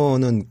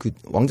리퍼는 그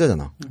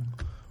왕자잖아.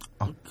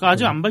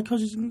 아직 안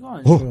밝혀진 거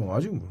아니에요?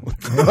 아직 뭐.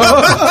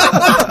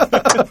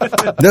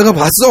 내가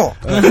봤어.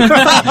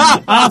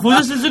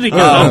 보셨을 수도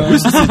있겠다.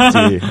 보실 수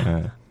있지.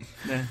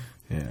 네.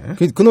 예.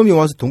 그놈이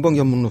와서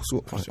동방견문록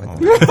쓰고.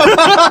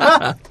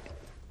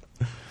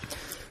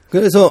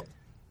 그래서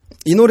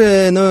이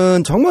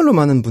노래는 정말로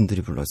많은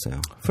분들이 불렀어요.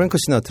 프랭크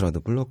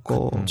시나트라도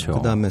불렀고, 그렇죠.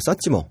 그다음에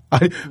사치모.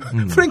 아니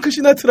프랭크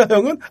시나트라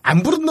형은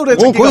안 부른 노래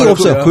거의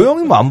없어요. 그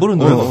형이 뭐 안 부른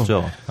노래가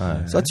없죠.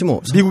 네.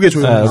 사치모. 미국의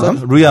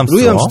조용한 루이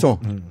암스트롱.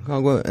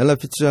 하고 엘라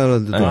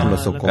피츠제럴드도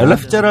불렀었고. 엘라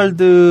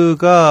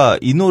피츠제럴드가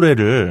이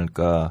노래를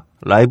그러니까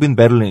라이브 인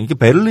베를린 이게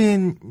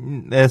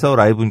베를린에서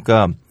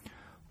라이브니까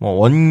뭐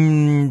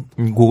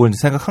원곡을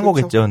생각한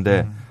그렇죠. 거겠죠.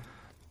 근데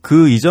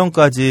그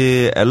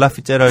이전까지 엘라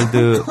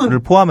피츠제럴드를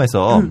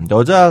포함해서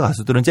여자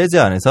가수들은 재즈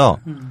안에서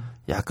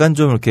약간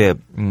좀 이렇게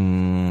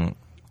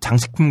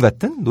장식품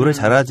같은 노래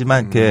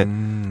잘하지만 이렇게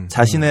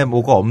자신의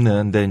뭐가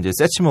없는데 이제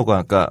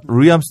세치모가 그러니까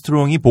루이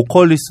암스트롱이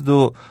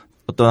보컬리스트도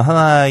어떤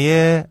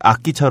하나의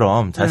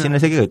악기처럼 자신의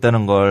세계가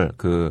있다는 걸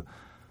그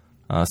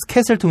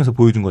스캣을 통해서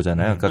보여준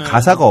거잖아요. 그러니까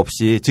가사가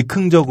없이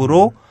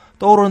즉흥적으로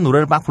떠오르는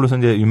노래를 막 불러서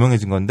이제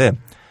유명해진 건데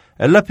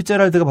엘라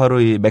피츠제럴드가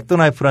바로 이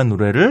맥더나이프라는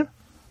노래를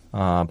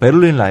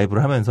베를린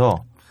라이브를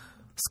하면서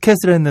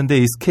스캣을 했는데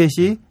이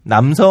스캣이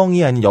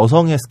남성이 아닌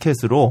여성의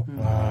스캣으로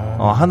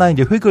하나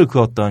이제 획을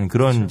그었던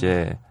그런 그렇죠.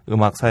 이제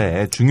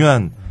음악사의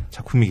중요한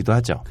작품이기도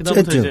하죠.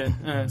 그다음부터 이제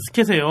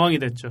스캣의 여왕이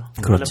됐죠.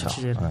 그렇죠.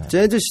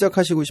 재즈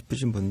시작하시고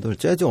싶으신 분들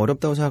재즈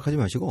어렵다고 생각하지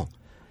마시고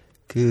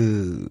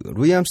그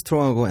루이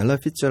암스트롱하고 엘라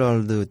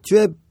피츠제럴드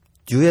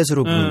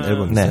듀엣으로 부른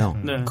앨범이 있어요.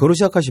 네. 그거로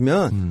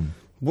시작하시면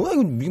뭐야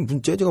이거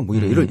무슨 재즈가 뭐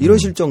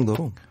이러실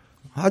정도로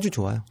아주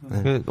좋아요.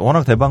 네.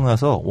 워낙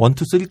대박나서 1, 2,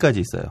 3까지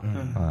있어요.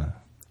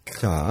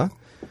 자,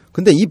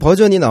 근데 이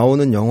버전이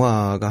나오는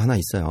영화가 하나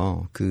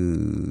있어요.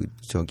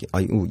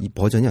 이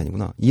버전이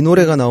아니구나. 이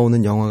노래가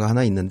나오는 영화가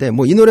하나 있는데,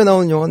 뭐 이 노래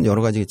나오는 영화는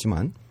여러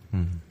가지겠지만,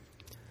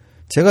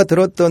 제가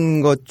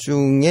들었던 것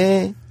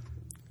중에,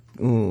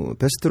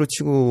 베스트로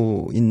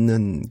치고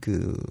있는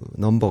그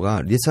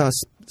넘버가 리사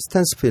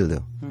스탠스필드.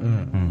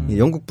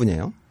 영국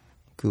분이에요.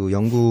 그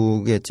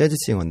영국의 재즈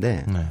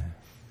싱어인데,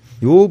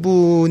 요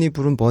분이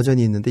부른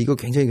버전이 있는데 이거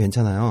굉장히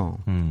괜찮아요.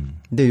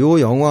 근데 요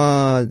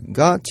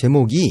영화가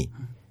제목이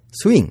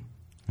스윙.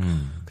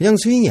 그냥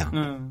스윙이야.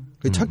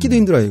 찾기도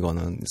힘들어요,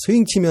 이거는.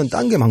 스윙 치면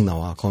딴 게 막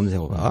나와,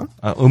 검색어가.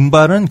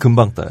 음반은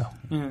금방 떠요.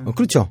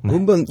 그렇죠. 네.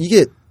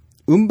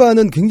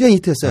 음반은 굉장히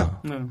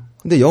히트했어요.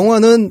 근데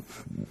영화는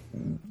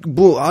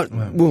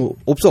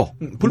없어.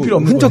 불필요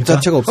없는 흔적 거니까.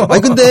 자체가 없어.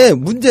 아니, 근데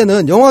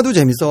문제는 영화도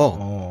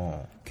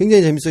재밌어.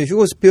 굉장히 재밌어요.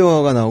 휴고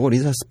스피어가 나오고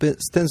리사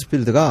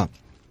스탠스필드가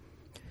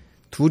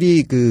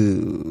둘이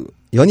그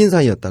연인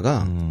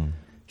사이였다가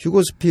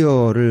휴고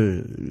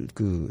스피어를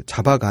그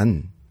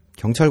잡아간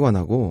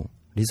경찰관하고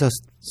리사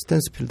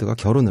스탠스필드가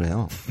결혼을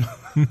해요.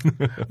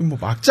 뭐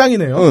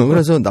막장이네요.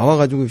 그래서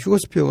나와가지고 휴고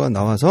스피어가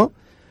나와서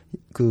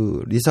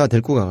그 리사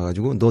데리고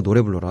가가지고 너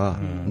노래 불러라.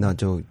 나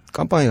저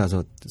깜빵에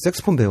가서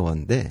색소폰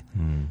배워왔는데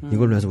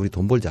이걸로 해서 우리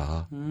돈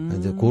벌자.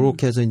 이제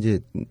그렇게 해서 이제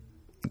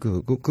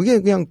그게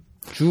그냥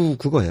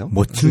그거예요.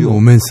 멋진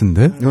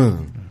로맨스인데?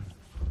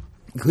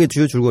 그게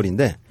주요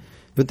줄거리인데.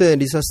 이때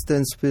리사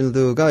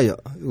스탠스필드가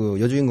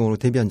여주인공으로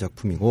데뷔한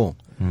작품이고,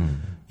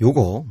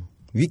 요거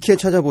위키에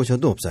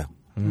찾아보셔도 없어요.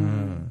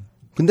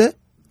 근데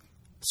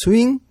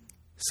스윙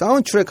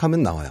사운드트랙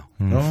하면 나와요.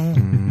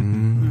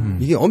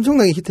 이게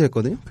엄청나게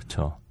히트했거든요.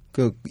 그렇죠.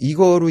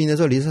 이거로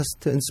인해서 리사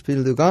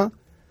스탠스필드가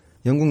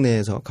영국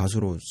내에서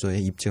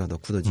가수로서의 입지가 더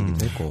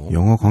굳어지기도 했고.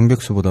 영화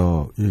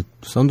관객수보다 이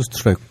사운드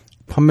트랙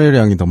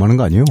판매량이 더 많은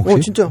거 아니에요?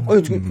 혹시? 진짜.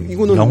 아니,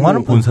 이거는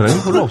영화는 본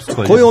사람이 별로 없을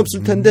거예요. 거의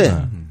없을 텐데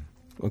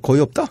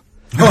거의 없다.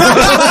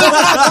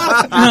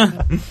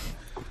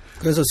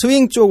 그래서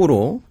스윙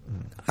쪽으로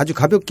아주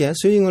가볍게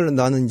스윙을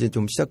나는 이제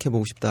좀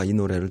시작해보고 싶다. 이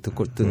노래를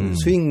듣고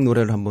스윙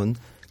노래를 한번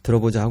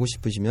들어보자 하고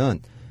싶으시면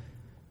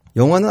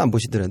영화는 안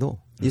보시더라도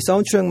이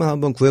사운드트랙만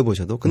한번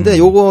구해보셔도. 근데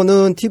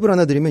요거는 팁을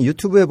하나 드리면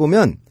유튜브에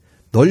보면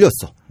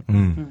널렸어.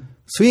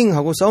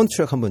 스윙하고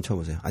사운드트랙 한번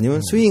쳐보세요.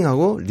 아니면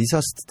스윙하고 리사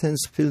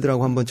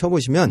스탠스필드라고 한번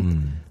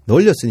쳐보시면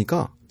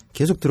널렸으니까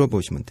계속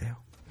들어보시면 돼요.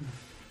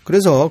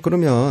 그래서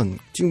그러면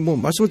지금 뭐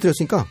말씀을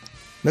드렸으니까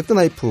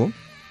맥더나이프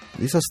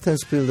리사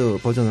스탠스필드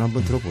버전을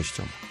한번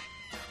들어보시죠.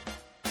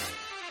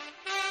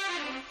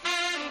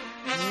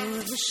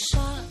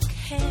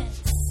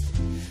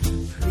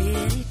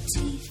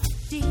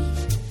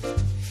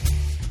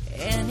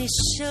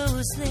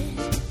 Shows them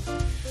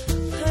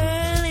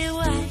pearly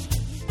white,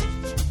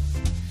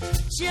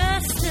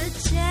 just a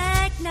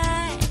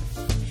jackknife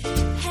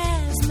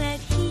has met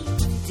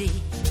heat,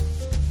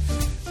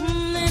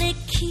 and it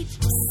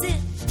keeps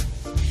it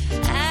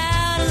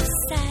out of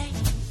sight.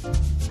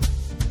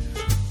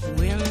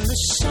 When the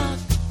shark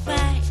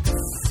bites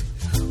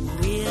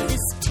with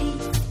his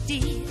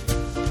teeth,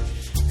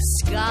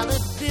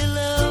 scarlet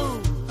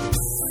billows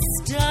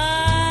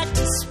start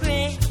to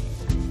spread.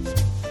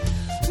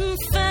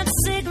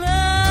 Fancy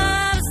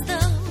gloves,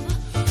 though,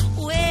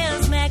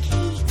 where's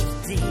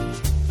McHeaty?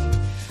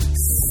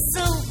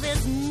 So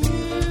there's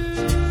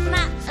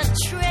not a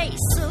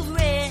trace of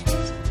red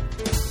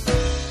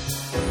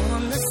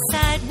on the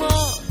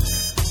sidewalk.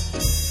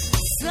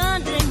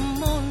 Sunday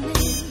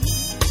morning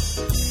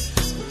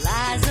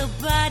lies a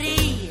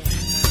body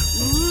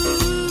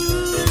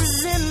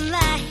oozing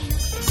life.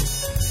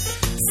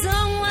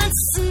 Someone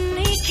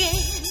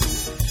sneaking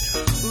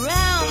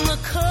round the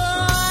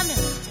corner.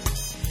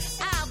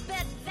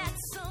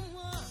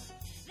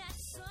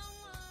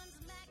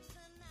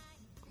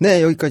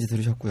 네, 여기까지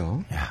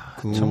들으셨고요. 야,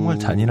 정말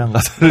잔인한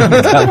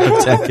가사를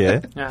못지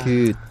않게.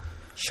 그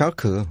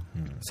샤크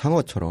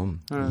상어처럼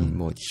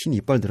뭐 흰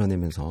이빨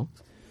드러내면서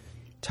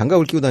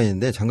장갑을 끼고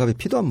다니는데 장갑에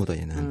피도 안 묻어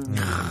얘는.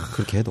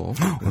 그렇게 해도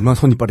얼마나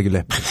손이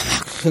빠르길래.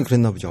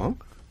 그랬나 보죠.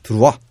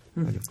 들어와.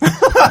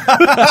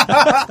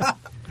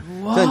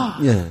 자,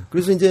 예.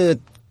 그래서 이제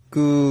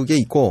그게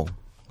있고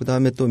그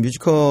다음에 또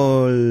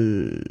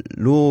뮤지컬로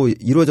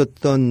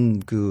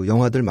이루어졌던 그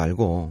영화들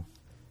말고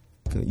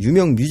그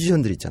유명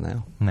뮤지션들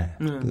있잖아요. 네.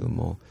 그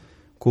뭐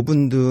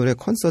그분들의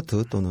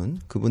콘서트 또는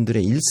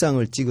그분들의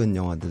일상을 찍은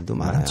영화들도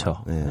많아요.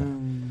 많죠. 예.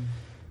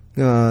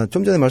 그러니까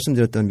좀 전에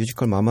말씀드렸던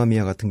뮤지컬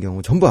마마미아 같은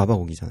경우 전부 아바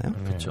곡이잖아요.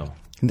 그렇죠.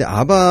 근데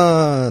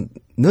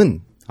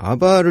아바는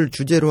아바를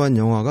주제로 한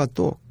영화가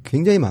또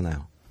굉장히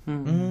많아요.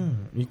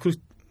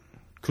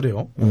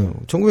 그래요?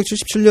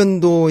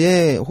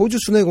 1977년도에 호주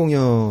순회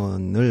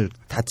공연을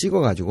다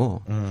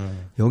찍어가지고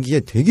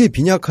여기에 되게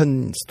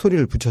빈약한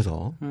스토리를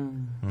붙여서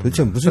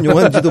도대체 무슨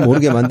영화인지도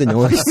모르게 만든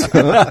영화가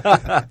있어요.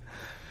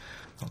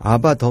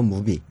 아바 더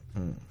무비.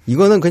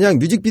 이거는 그냥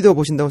뮤직비디오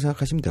보신다고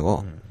생각하시면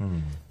되고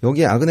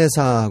여기에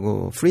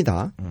아그네사하고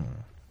프리다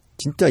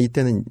진짜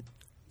이때는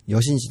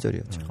여신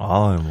시절이었죠.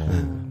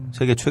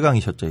 세계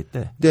최강이셨죠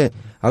이때. 근데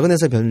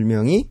아그네사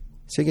별명이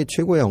세계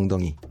최고의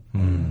엉덩이.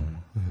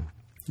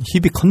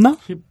 힙이 컸나?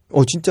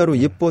 진짜로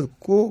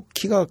예뻤고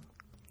키가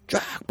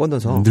쫙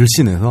뻗어서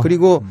늘씬해서.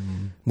 그리고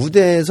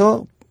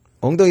무대에서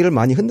엉덩이를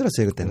많이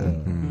흔들었어요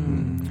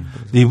그때는.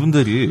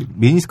 이분들이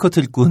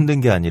미니스커트 입고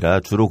흔든 게 아니라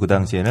주로 그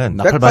당시에는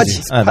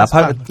나팔바지.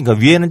 그러니까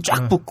위에는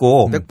쫙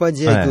붙고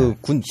백바지에 네. 그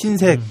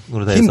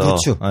흰색으로 돼서 흰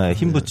부츠,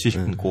 흰 부츠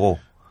신고.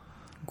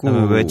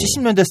 왜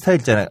 70년대 스타일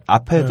있잖아요.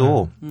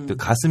 앞에도 그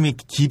가슴이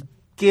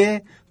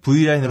깊게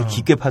V 라인으로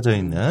깊게 파져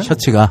있는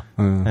셔츠가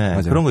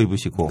네, 그런 거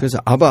입으시고. 그래서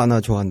아바 하나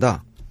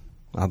좋아한다.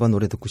 아바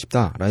노래 듣고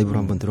싶다. 라이브로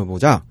한번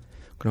들어보자.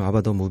 그럼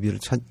아바 더 무비를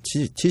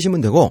치시면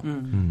되고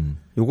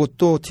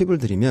요것도 팁을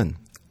드리면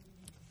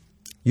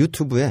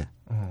유튜브에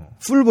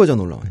풀 버전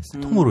올라와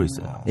있어요. 통으로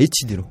있어요.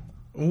 HD로.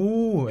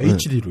 오,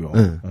 HD로요.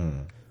 네.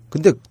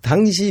 근데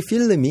당시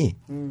필름이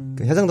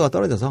그 해상도가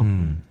떨어져서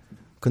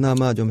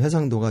그나마 좀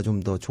해상도가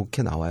좀 더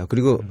좋게 나와요.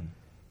 그리고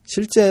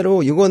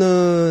실제로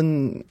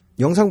이거는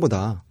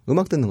영상보다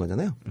음악 듣는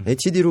거잖아요.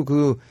 HD로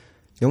그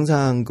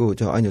영상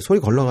소리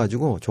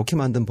걸러가지고 좋게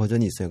만든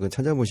버전이 있어요. 그거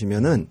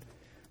찾아보시면은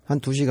한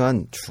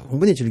 2시간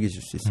충분히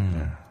즐기실 수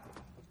있습니다.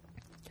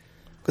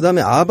 그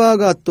다음에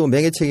아바가 또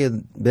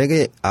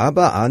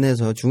아바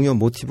안에서 중요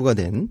모티브가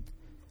된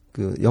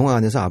그 영화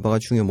안에서 아바가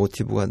중요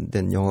모티브가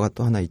된 영화가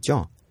또 하나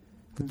있죠.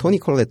 그 토니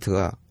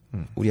콜레트가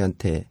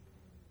우리한테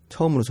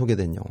처음으로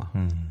소개된 영화.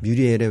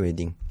 뮤리엘의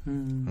웨딩.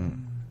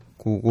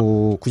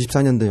 그거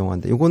 94년도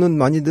영화인데 요거는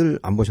많이들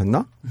안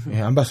보셨나?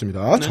 네, 안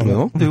봤습니다.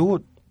 전혀. 근데 요거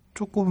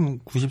조금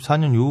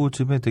 94년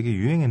요쯤에 되게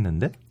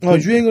유행했는데?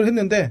 유행을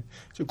했는데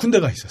군대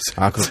가 있었어요.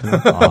 아, 그렇군요.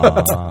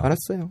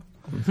 알았어요.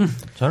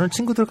 저는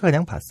친구들과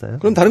그냥 봤어요.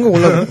 그럼 다른 거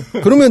몰라.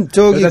 그러면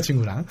저기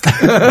여자친구랑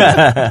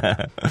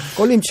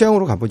껄림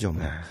취향으로 가보죠.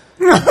 뭐.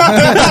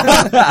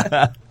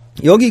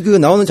 여기 그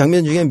나오는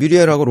장면 중에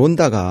뮤리엘하고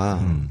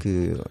론다가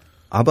그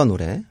아바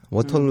노래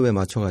워털루에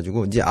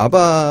맞춰가지고 이제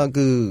아바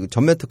그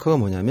전매 특허가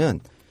뭐냐면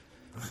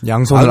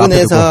양손을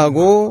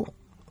아그네사하고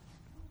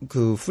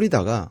그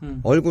프리다가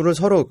얼굴을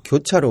서로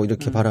교차로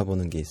이렇게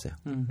바라보는 게 있어요.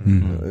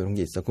 이런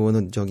게 있어.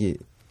 그거는 저기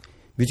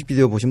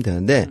뮤직비디오 보시면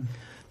되는데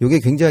이게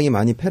굉장히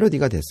많이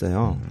패러디가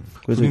됐어요.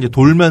 그래서 이제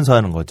돌면서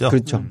하는 거죠.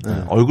 그렇죠.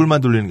 네.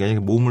 얼굴만 돌리는 게 아니라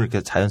몸을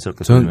이렇게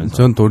자연스럽게 돌면서.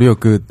 전 도리어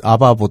그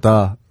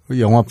아바보다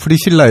영화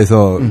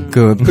프리실라에서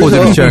그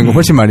포즈를 취하는 거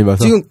훨씬 많이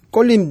봐서. 지금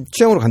껄림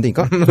취향으로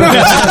간다니까?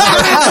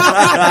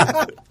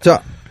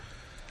 자,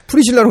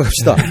 프리실라로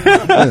갑시다.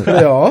 네.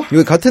 그래요.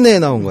 여기 같은 해에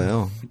나온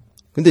거예요.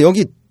 근데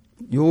여기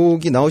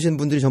나오신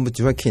분들이 전부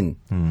드래퀸.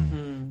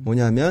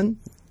 뭐냐면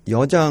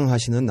여장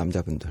하시는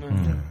남자분들.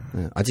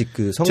 네, 아직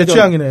그 제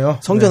취향이네요.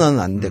 성전환은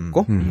안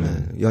됐고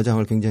네,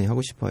 여장을 굉장히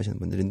하고 싶어 하시는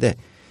분들인데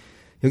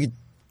여기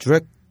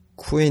드랙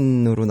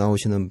퀸으로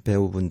나오시는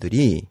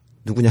배우분들이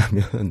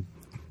누구냐면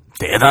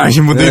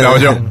대단하신 분들이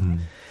나오죠.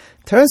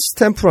 테런스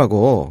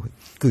스탬프라고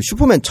그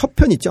슈퍼맨 첫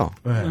편 있죠.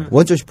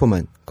 원조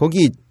슈퍼맨.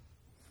 거기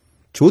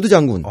조드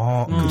장군.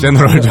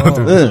 제너럴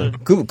조드. 네,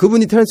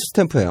 그분이 테런스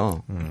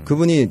스탬프예요.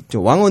 그분이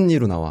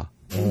왕언니로 나와.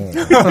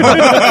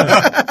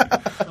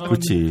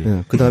 그렇지.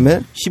 네, 그다음에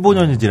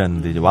 15년이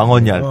지났는데 이제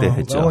왕언니 할 때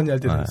했죠. 왕언니 할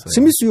때 됐어요.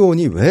 스미스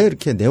요원이 왜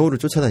이렇게 네오를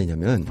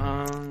쫓아다니냐면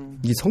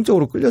이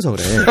성적으로 끌려서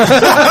그래.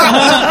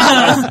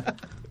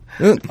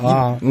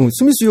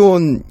 스미스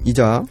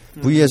요원이자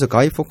V에서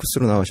가이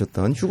포커스로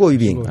나오셨던 휴고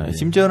위빙.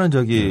 심지어는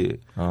저기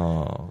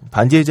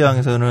반지의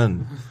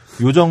제왕에서는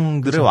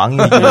요정들의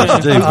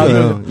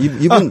왕이죠.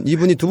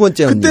 이분이 두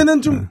번째 언니.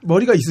 그때는 좀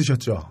머리가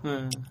있으셨죠.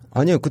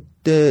 아니요,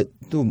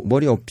 그때도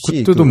머리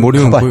없이. 그때도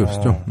머리는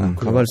보였었죠.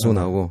 가발 쓰고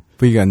나오고.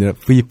 V가 아니라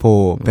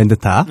V4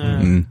 벤드타.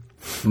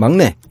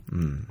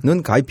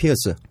 막내는 가이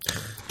피어스.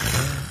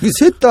 이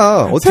셋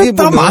다 어떻게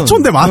보면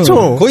마초인데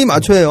마초. 거의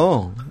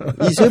마초예요.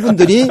 이 세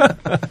분들이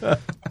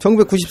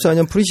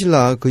 1994년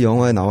프리실라 그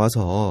영화에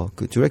나와서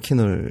그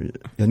드래킨을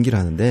연기를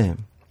하는데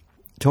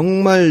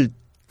정말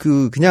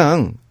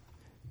그냥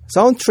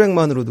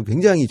사운드트랙만으로도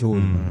굉장히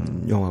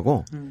좋은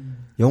영화고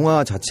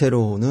영화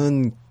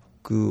자체로는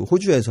그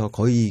호주에서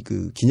거의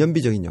그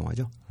기념비적인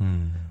영화죠.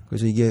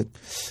 그래서 이게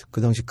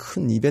그 당시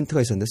큰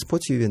이벤트가 있었는데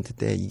스포츠 이벤트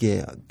때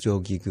이게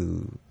저기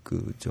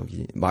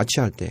저기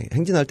마취할 때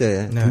행진할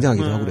때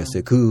등장하기도 하고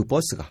그랬어요. 그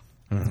버스가.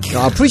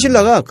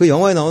 프리실라가 그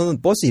영화에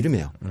나오는 버스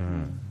이름이에요.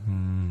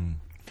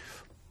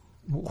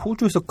 뭐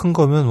호주에서 큰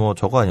거면 뭐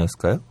저거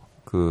아니었을까요?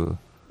 그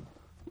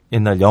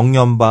옛날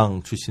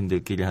영연방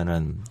출신들끼리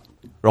하는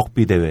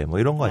럭비 대회 뭐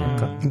이런 거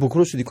아닐까? 뭐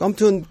그럴 수도 있고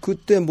아무튼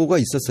그때 뭐가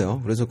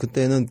있었어요. 그래서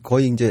그때는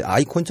거의 이제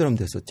아이콘처럼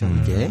됐었죠.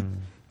 이게.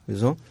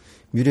 그래서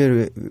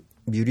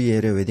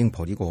뮤리엘의 웨딩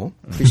버리고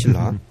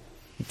프리실라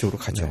이쪽으로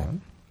가죠.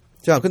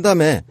 자,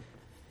 그다음에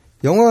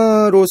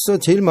영화로서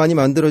제일 많이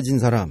만들어진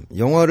사람,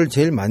 영화를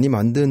제일 많이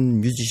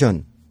만든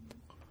뮤지션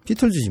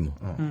비틀즈지 뭐.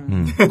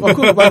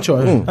 그거 맞죠.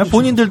 아니,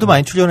 본인들도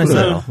많이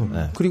출연했어요.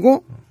 네.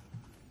 그리고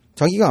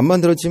자기가 안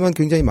만들었지만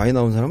굉장히 많이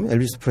나온 사람은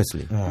엘비스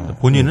프레슬리.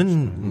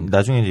 본인은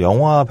나중에 이제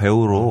영화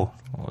배우로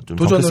좀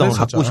정체성을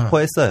갖고 싶어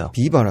했어요.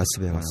 비바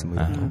라스베가스 뭐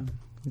이런 거.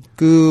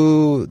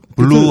 그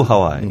블루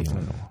하와이.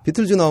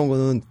 비틀즈 나온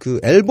거는 그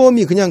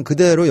앨범이 그냥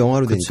그대로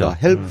영화로 되니까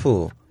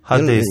헬프,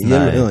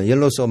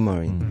 옐로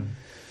서머린.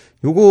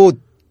 요거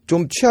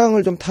좀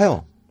취향을 좀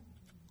타요.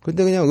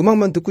 근데 그냥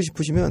음악만 듣고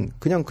싶으시면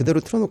그냥 그대로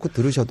틀어놓고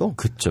들으셔도.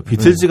 그렇죠.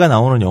 비틀즈가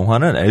나오는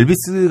영화는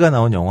엘비스가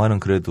나온 영화는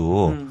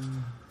그래도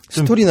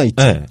스토리나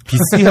있죠. 네,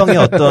 비스형의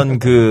어떤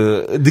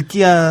그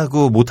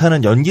느끼하고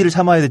못하는 연기를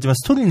참아야 되지만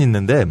스토리는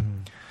있는데,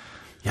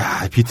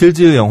 야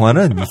비틀즈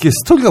영화는 이게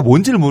스토리가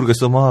뭔지를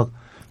모르겠어. 막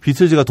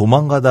비틀즈가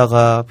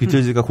도망가다가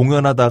비틀즈가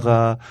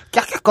공연하다가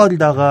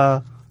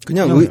깍깍거리다가.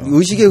 그냥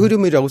의식의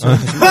흐름이라고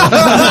생각하시면 돼요.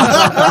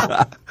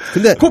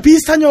 근데 그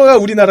비슷한 영화가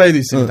우리나라에도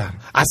있습니다.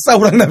 아싸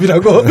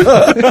호랑나비라고.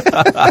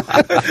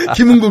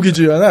 김은국이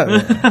주연한.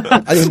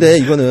 아니 근데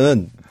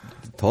이거는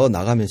더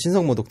나가면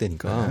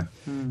신성모독되니까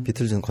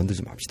비틀즈는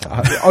건들지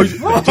맙시다.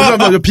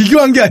 죄송합니다.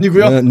 비교한 게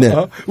아니고요. 네.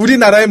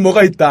 우리나라엔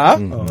뭐가 있다.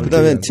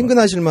 그다음에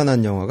친근하실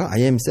만한 영화가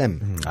I Am Sam.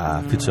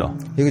 그렇죠.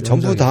 이게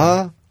전부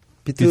다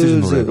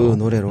비틀즈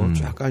노래로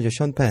쫙 깔죠.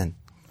 션 펜,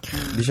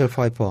 미셸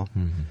파이퍼.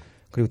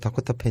 그리고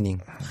다코타 패닝.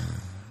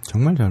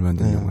 정말 잘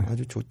만든 영화예요.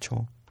 아주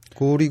좋죠.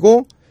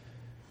 그리고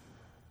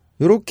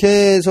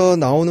이렇게 해서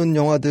나오는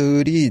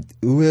영화들이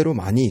의외로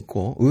많이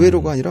있고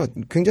의외로가 아니라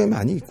굉장히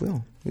많이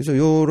있고요. 그래서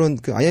요런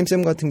그 I Am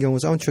Sam 같은 경우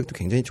사운드트랙도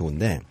굉장히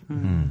좋은데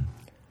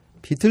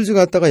비틀즈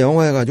갖다가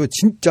영화 해가지고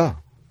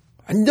진짜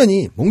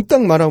완전히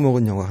몽땅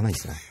말아먹은 영화가 하나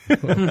있어요.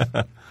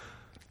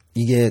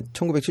 이게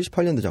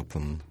 1978년도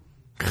작품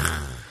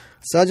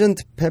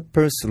사전트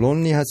페퍼스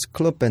론리 하츠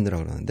클럽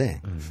밴드라고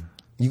그러는데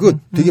이거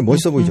되게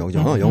멋있어 보이죠, 그죠?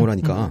 영어로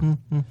하니까.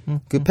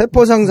 그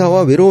페퍼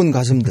상사와 외로운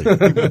가슴들.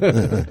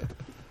 네.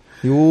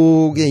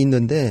 요게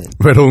있는데.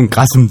 외로운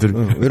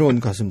가슴들. 외로운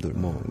가슴들.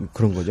 뭐,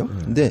 그런 거죠.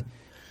 근데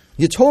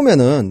이게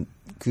처음에는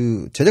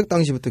그 제작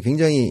당시부터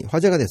굉장히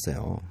화제가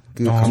됐어요.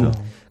 그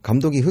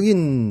감독이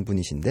흑인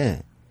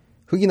분이신데,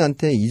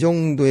 흑인한테 이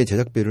정도의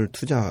제작비를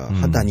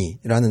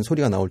투자하다니라는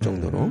소리가 나올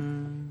정도로.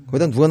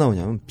 거기다 누가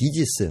나오냐면,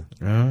 비지스,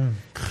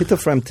 피터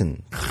프램튼,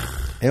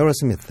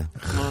 에어로스미스,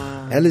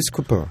 앨리스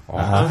쿠퍼,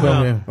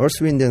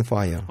 얼스 윈드 앤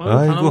파이어.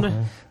 아이고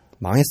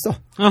망했어.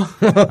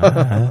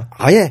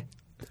 아예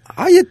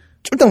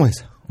쫄딱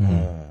망했어.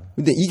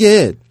 근데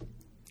이게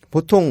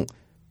보통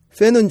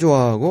팬은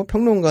좋아하고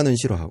평론가는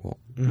싫어하고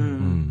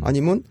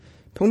아니면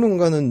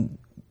평론가는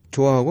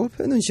좋아하고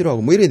팬은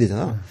싫어하고 뭐 이래야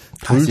되잖아.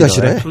 둘 다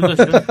싫어해.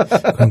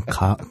 그럼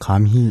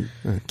감히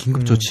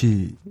긴급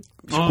조치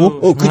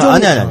고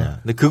아니.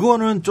 근데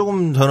그거는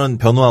조금 저는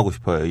변호하고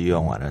싶어요. 이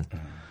영화는.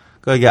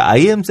 그러니까 이게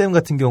I Am Sam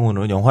같은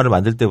경우는 영화를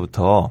만들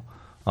때부터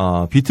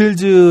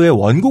비틀즈의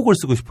원곡을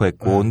쓰고 싶어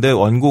했고, 근데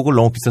원곡을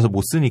너무 비싸서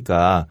못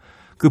쓰니까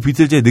그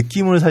비틀즈의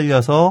느낌을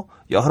살려서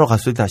여러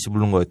가수들이 다시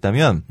부른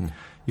거였다면,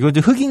 이거 이제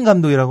흑인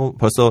감독이라고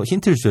벌써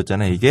힌트를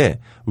주셨잖아요. 이게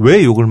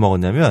왜 욕을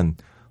먹었냐면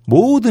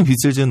모든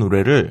비틀즈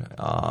노래를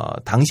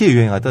당시에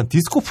유행하던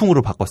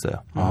디스코풍으로 바꿨어요.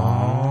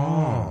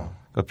 그러니까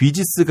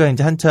비지스가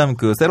이제 한참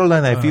그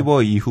세러나이 나이트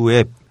피버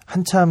이후에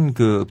한참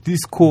그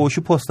디스코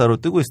슈퍼스타로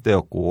뜨고 있을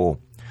때였고.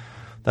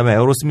 그다음에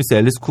에어로스미스,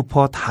 앨리스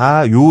쿠퍼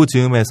다 요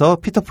즈음에서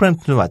피터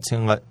프램튼도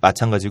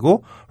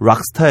마찬가지고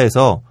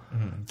락스타에서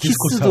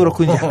키스도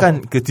그렇고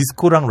약간 그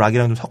디스코랑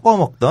락이랑 좀 섞어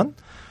먹던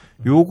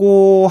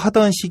요거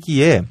하던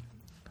시기에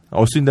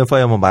얼스 윈드 앤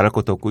파이어 뭐 말할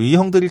것도 없고 이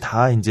형들이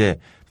다 이제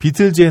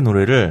비틀즈의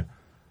노래를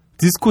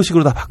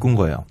디스코식으로 다 바꾼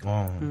거예요.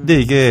 근데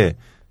이게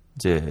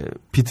이제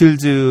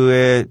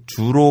비틀즈의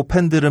주로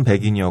팬들은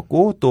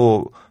백인이었고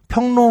또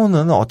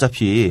평론은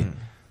어차피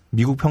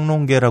미국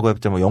평론계라고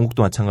했자 뭐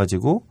영국도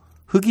마찬가지고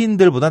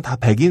흑인들보다 다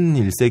백인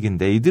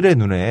일색인데 이들의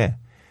눈에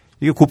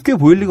이게 곱게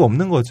보일 리가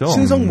없는 거죠.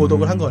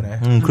 신성모독을 한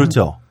거네.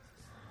 그렇죠.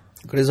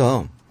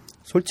 그래서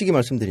솔직히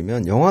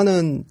말씀드리면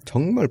영화는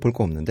정말 볼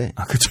거 없는데.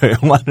 그렇죠.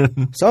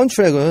 영화는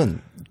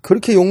사운드트랙은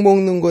그렇게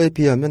욕먹는 거에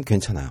비하면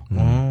괜찮아요.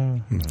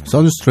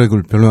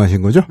 사운드트랙을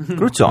변론하신 거죠?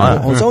 그렇죠.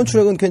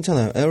 사운드트랙은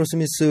괜찮아요.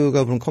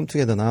 에어로스미스가 부른 Come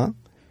Together나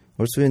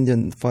얼스 윈드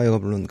앤 파이어가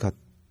부른 Got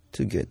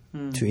to Get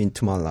to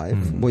Into My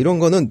Life 뭐 이런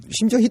거는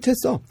심지어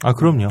히트했어.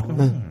 그럼요.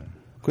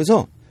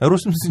 그래서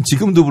에어로스미스는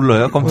지금도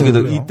불러요.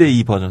 컴투게더 이때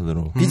이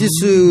버전으로.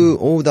 비지스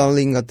오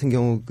달링 같은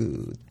경우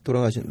그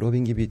돌아가신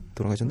로빈 깁이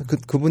돌아가셨나?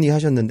 그분이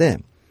하셨는데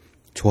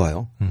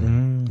좋아요.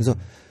 그래서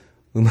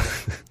음악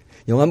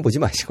영화 보지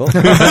마시고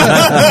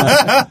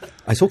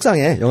아니,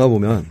 속상해 영화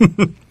보면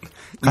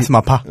가슴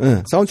아파.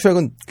 네,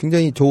 사운드트랙은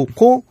굉장히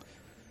좋고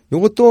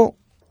요것도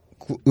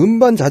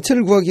음반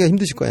자체를 구하기가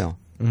힘드실 거예요.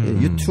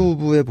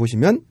 유튜브에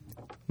보시면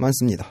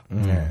많습니다.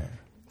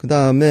 그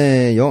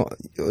다음에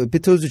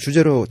비틀즈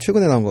주제로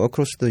최근에 나온 거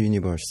Across the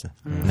Universe.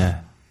 네.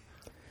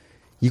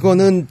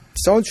 이거는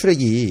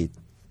사운드트랙이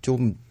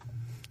좀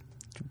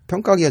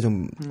평가하기가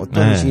좀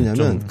어떤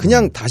식이냐면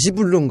그냥 다시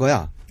부른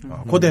거야.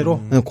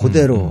 그대로. 네,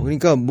 그대로.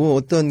 그러니까 뭐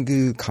어떤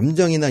그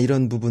감정이나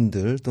이런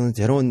부분들 또는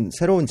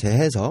새로운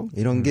재해석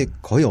이런 게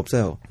거의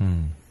없어요.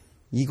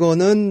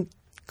 이거는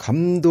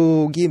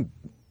감독이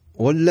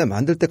원래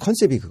만들 때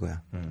컨셉이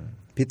그거야.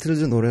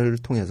 비틀즈 노래를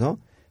통해서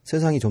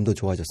세상이 좀 더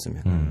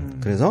좋아졌으면.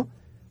 그래서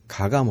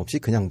가감 없이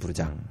그냥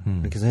부르자.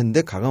 이렇게 해서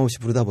했는데 가감 없이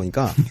부르다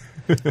보니까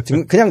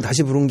지금 그냥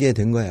다시 부른 게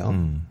된 거예요.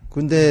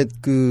 그런데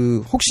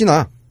그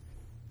혹시나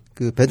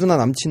그 배두나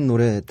남친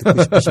노래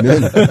듣고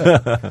싶으시면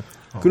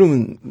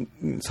그러면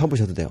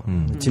사보셔도 돼요.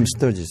 짐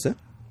스털지스.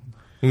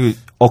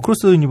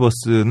 어크로스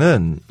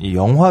유니버스는 이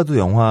영화도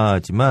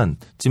영화지만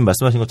지금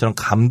말씀하신 것처럼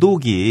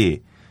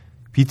감독이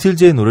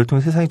비틀즈의 노래를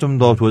통해 세상이 좀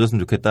더 좋아졌으면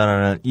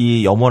좋겠다라는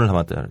이 염원을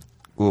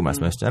담았다고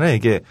말씀하셨잖아요.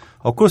 이게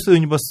어크로스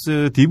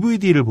유니버스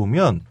DVD를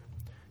보면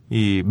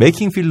이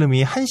메이킹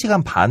필름이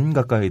 1시간 반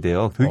가까이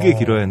돼요. 되게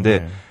길어요.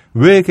 근데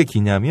왜 이렇게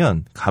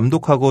기냐면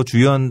감독하고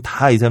주연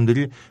다 이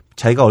사람들이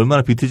자기가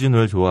얼마나 비틀즈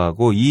노래를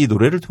좋아하고 이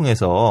노래를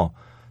통해서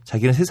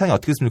자기는 세상이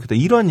어떻게 했으면 좋겠다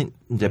이런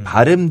이제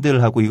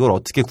바램들하고 이걸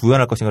어떻게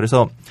구현할 것인가.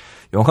 그래서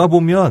영화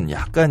보면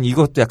약간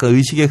이것도 약간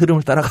의식의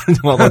흐름을 따라가는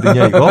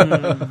영화거든요, 이거.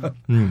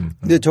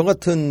 근데 저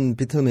같은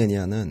비틀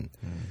매니아는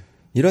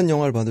이런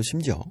영화를 봐도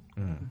심지어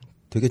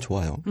되게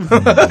좋아요.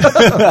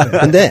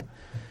 근데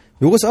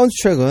요거 사운드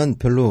트랙은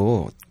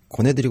별로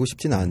권해드리고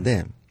싶진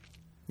않은데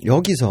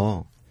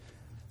여기서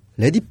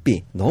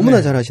레디비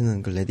너무나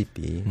잘하시는 그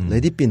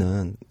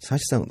레디비는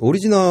사실상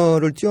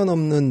오리지널을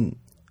뛰어넘는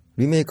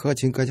리메이크가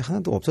지금까지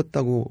하나도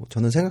없었다고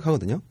저는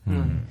생각하거든요.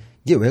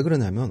 이게 왜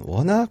그러냐면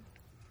워낙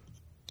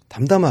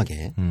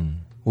담담하게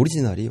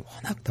오리지널이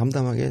워낙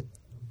담담하게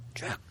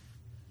쫙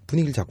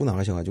분위기를 잡고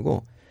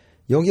나가셔가지고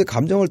여기에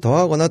감정을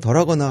더하거나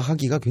덜하거나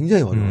하기가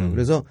굉장히 어려워요.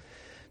 그래서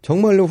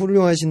정말로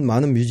훌륭하신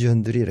많은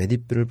뮤지션들이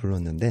레디비를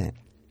불렀는데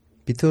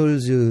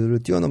비틀즈를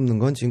뛰어넘는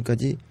건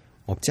지금까지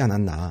없지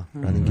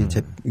않았나라는 게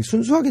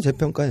순수하게 제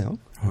평가예요.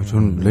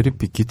 저는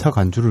레디비 기타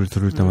간주를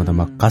들을 때마다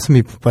막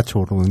가슴이 북받쳐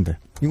오르는데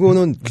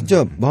이거는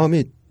진짜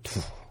마음이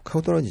툭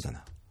하고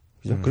떨어지잖아.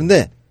 그죠?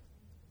 그런데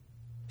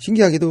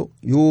신기하게도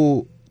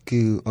요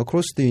그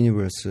Across the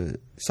Universe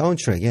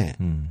사운드트랙에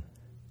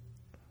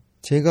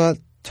제가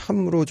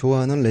참으로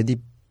좋아하는 레디비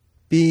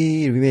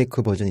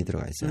리메이크 버전이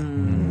들어가 있어요.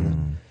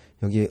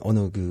 여기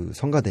어느 그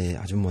성가대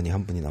아주머니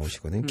한 분이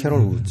나오시거든요.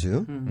 캐롤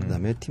우즈,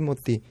 그다음에 팀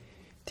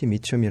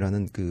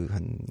미첨이라는 그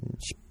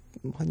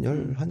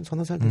한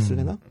서너 살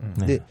됐을래나?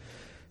 근데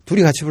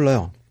둘이 같이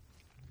불러요.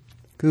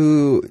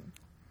 그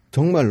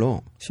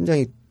정말로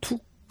심장이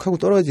툭 하고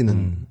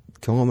떨어지는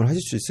경험을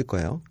하실 수 있을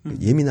거예요.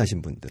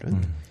 예민하신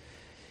분들은.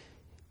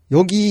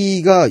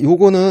 여기가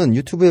요거는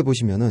유튜브에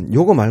보시면은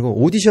요거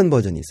말고 오디션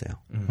버전이 있어요.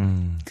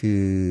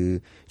 그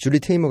줄리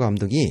테이머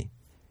감독이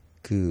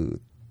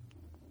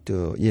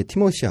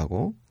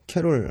티모시하고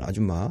캐롤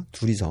아줌마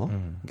둘이서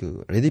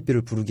그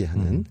레디비를 부르게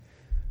하는.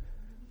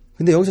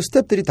 근데 여기서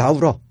스태프들이 다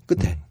울어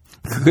끝에.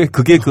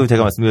 그게 그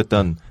제가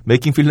말씀드렸던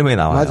메이킹 필름에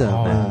나와요.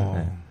 맞아요.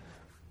 네.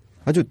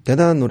 아주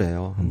대단한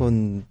노래예요.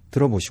 한번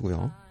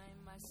들어보시고요.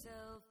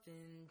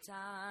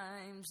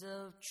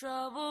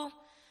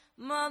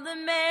 Mother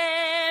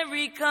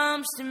Mary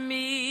comes to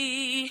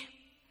me,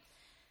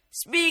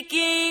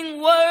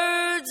 speaking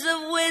words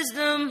of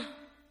wisdom,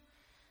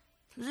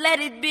 let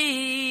it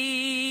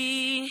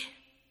be.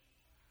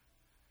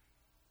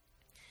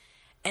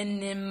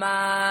 And in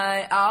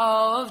my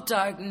hour of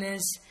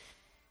darkness,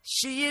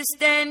 she is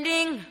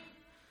standing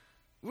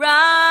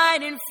right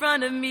in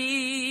front of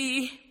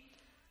me,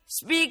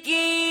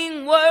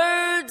 speaking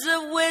words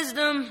of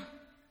wisdom,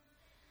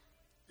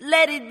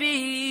 let it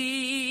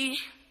be.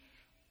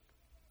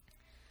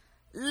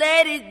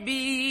 Let it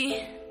be,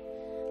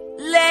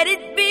 let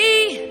it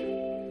be,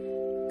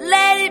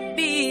 let it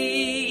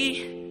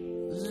be,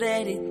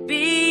 let it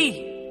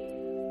be.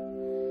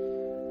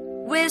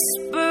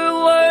 Whisper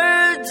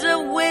words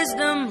of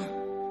wisdom,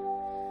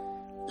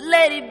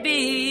 let it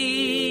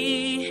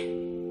be.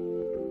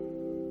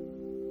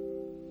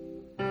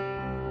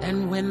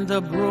 And when the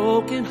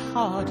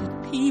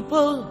broken-hearted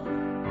people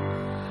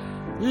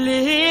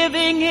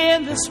living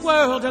in this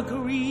world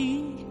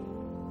agree,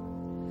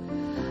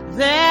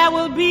 there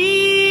will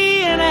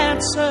be an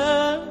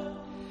answer,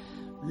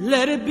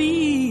 let it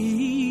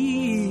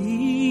be.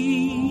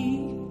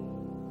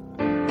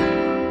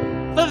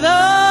 For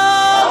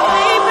though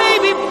they may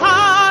be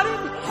parted,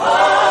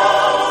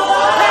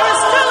 there is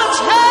still a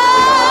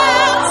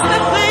chance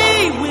that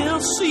they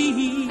will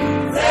see.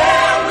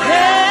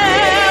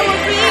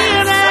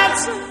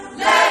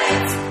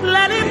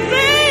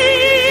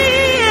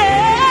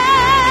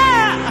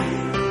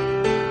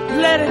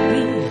 let it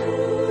be,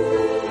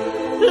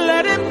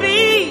 let it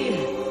be,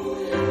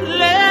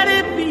 let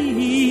it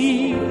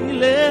be,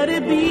 let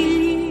it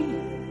be.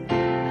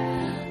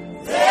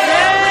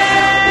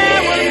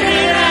 There will be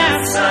an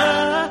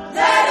answer.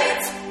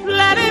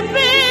 Let it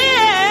be.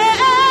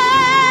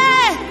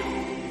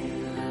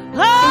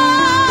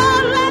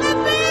 Oh, let it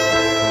be,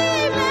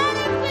 let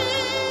it be,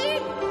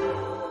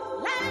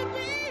 let it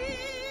be.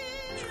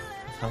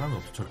 사람이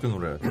없어 저렇게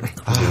노래를.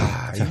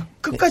 이거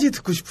끝까지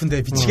듣고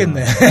싶은데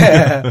미치겠네.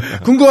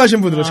 궁금하신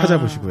분들은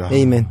찾아보시고요.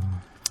 에이맨.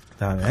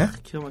 그다음에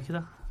기가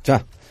막히다.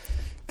 자,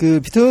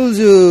 그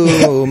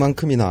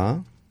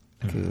비틀즈만큼이나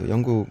그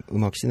영국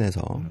음악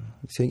씬에서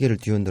세계를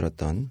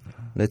뒤흔들었던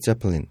레드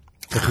제플린.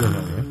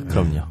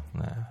 그럼요.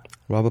 네.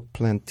 로버트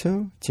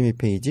플랜트, 지미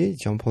페이지,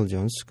 존 폴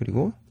존스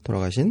그리고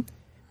돌아가신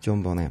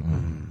존 버넴.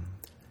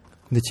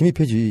 근데 지미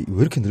페이지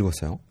왜 이렇게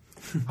늙었어요?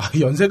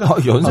 연세가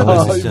연세가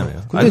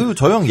있으시잖아요. 근데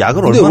저 형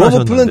약을 근데 얼마나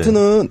로버트 하셨는데.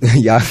 플랜트는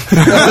약.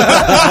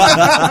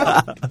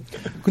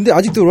 근데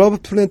아직도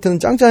로버트 플랜트는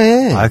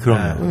짱짱해. 아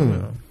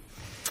그럼요.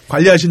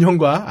 관리하신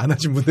형과 안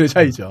하신 분들의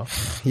차이죠.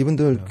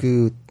 이분들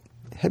그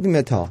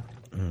헤비메탈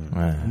네.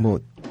 뭐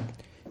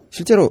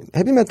실제로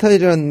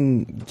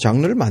헤비메탈이라는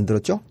장르를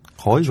만들었죠.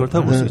 거의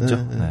그렇다고 볼 수 있죠.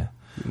 네.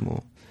 뭐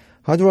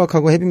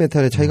하드락하고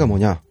헤비메탈의 차이가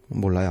뭐냐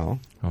몰라요.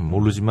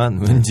 모르지만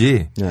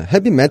왠지 네,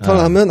 헤비메탈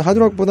하면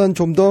하드락보다는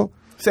좀 더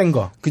센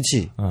거.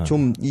 그치.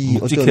 좀 이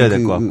묵직해야 어떤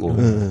될 것 같고.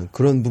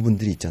 그런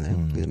부분들이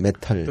있잖아요. 그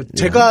메탈.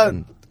 제가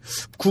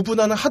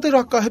구분하는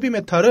하드락과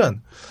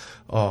헤비메탈은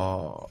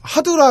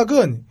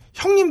하드락은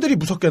형님들이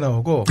무섭게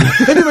나오고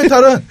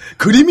헤비메탈은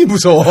그림이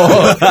무서워.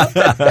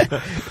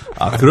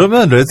 아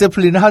그러면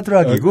레드제플린은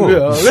하드락이고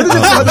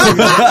레드제플린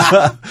하드락이고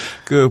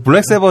그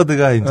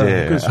블랙세버드가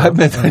이제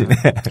헤비메탈이네.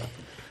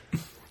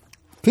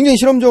 굉장히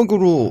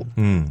실험적으로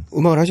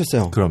음악을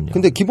하셨어요. 그럼요.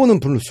 근데 기본은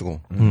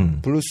블루스고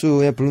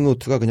블루스의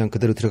블루노트가 그냥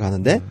그대로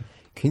들어가는데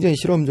굉장히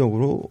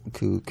실험적으로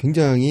그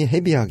굉장히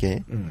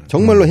헤비하게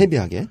정말로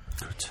헤비하게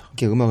그렇죠.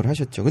 이렇게 음악을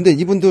하셨죠. 근데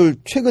이분들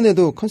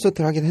최근에도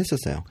콘서트를 하긴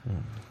했었어요.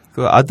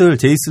 그 아들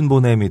제이슨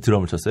보넴이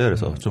드럼을 쳤어요.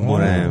 그래서 존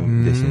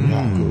보넴 대신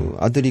그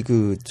아들이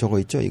그 저거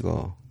있죠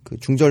이거 그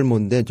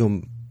중절모인데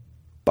좀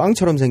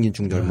빵처럼 생긴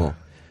중절모.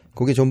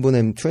 그게 존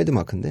보넴 트레이드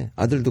마크인데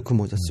아들도 그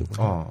모자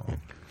쓰고.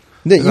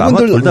 근데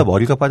이분들 둘 다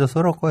머리가 빠져서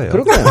그럴 거예요.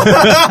 그럴 거예요.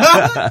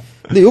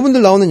 근데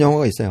이분들 나오는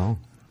영화가 있어요.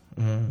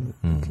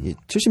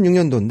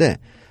 76년도인데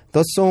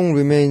The Song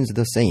Remains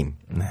the Same.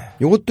 네.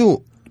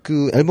 이것도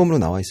그 앨범으로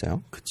나와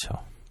있어요. 그렇죠.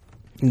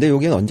 근데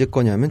여기는 언제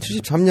거냐면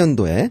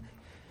 73년도에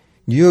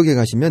뉴욕에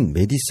가시면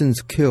메디슨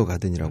스퀘어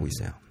가든이라고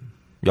있어요.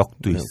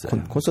 역도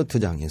있어요.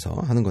 콘서트장에서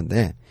하는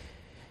건데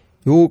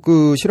요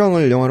그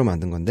실황을 영화로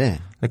만든 건데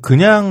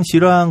그냥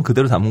실황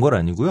그대로 담은 건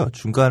아니고요.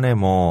 중간에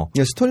뭐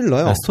스토리를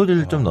넣어요.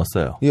 스토리를 좀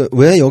넣었어요.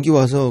 왜 여기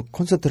와서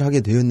콘서트를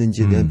하게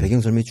되었는지에 대한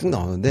배경 설명이 쭉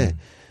나오는데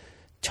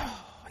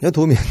전혀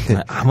도움이 안 돼.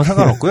 아무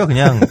상관없고요.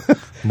 그냥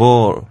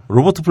뭐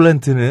로버트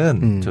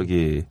플랜트는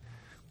저기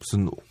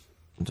무슨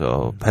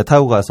배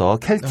타고 가서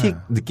켈틱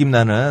느낌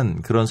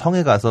나는 그런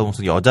성에 가서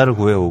무슨 여자를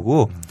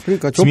구해오고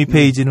그러니까 지미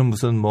페이지는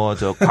무슨 뭐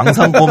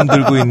광산검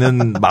들고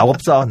있는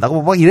마법사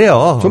나고 막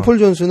이래요. 존 폴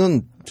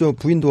존스는 저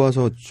부인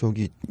도와서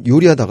저기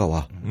요리하다가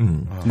와.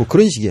 뭐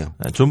그런 식이에요.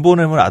 존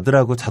보넴은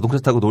아들하고 자동차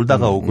타고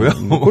놀다가 오고요.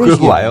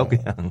 그러고 와요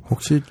그냥.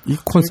 혹시 이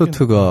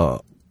콘서트가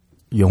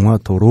영화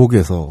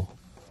도록에서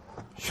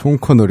숀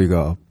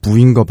커너리가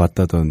부인과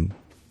봤다던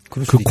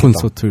그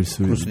콘서트일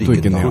수도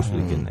있겠네요. 그럴 수도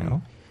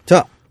있겠네요.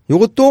 자,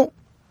 요것도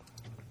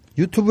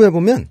유튜브에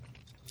보면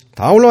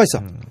다 올라와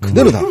있어.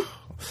 그대로 다.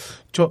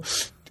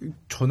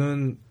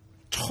 저는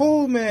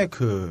처음에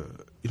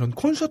이런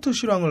콘서트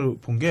실황을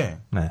본 게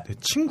제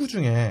친구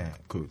중에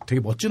그 되게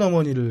멋진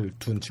어머니를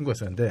둔 친구가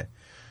있었는데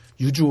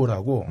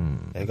유주호라고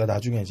애가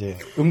나중에 이제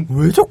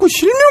왜 자꾸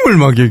실명을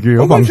막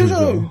얘기해요?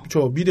 방송에서.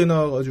 저 미대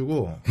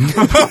나와가지고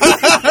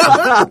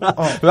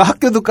왜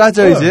학교도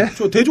까져 이제?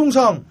 저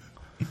대종상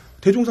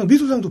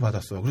미술상도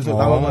받았어. 그래서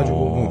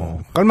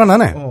나와가지고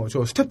깔만하네.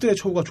 저 스태프들의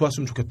처우가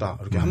좋았으면 좋겠다.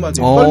 이렇게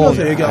한마디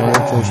떨면서 얘기하고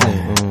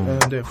좋으시네.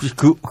 근데 혹시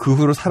그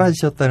후로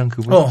사라지셨다는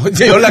그분?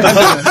 이제 연락 안 돼.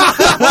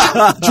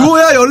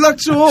 주호야 연락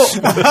줘.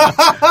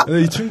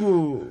 이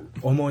친구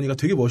어머니가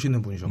되게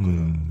멋있는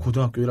분이셨거든요.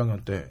 고등학교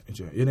 1학년 때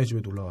이제 얘네 집에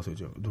놀러 와서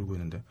이제 놀고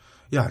있는데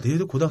야,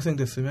 너희들 고등학생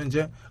됐으면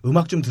이제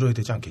음악 좀 들어야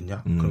되지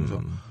않겠냐?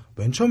 그러면서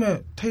맨 처음에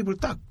테이블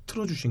딱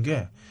틀어주신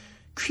게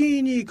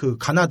퀸이 그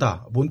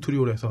가나다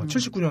몬트리올에서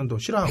 79년도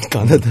실황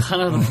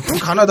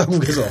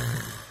가나다국에서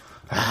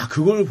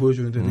그걸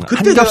보여주는데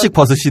그때 한 겹씩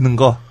벗으시는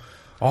거.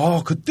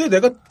 그때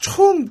내가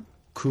처음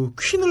그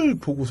퀸을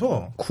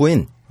보고서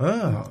퀸.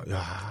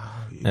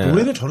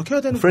 노래는 저렇게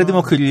해야 되는. 프레디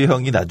머큐리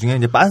형이 나중에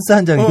이제 빤스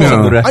한 장 입고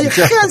노래. 아니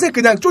하얀색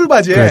그냥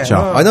쫄바지에. 그렇죠.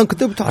 난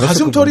그때부터 알았어.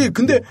 가슴털이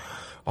근데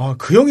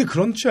그 형이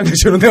그런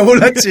취향이시는 내가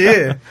몰랐지.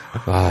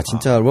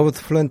 진짜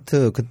로버트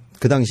플랜트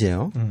그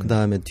당시에요. 그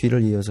다음에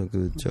뒤를 이어서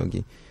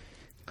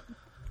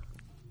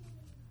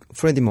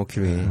프레디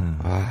머큐리.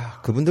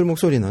 그분들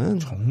목소리는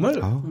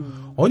정말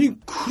아니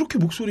그렇게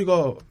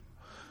목소리가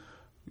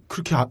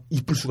그렇게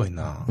이쁠 수가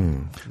있나.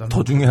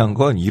 더 중요한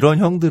건 이런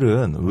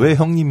형들은 왜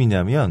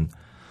형님이냐면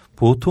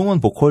보통은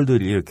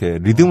보컬들이 이렇게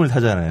리듬을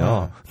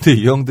타잖아요. 근데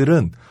이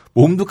형들은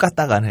몸도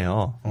까딱 안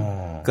해요.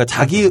 그러니까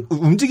자기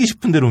움직이고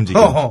싶은 대로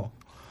움직여.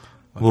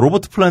 뭐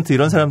로버트 플란트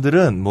이런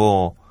사람들은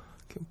뭐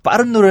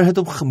빠른 노래를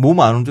해도 막 몸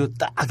안 움직이고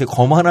딱 이렇게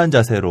거만한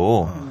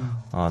자세로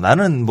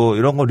나는 뭐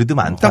이런 거 리듬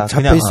안 타. 딱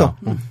잡혀 있어.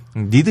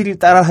 니들이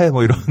따라해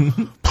뭐 이런.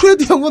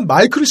 프레디 형은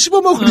마이크를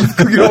씹어먹고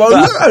그게 막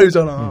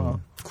알잖아.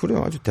 그래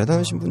아주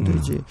대단하신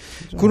분들이지.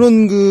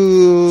 그런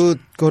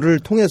거를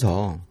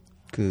통해서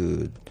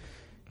그러니까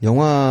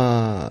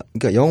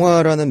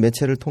영화라는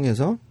매체를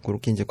통해서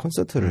그렇게 이제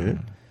콘서트를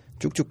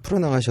쭉쭉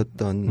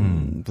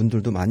풀어나가셨던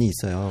분들도 많이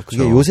있어요. 그게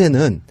그렇죠.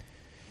 요새는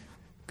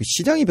그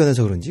시장이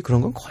변해서 그런지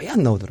그런 건 거의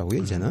안 나오더라고요,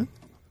 이제는.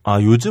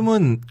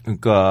 요즘은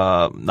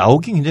그러니까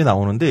나오긴 굉장히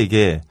나오는데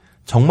이게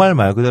정말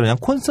말 그대로 그냥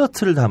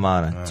콘서트를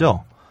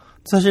담아놨죠.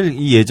 사실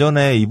이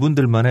예전에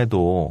이분들만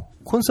해도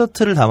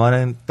콘서트를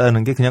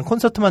담아냈다는 게 그냥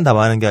콘서트만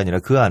담아낸 게 아니라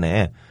그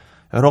안에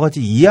여러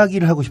가지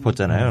이야기를 하고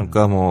싶었잖아요.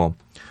 그러니까 뭐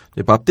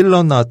밥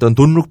딜런 나왔던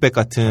돈 룩백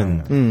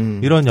같은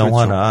이런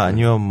영화나 그렇죠.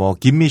 아니면 뭐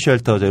김미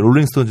쉘터,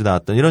 롤링스톤즈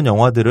나왔던 이런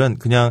영화들은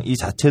그냥 이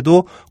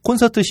자체도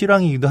콘서트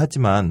실황이기도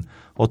하지만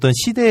어떤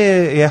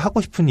시대에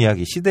하고 싶은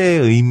이야기, 시대의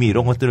의미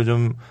이런 것들을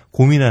좀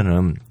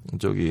고민하는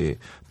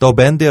더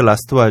밴드의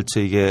라스트 왈츠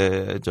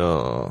이게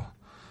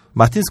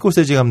마틴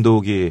스콜세지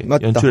감독이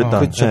맞다. 연출했던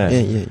그렇죠.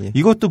 예.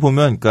 이것도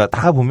보면 그러니까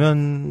다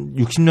보면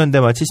 60년대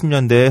말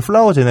 70년대에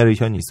플라워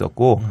제너레이션이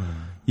있었고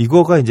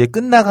이거가 이제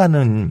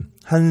끝나가는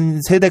한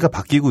세대가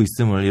바뀌고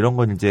있음을 이런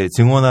걸 이제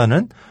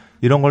증언하는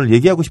이런 걸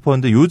얘기하고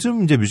싶었는데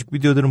요즘 이제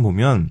뮤직비디오들은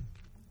보면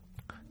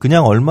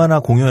그냥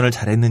얼마나 공연을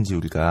잘했는지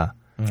우리가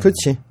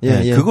그렇지.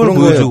 그걸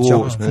보여주고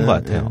거였죠. 싶은 것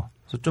같아요.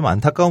 그래서 좀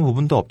안타까운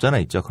부분도 없잖아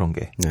있죠 그런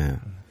게. 네.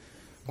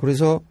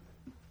 그래서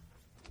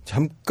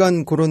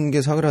잠깐 그런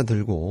게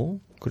사그라들고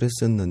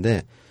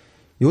그랬었는데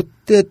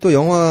요때 또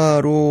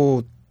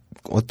영화로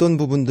어떤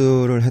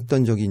부분들을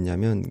했던 적이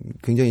있냐면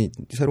굉장히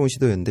새로운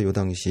시도였는데 요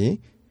당시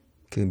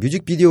그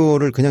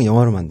뮤직비디오를 그냥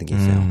영화로 만든 게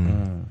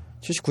있어요.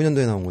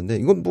 79년도에 나온 건데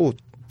이건 뭐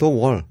더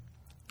월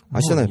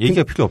아시잖아요.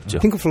 얘기가 필요 없죠.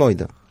 핑크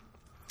플로이드.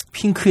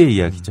 핑크의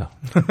이야기죠.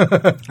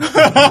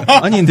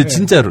 아니 근데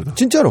진짜로.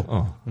 진짜로.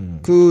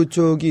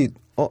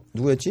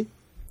 누구였지?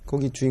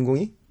 거기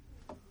주인공이?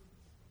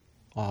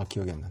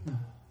 기억이 안 난다.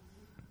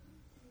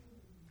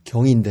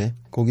 경인데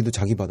거기도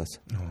자기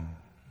받았어.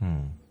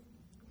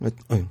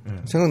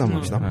 생각나면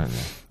봅시다.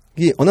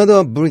 이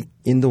Another Brick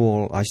in the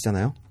Wall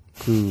아시잖아요?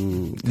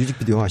 그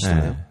뮤직비디오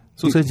아시잖아요?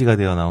 소세지가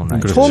되어 나오는.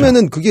 그렇죠.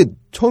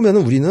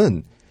 처음에는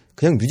우리는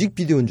그냥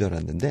뮤직비디오인 줄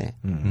알았는데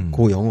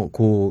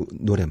그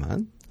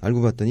노래만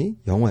알고 봤더니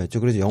영화였죠.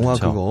 그래서 영화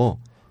그렇죠.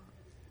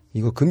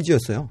 이거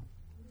금지였어요.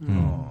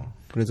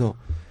 그래서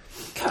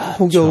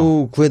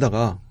겨우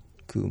구해다가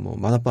그 뭐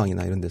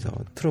만화방이나 이런 데서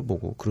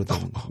틀어보고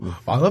그러던.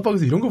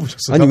 만화방에서 이런 거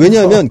보셨어요? 아니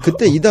왜냐하면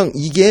그때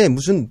이게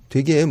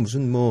되게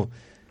무슨 뭐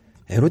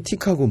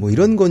에로틱하고 뭐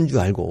이런 건 줄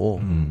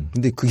알고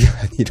근데 그게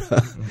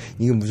아니라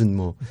이게 무슨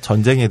뭐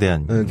전쟁에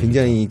대한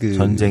굉장히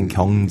전쟁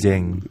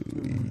경쟁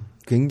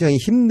굉장히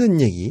힘든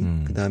얘기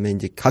그다음에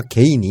이제 각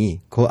개인이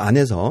그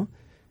안에서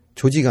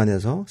조직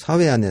안에서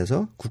사회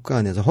안에서 국가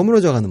안에서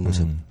허물어져가는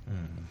모습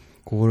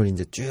그거를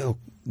이제 쭉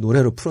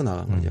노래로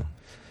풀어나간 거죠.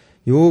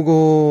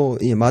 요거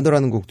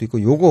마더라는 곡도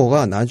있고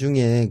요거가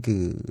나중에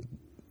그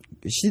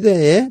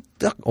시대에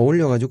딱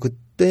어울려가지고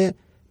그때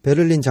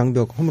베를린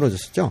장벽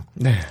허물어졌었죠.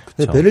 네.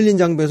 그렇죠. 베를린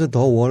장벽에서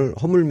더 월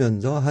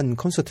허물면서 한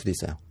콘서트도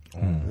있어요.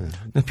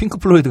 근데 핑크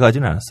플로이드가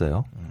하지는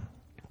않았어요.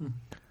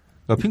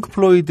 그러니까 핑크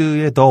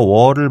플로이드의 더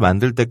월을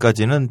만들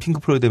때까지는 핑크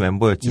플로이드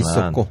멤버였지만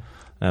있었고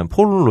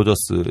폴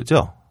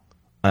로저스죠.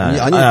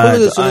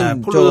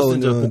 폴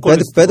로저스는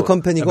배드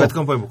컴퍼니고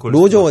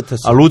로저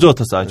워터스. 로저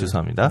워터스.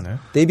 죄송합니다. 네.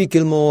 데이비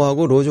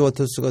길모어하고 로저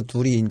워터스가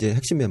둘이 이제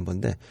핵심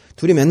멤버인데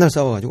둘이 맨날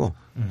싸워가지고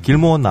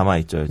길모어는 남아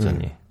있죠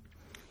여전히.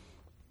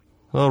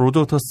 로저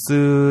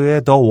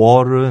워터스의 더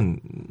월은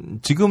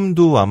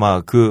지금도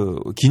아마 그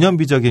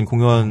기념비적인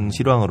공연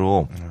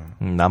실황으로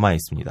남아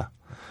있습니다.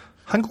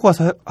 한국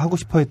와서 하고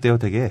싶어 했대요,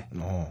 되게.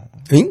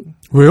 응?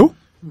 왜요?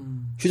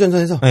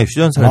 휴전선에서? 네,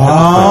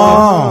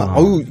 휴전선에서.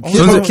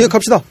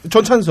 기획합시다.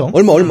 전찬성.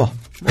 얼마?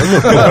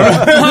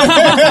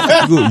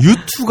 그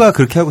U2가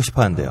그렇게 하고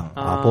싶어 한대요.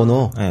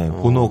 보노? 네,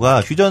 보노가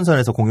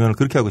휴전선에서 공연을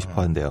그렇게 하고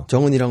싶어 한대요.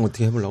 정은이랑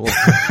어떻게 해보려고?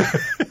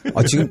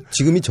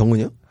 지금이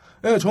정은이요?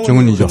 네,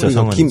 정은이죠. 그렇죠,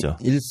 정은이죠.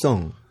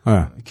 김일성.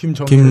 네.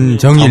 김정일.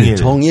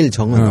 정일,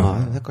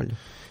 정은. 헷갈려.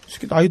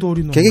 나이도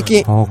어린 놈.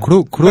 개개끼.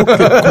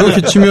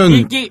 그렇게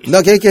치면.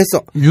 나 개개끼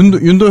했어.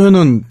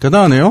 윤도현은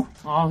대단하네요?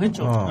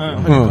 했죠.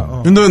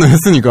 윤도현은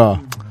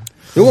했으니까.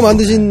 요거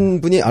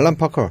만드신 분이 알란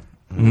파커.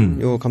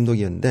 요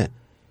감독이었는데,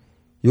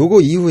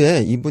 요거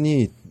이후에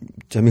이분이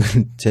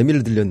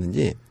재미를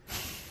들렸는지,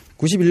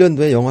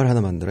 91년도에 영화를 하나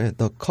만들어요.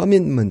 The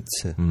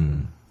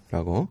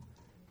Commitments라고.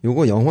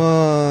 요거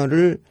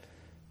영화를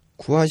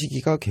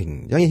구하시기가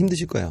굉장히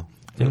힘드실 거예요.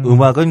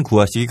 음악은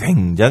구하시기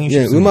굉장히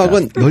쉽습니다.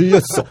 음악은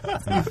널렸어.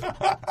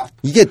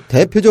 이게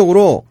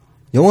대표적으로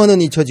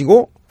영화는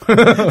잊혀지고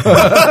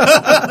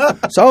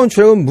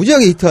사운드트랙은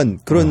무지하게 히트한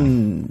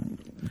그런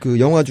그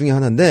영화 중에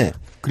하나인데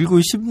그리고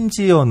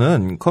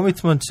심지어는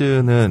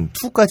커미트먼트는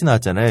 2까지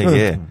나왔잖아요.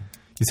 이게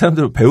이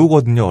사람들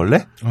배우거든요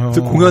원래.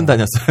 공연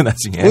다녔어요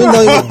나중에. 공연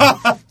다니고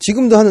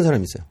지금도 하는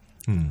사람이 있어요.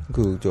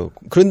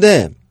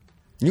 그런데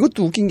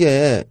이것도 웃긴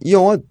게 이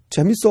영화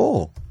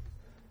재밌어.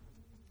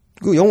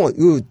 그 영화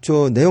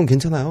저 내용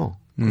괜찮아요.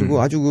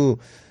 그리고 아주 그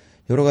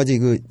여러 가지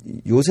그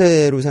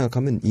요새로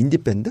생각하면 인디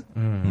밴드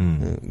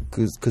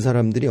그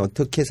사람들이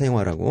어떻게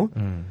생활하고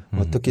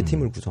어떻게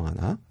팀을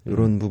구성하나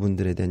이런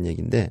부분들에 대한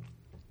얘기인데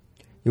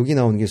여기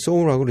나오는 게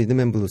소울하고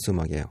리듬앤블루스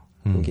음악이에요.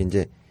 여기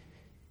이제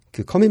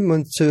그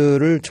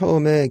커밋먼트를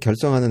처음에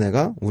결성하는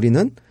애가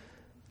우리는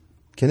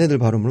걔네들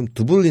발음으로는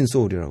두블린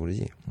소울이라고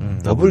그러지.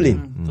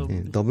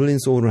 더블린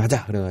소울을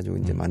하자 그래가지고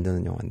이제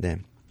만드는 영화인데.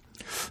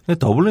 근데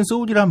더블린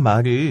소울이란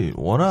말이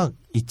워낙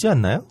있지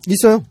않나요?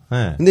 있어요.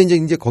 네. 근데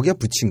이제 거기가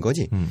붙인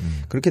거지.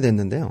 그렇게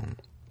됐는데요.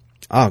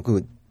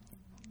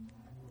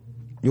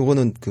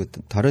 요거는 그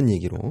다른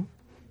얘기로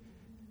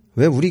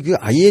왜 우리 그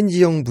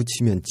ing형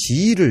붙이면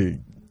G를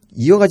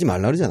이어가지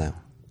말라 그러잖아요.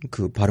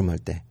 그 발음할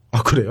때.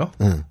 아 그래요?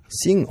 응.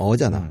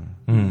 싱어잖아.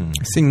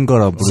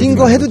 싱거라 부르지.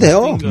 싱거 해도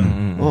돼요.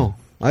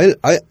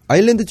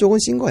 아일랜드 쪽은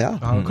싱거야.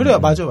 아 그래요,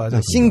 맞아.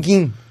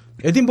 싱깅.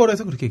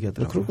 에딘버러에서 그렇게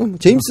얘기하더라고요. 그리고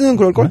제임스는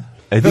그럴 걸?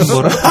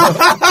 에딘버러?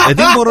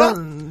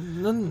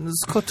 에딘버러는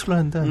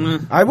스코틀랜드.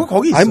 뭐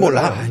거기 있어요.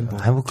 몰라.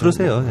 뭐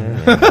그러세요. 네.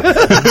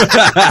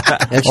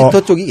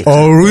 엑시터 쪽이겠지.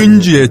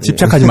 오렌지에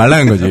집착하지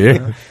말라는 거지.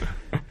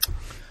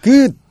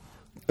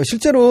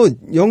 실제로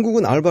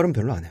영국은 알 발음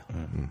별로 안 해요.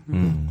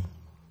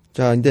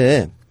 자,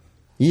 근데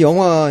이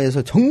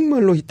영화에서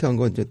정말로 히트한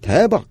건 이제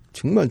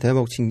정말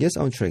대박 친 게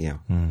사운드트랙이에요.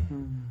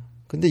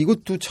 근데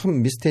이것도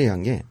참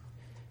미스테리한 게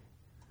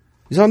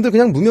이 사람들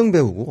그냥 무명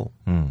배우고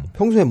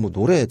평소에 뭐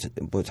노래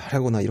뭐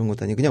잘하거나 이런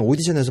것도 아니고 그냥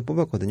오디션에서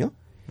뽑았거든요.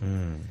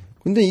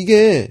 근데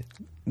이게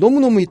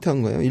너무너무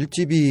히트한 거예요.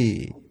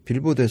 1집이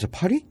빌보드에서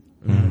 8위?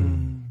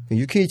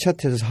 UK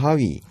차트에서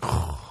 4위.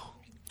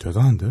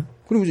 대단한데?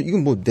 그리고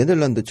이건 뭐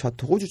네덜란드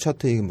차트, 호주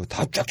차트 이게 뭐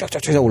다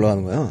쫙쫙쫙쫙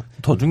올라가는 거야.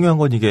 더 중요한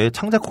건 이게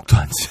창작곡도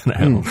안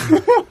치잖아요.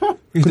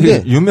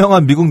 근데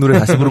유명한 미국 노래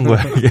다시 부른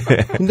거야 이게.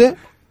 근데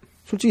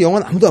솔직히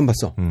영화는 아무도 안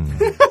봤어.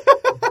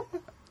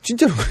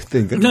 진짜로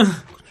그랬다니까.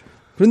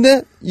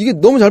 그런데 이게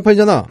너무 잘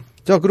팔리잖아.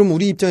 자, 그럼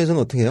우리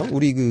입장에서는 어떻게 해요?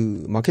 우리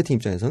그 마케팅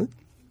입장에서는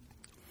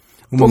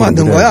또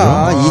만든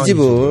거야. 이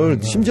집을.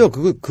 심지어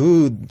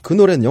그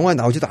노래는 영화에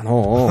나오지도 않아.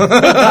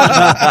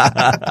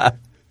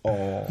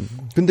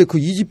 근데 그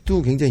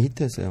 2집도 굉장히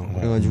히트했어요.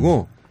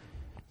 그래가지고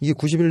이게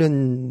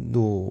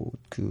 91년도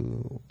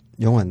그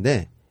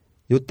영화인데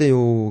요때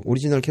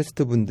오리지널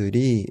캐스트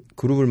분들이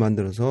그룹을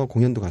만들어서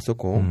공연도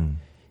갔었고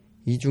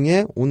이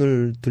중에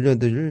오늘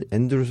들려드릴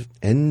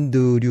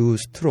앤드류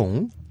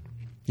스트롱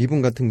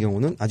이분 같은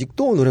경우는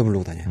아직도 노래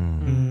부르고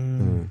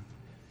다녀요.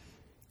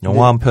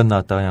 영화 한 편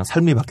나왔다가 그냥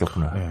삶이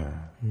바뀌었구나.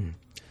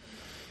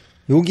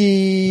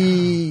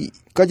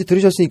 여기까지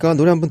들으셨으니까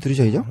노래 한번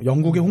들으셔야죠.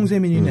 영국의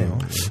홍세민이네요.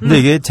 근데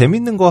이게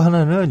재밌는 거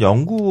하나는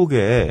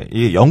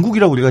이게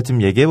영국이라고 우리가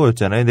지금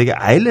얘기해버렸잖아요. 근데 이게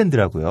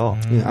아일랜드라고요.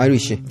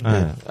 아이리시.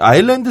 네.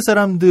 아일랜드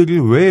사람들이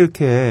왜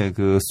이렇게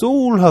그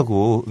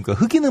소울하고 그러니까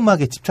흑인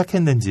음악에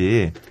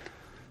집착했는지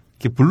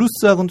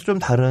블루스하고는 좀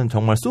다른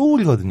정말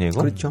소울이거든요. 이거.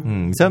 그렇죠.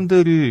 이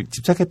사람들이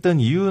집착했던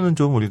이유는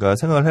좀 우리가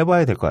생각을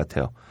해봐야 될 것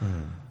같아요.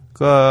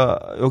 그러니까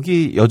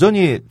여기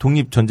여전히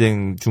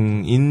독립전쟁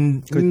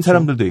중인 그렇죠.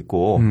 사람들도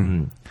있고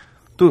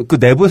또 그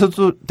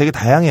내부에서도 되게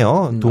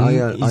다양해요.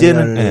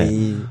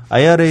 이제는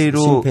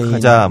IRA로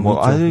가자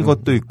뭐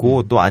이것도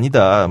있고 또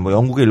아니다 뭐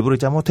영국의 일부러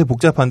있자 뭐 되게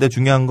복잡한데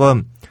중요한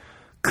건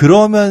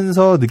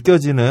그러면서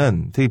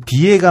느껴지는 되게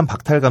비애감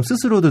박탈감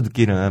스스로도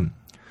느끼는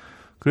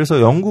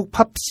그래서 영국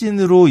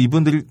팝씬으로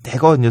이분들이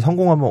대거 이제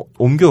성공하면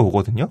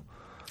옮겨오거든요.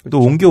 또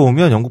그렇죠.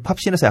 옮겨오면 영국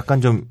팝씬에서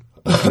약간 좀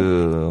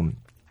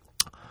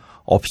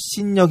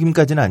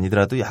업신여김까지는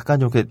아니더라도 약간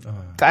좀 이렇게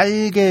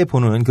깔게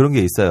보는 그런 게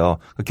있어요.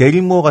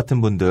 게리 무어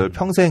같은 분들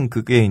평생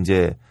그게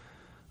이제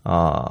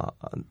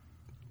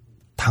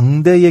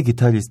당대의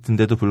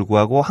기타리스트인데도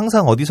불구하고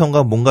항상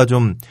어디선가 뭔가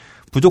좀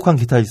부족한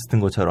기타리스트인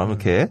것처럼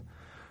이렇게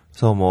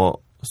그래서 뭐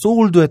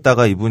소울도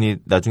했다가 이분이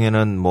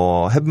나중에는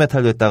뭐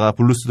헤비메탈도 했다가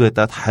블루스도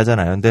했다가 다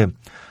하잖아요. 근데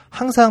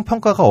항상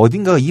평가가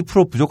어딘가가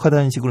 2%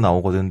 부족하다는 식으로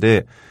나오거든요.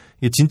 근데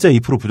이게 진짜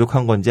 2%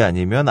 부족한 건지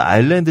아니면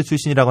아일랜드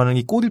출신이라고 하는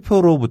이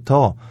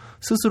꼬리표로부터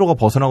스스로가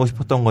벗어나고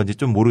싶었던 건지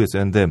좀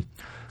모르겠어요. 근데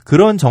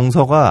그런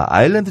정서가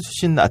아일랜드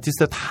출신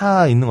아티스트가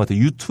다 있는 것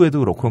같아요. U2에도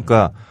그렇고.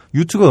 그러니까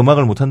U2가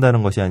음악을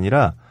못한다는 것이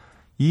아니라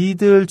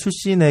이들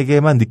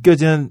출신에게만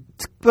느껴지는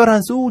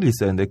특별한 소울이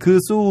있어요. 근데 그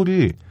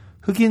소울이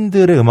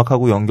흑인들의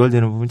음악하고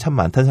연결되는 부분이 참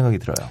많다는 생각이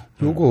들어요.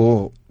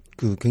 요거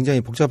그 굉장히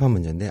복잡한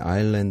문제인데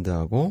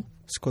아일랜드하고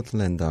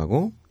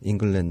스코틀랜드하고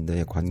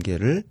잉글랜드의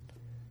관계를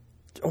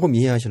조금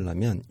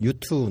이해하시려면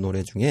U2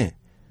 노래 중에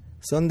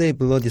Sunday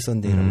Bloody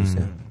Sunday라고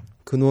있어요.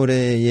 그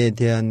노래에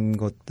대한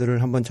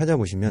것들을 한번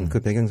찾아보시면 그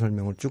배경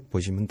설명을 쭉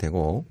보시면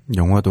되고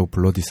영화도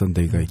블러디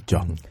선데이가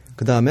있죠.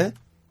 그 다음에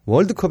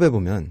월드컵에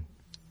보면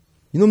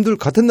이놈들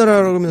같은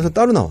나라라 그러면서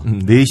따로 나와.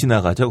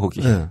 넷이나 가죠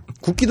거기. 네.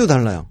 국기도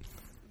달라요.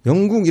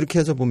 영국 이렇게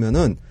해서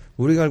보면은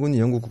우리가 알고 있는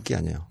영국 국기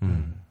아니에요.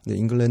 근데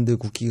잉글랜드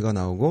국기가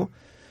나오고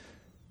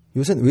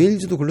요새는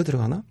웨일즈도 글로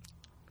들어가나?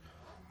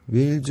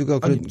 웨일즈가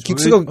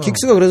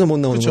긱스가 그래서 못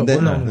나오는 건데.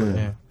 못 나오는 거예요.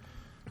 네.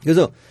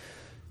 그래서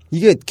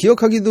이게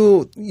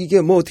기억하기도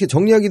이게 뭐 어떻게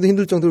정리하기도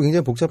힘들 정도로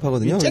굉장히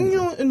복잡하거든요.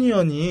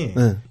 잭유니언이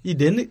네. 이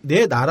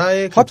네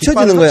나라의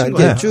합쳐지는 거야.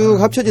 이렇게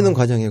쭉 합쳐지는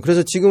과정이에요.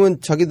 그래서 지금은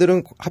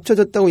자기들은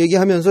합쳐졌다고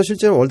얘기하면서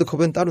실제로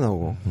월드컵엔 따로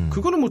나오고.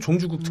 그거는 뭐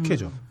종주국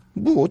특혜죠.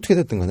 뭐 어떻게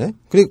됐든 간에.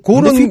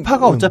 그리고 그런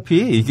피파가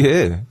어차피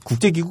이게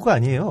국제기구가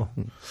아니에요.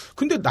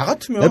 근데 나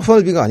같으면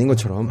FRB가 아닌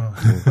것처럼.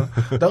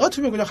 나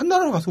같으면 그냥 한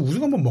나라로 가서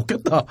우승 한번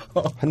먹겠다.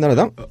 한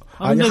나라당?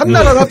 아니 한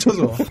나라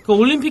합쳐서. 그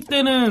올림픽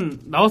때는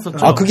나왔었죠.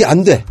 아 그게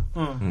안 돼.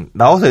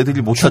 나와서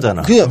애들이 못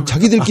하잖아. 그냥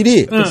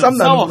자기들끼리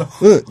싸워.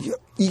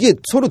 이게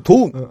서로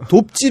도울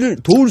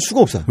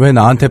수가 없어. 왜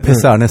나한테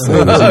패스 안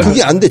했어요?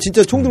 그게 안 돼.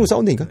 진짜 총 들고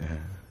싸운다니까.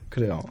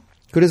 그래요.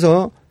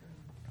 그래서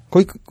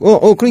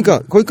그러니까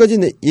거기까지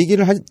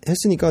얘기를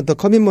했으니까 더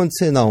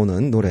커밋먼트에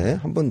나오는 노래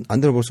한번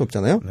안 들어볼 수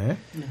없잖아요. 네.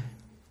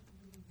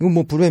 이건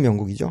뭐 불후의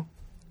명곡이죠.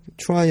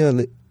 Try a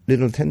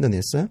Little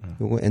Tenderness.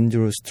 요거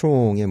앤드루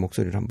스트롱의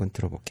목소리를 한번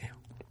들어볼게요.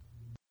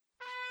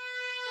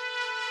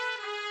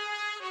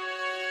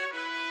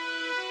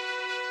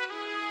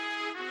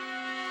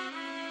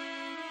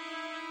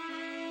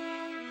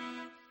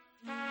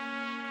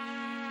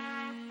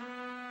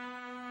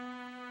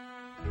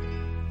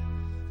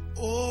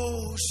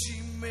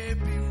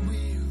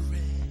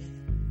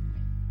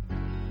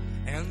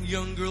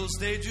 Young girls,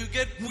 they do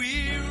get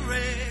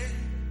weary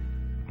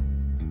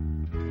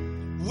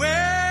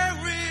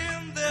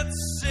wearing that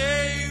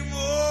same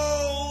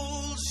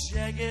old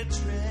shaggy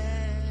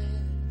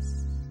dress.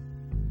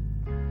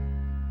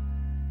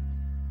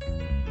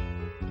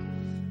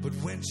 But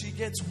when she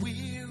gets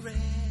weary,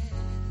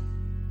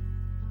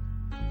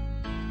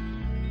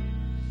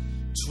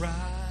 try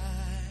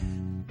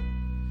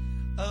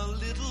a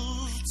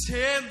little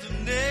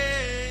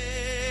tenderness.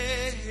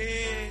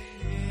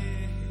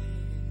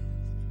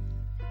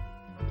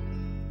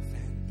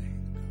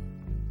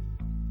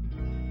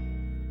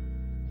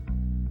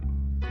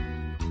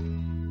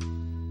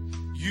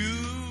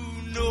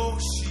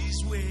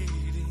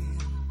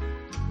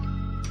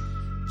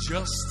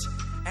 Just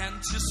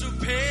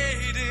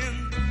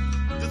anticipating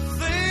the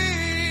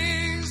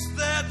things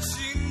that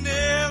she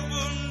never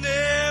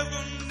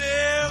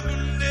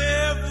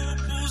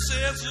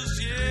possesses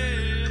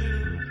yet.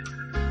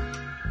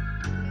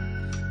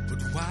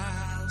 But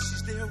while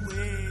she's there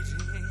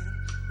waiting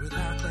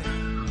without that,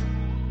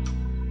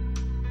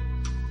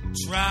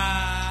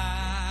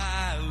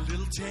 try a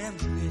little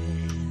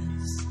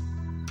tenderness.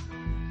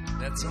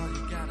 That's all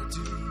you gotta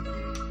do.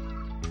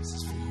 This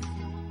is for you.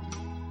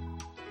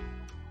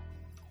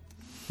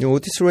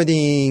 오티스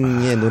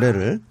레딩의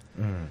노래를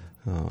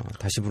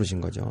다시 부르신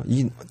거죠.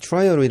 이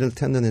Try a Little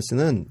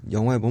Tenderness는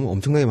영화에 보면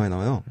엄청나게 많이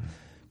나와요.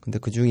 근데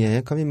그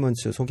중에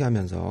커밋먼트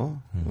소개하면서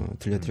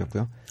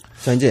들려드렸고요.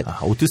 자 이제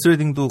오티스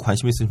레딩도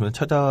관심 있으시면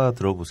찾아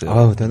들어보세요.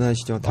 아우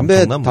대단하시죠.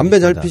 담배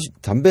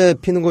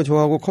피는 거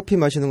좋아하고 커피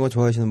마시는 거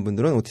좋아하시는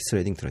분들은 오티스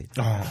레딩 들어요.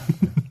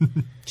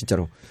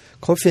 진짜로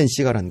커피 앤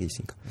시가라는 게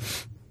있으니까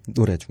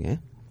노래 중에.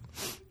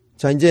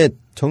 자 이제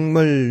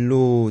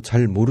정말로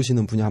잘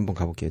모르시는 분야 한번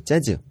가볼게요.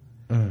 재즈.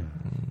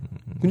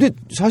 근데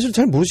사실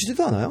잘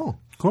모르시지도 않아요.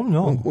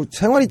 그럼요.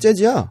 생활이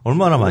재즈야.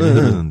 얼마나 많이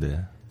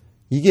들었는데.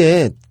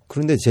 이게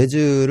그런데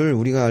재즈를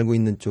우리가 알고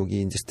있는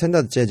쪽이 이제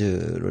스탠다드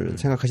재즈를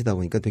생각하시다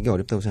보니까 되게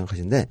어렵다고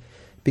생각하시는데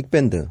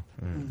빅밴드,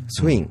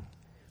 스윙,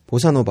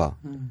 보사노바,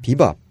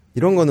 비밥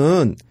이런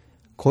거는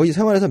거의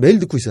생활에서 매일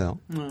듣고 있어요.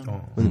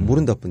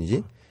 모른다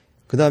뿐이지.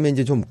 그 다음에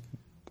이제 좀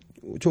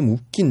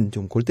웃긴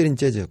좀 골 때린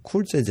재즈,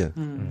 쿨 재즈,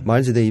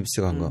 마일스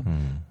데이비스가 한 거.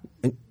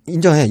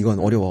 인정해. 이건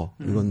어려워.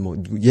 이건 뭐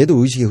얘도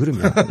의식의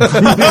흐름이야.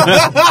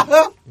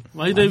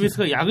 마일스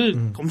데이비스가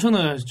약을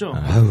엄청나게 하셨죠.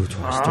 아유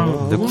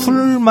좋아하시죠. 근데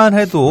쿨만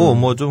해도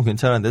뭐 좀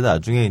괜찮은데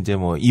나중에 이제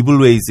뭐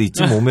이블 웨이즈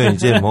이쯤 오면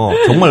이제 뭐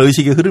정말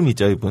의식의 흐름이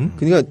있죠 이분.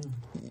 그러니까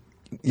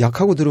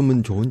약하고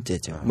들으면 좋은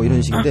재즈 뭐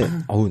이런 식인데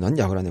어우 난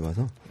약을 안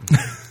해봐서.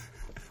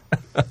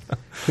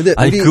 근데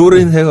아니 그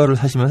오랜 세월을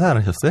사시면서 안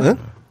하셨어요?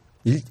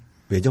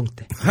 외정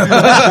때.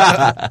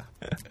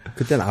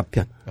 그때는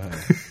앞편.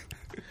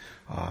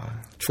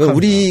 그러니까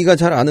우리가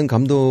잘 아는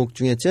감독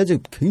중에 재즈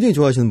굉장히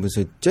좋아하시는 분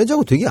있어요.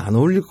 재즈하고 되게 안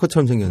어울릴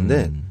것처럼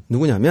생겼는데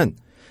누구냐면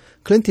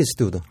클린트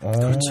이스트우드.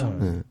 그렇죠.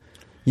 네.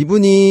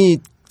 이분이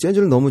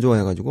재즈를 너무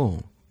좋아해가지고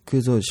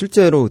그래서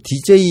실제로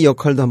DJ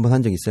역할도 한번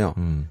한 적이 있어요.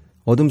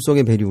 어둠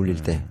속에 벨이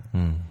울릴 때.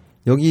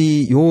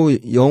 여기 요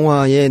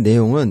영화의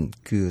내용은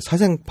그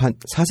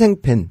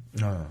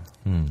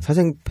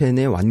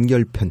사생팬의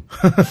완결편.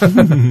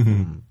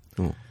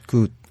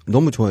 그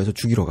너무 좋아해서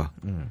죽이러 가.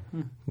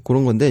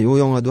 그런 건데 요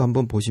영화도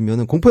한번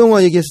보시면은 공포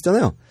영화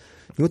얘기했었잖아요.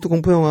 이것도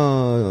공포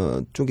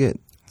영화 쪽에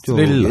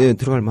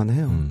들어갈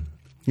만해요.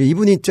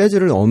 이분이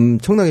재즈를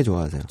엄청나게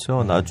좋아하세요.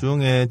 그렇죠.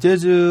 나중에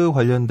재즈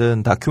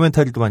관련된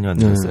다큐멘터리도 많이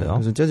만들었어요.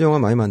 그래서 재즈 영화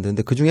많이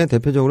만드는데 그 중에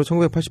대표적으로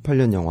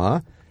 1988년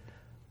영화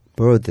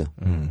버드.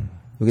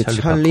 이게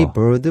찰리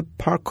버드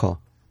파커.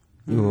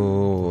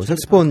 요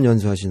색스폰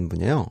연주하시는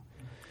분이에요.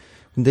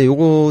 근데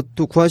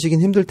요것도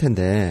구하시긴 힘들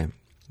텐데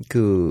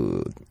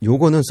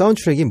요거는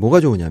사운드 트랙이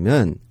뭐가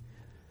좋으냐면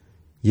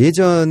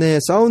예전에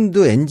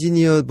사운드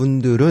엔지니어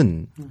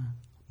분들은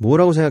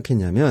뭐라고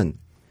생각했냐면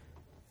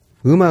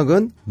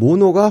음악은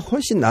모노가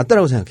훨씬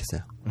낫다라고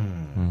생각했어요.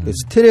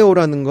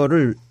 스테레오라는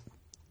거를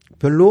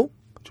별로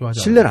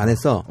신뢰를 안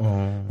했어.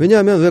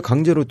 왜냐하면 왜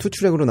강제로 투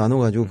트랙으로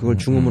나눠가지고 그걸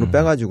중음으로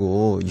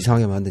빼가지고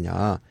이상하게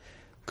만드냐.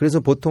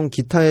 그래서 보통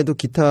기타에도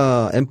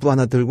기타 앰프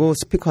하나 들고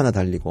스피커 하나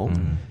달리고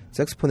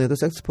색스폰에도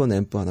색스폰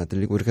앰프 하나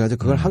들리고 이렇게 해가지고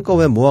그걸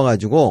한꺼번에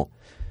모아가지고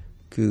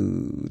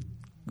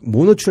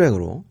모노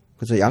트랙으로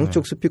그래서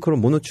양쪽 스피커로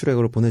모노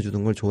트랙으로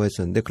보내주던 걸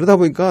좋아했었는데 그러다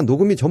보니까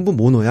녹음이 전부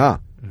모노야.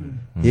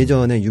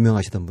 예전에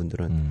유명하시던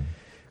분들은.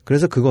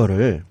 그래서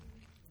그거를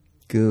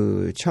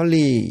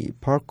찰리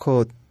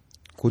파커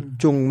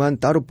그쪽만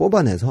따로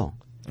뽑아내서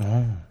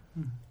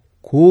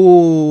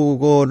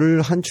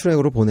그거를 한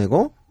트랙으로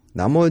보내고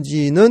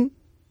나머지는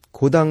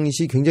그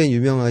당시 굉장히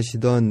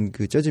유명하시던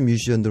재즈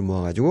뮤지션들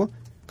모아가지고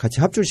같이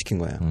합주를 시킨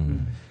거예요.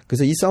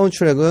 그래서 이 사운드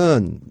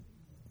트랙은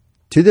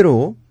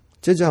제대로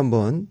재즈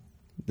한번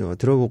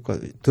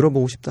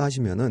들어보고 싶다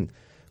하시면은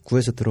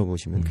구해서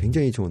들어보시면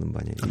굉장히 좋은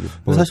음반이에요.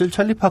 사실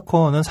찰리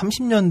파커는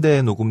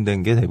 30년대에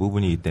녹음된 게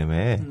대부분이기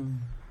때문에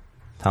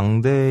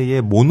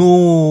당대의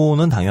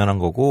모노는 당연한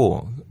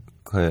거고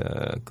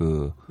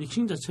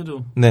믹싱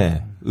자체도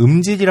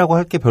음질이라고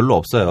할 게 별로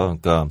없어요.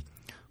 그러니까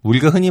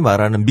우리가 흔히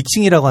말하는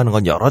믹싱이라고 하는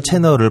건 여러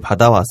채널을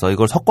받아와서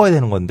이걸 섞어야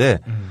되는 건데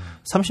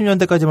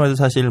 30년대까지만 해도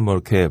사실 뭐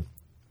이렇게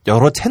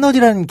여러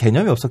채널이라는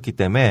개념이 없었기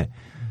때문에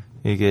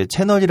이게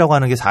채널이라고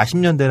하는 게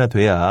 40년대나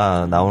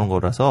돼야 나오는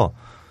거라서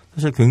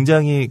사실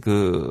굉장히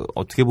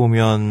어떻게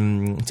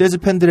보면 재즈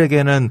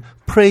팬들에게는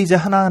프레이즈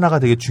하나하나가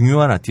되게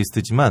중요한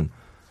아티스트지만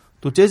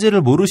또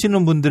재즈를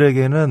모르시는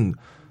분들에게는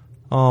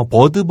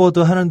버드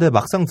하는데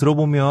막상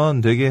들어보면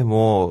되게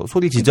뭐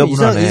소리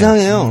지저분하네.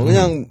 이상해요.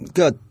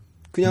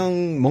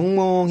 그냥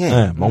멍멍해.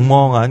 네,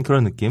 멍멍한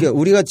그런 느낌. 그러니까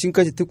우리가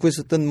지금까지 듣고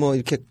있었던 뭐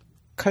이렇게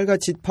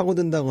칼같이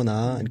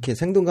파고든다거나 이렇게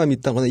생동감이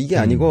있다거나 이게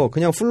아니고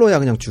그냥 플로야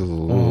그냥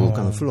쭉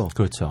가는 플로.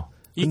 그렇죠.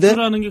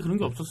 EQ라는 게 그런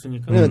게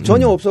없었으니까.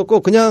 전혀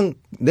없었고 그냥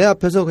내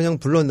앞에서 그냥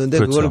불렀는데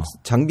그걸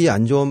장비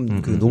안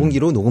좋은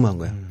녹음기로 녹음한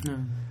거야.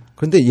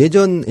 그런데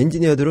예전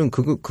엔지니어들은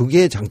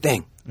그게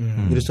장땡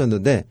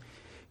이랬었는데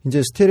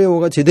이제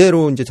스테레오가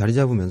제대로 이제 자리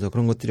잡으면서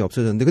그런 것들이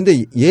없어졌는데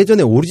근데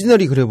예전에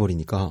오리지널이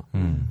그래버리니까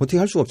어떻게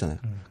할 수가 없잖아요.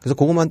 그래서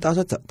그것만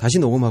따서 다시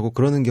녹음하고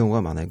그러는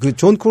경우가 많아요.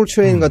 존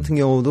콜트레인 같은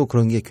경우도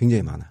그런 게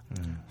굉장히 많아요.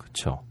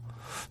 그렇죠.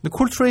 근데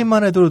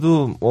콜트레인만 해도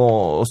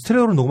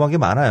스테레오로 녹음한 게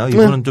많아요.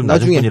 이거는 좀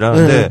나중 분이라.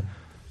 근데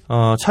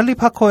찰리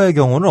파커의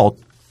경우는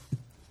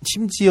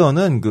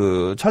심지어는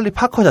찰리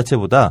파커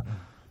자체보다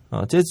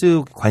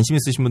재즈 관심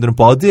있으신 분들은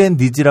버드 앤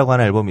디지라고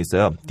하는 앨범이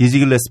있어요. 디지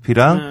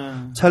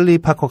길레스피랑 찰리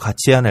파커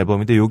같이 한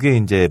앨범인데 요게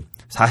이제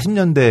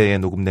 40년대에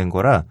녹음된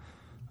거라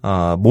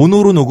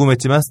모노로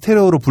녹음했지만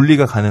스테레오로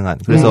분리가 가능한.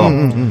 그래서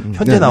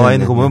현재 나와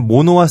있는 거 보면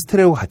모노와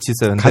스테레오가 같이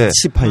있어요. 근데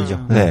같이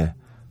팔죠. 네.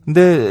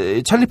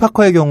 근데 찰리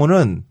파커의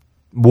경우는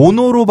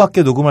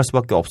모노로밖에 녹음할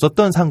수밖에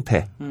없었던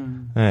상태.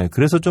 네.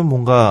 그래서 좀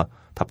뭔가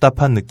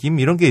답답한 느낌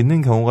이런 게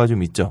있는 경우가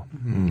좀 있죠.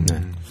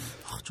 네.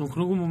 저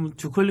그러고 보면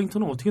듀크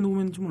ellington은 어떻게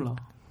녹음했는지 몰라.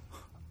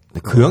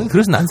 그 형이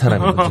그래서 난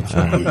사람인 거지.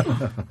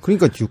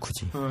 그러니까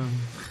듀크지.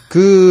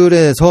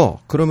 그래서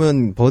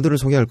그러면 버드를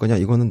소개할 거냐?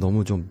 이거는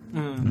너무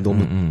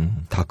너무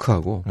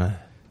다크하고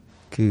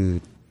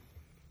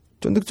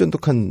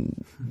쫀득쫀득한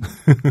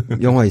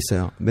영화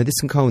있어요.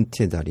 메디슨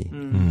카운티의 다리.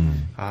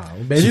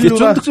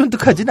 메릴로가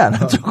쫀득쫀득하진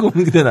않아. 조금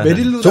근데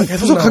나는 좀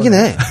푸석하긴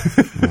해.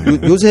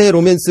 요새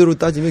로맨스로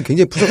따지면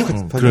굉장히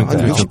푸석하죠.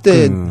 한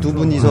 60대 두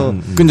분이서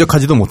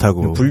끈적하지도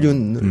못하고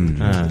불륜.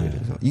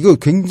 이거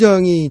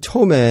굉장히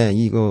처음에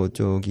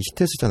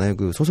히트했었잖아요.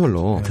 그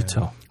소설로.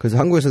 그렇죠. 그래서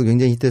한국에서도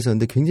굉장히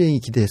히트했었는데 굉장히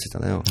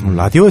기대했었잖아요.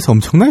 라디오에서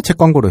엄청나게 책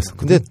광고를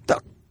했었거든요. 근데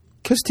딱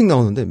캐스팅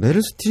나오는데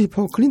메릴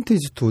스트립하고 클린트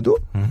이스트우드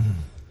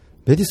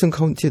메디슨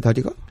카운티의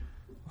다리가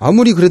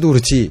아무리 그래도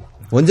그렇지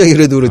원작이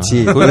그래도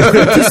그렇지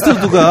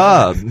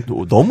테스트가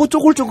너무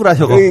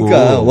쪼글쪼글하셔가지고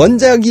그러니까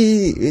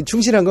원작이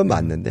충실한 건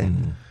맞는데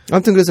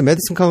아무튼 그래서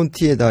메디슨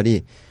카운티의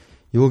다리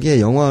요게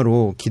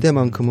영화로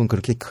기대만큼은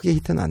그렇게 크게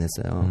히트는 안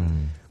했어요.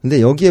 근데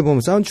여기에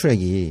보면 사운드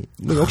트랙이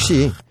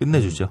역시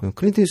끝내주죠.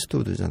 클린트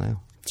이스트우드잖아요.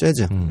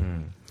 재즈.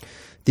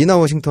 니나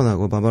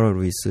워싱턴하고 바바라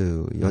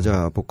루이스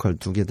여자 보컬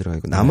 2개 들어가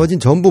있고 나머진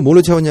전부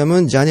뭘로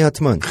채웠냐면 자니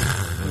하트만.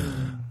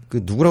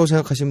 누구라고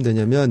생각하시면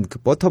되냐면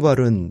버터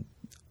바른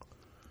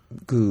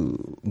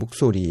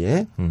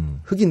목소리의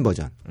흑인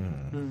버전.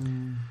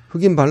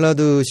 흑인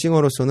발라드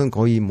싱어로서는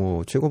거의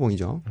뭐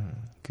최고봉이죠.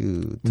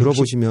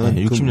 들어보시면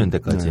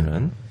 60년대까지는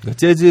그러니까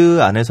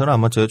재즈 안에서는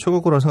아마 저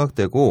최고거라고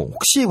생각되고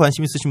혹시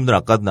관심 있으신 분들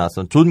아까도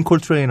나왔던 존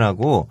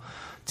콜트레인하고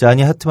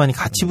자니 하트만이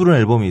같이 부른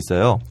앨범이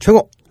있어요.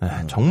 최고.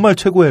 정말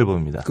최고의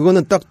앨범입니다.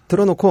 그거는 딱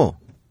들어놓고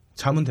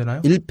자면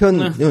되나요?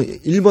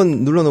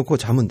 1번 눌러놓고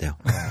자면 돼요.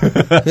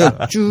 그냥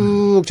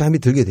쭉 잠이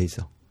들게 돼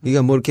있어.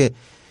 그러니까 뭐 이렇게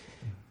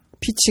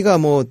피치가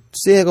뭐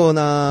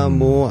세거나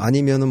뭐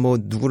아니면은 뭐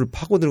누구를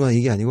파고 들어가는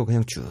이게 아니고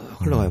그냥 쭉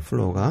흘러가요,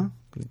 플로우가.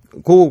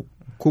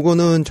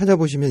 그거는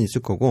찾아보시면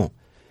있을 거고,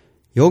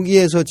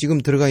 여기에서 지금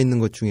들어가 있는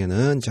것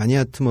중에는 자니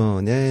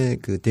하트먼의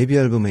그 데뷔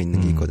앨범에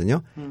있는 게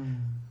있거든요.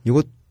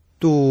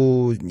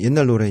 이것도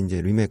옛날 노래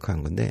이제 리메이크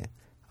한 건데,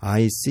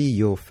 I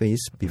See Your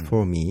Face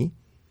Before Me.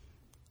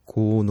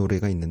 그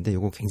노래가 있는데,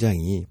 이거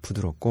굉장히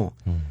부드럽고,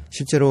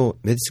 실제로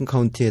메디슨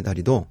카운티의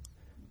다리도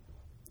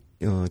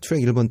트랙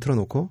 1번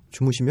틀어놓고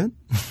주무시면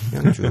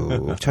그냥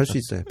쭉 잘 수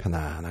있어요.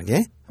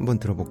 편안하게. 한번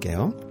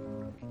들어볼게요.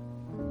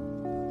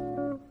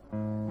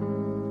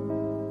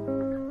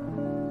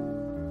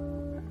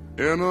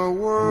 In a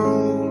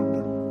world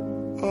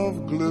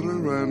of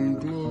glitter and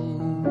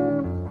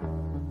glow,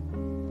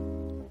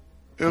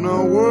 in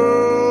a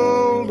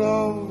world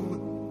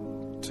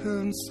of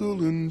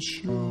tinsel and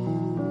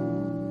show,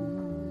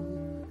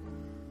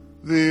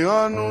 the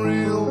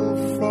unreal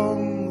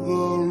from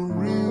the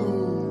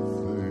real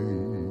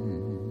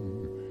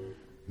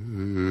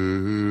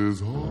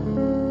is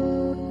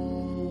hard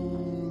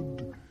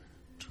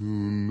to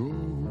know.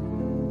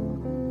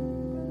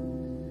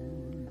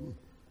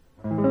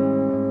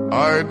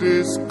 I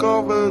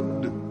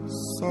discovered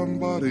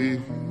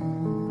somebody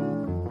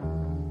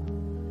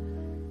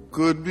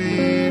could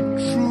be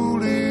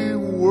truly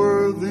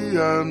worthy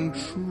and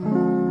true.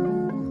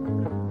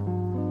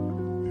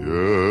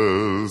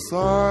 Yes,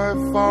 I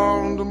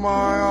found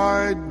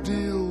my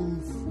ideal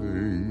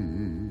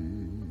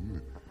thing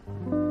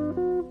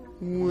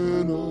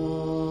when I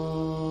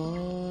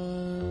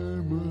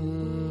met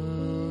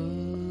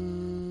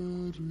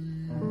you.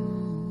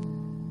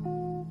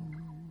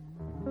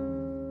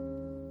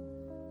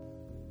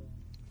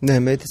 네,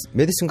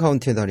 메디슨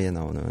카운티의 다리에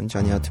나오는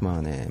자니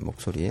하트만의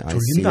목소리. I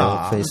see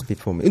your face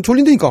before me.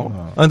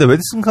 졸린다니까. 근데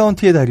메디슨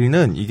카운티의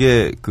다리는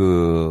이게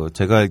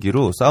제가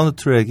알기로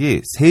사운드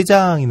트랙이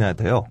 3장이나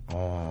돼요.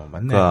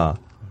 맞네. 그러니까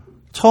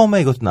처음에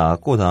이것도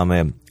나왔고,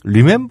 다음에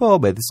Remember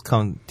메디슨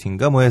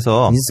카운티인가 뭐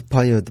해서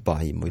Inspired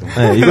by 뭐 이런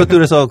거. 네,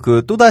 이것들에서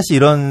또다시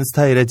이런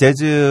스타일의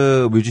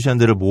재즈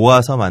뮤지션들을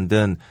모아서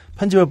만든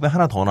편집 앨범이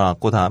하나 더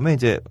나왔고, 다음에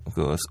이제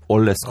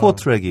원래 스코어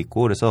트랙이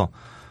있고, 그래서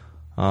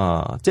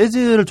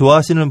재즈를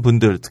좋아하시는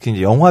분들, 특히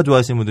이제 영화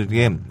좋아하시는 분들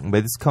중에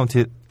메디슨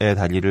카운티의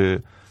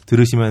다리를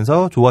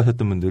들으시면서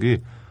좋아하셨던 분들이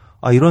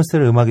이런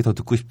스타일의 음악이 더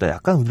듣고 싶다.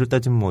 약간 우리를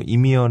따지면 뭐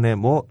이미연의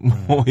뭐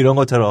이런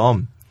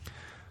것처럼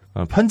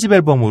편집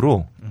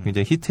앨범으로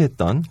굉장히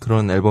히트했던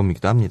그런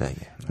앨범이기도 합니다,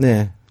 이게.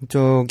 네.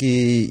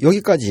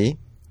 여기까지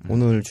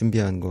오늘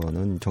준비한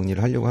거는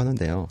정리를 하려고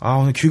하는데요.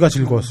 오늘 귀가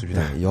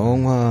즐거웠습니다. 네,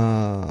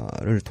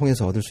 영화를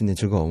통해서 얻을 수 있는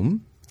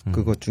즐거움,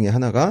 그것 중에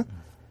하나가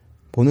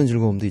보는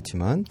즐거움도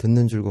있지만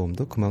듣는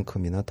즐거움도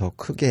그만큼이나 더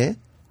크게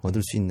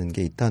얻을 수 있는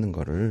게 있다는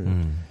거를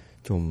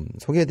좀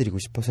소개해드리고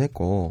싶어서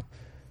했고,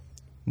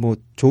 뭐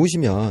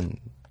좋으시면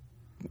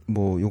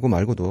뭐 요거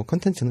말고도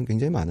컨텐츠는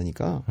굉장히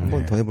많으니까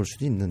한번 더 해볼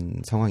수도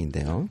있는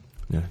상황인데요.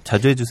 네,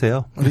 자주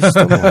해주세요.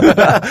 그러시죠. 뭐.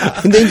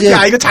 근데 이제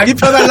이거 자기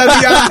편하려고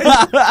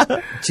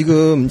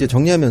지금 이제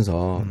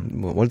정리하면서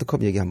뭐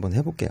월드컵 얘기 한번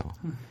해볼게요.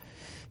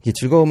 이게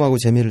즐거움하고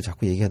재미를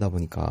자꾸 얘기하다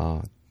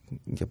보니까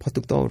이제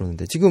퍼뜩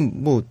떠오르는데,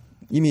 지금 뭐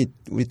이미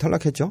우리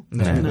탈락했죠.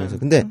 네. 그래서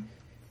근데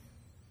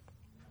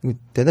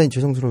대단히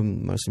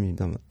죄송스러운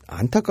말씀입니다만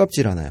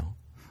안타깝질 않아요.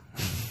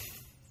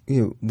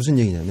 이게 무슨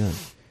얘기냐면,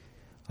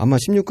 아마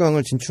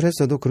 16강을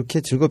진출했어도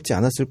그렇게 즐겁지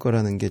않았을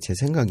거라는 게 제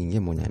생각인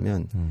게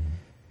뭐냐면,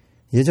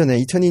 예전에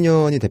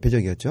 2002년이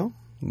대표적이었죠.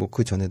 뭐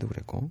그 전에도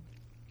그랬고,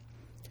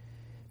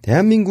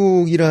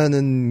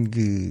 대한민국이라는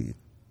그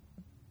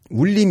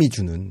울림이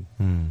주는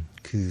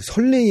그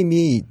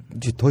설레임이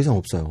이제 더 이상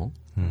없어요.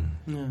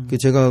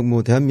 제가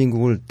뭐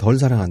대한민국을 덜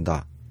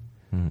사랑한다.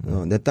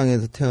 내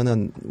땅에서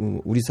태어난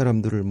우리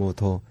사람들을 뭐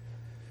더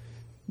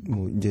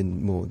뭐 이제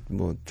뭐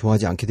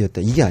좋아하지 않게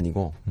되었다. 이게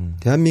아니고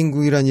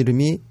대한민국이라는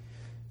이름이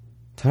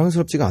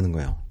자랑스럽지가 않은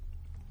거예요.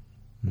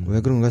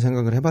 왜 그런가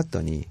생각을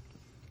해봤더니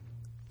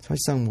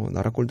사실상 뭐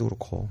나라 꼴도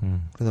그렇고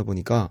그러다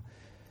보니까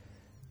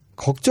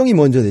걱정이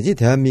먼저 되지,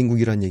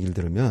 대한민국이라는 얘기를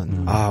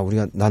들으면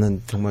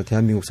나는 정말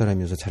대한민국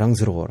사람이어서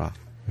자랑스러워라.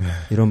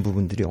 이런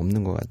부분들이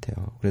없는 것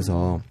같아요.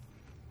 그래서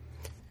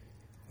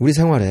우리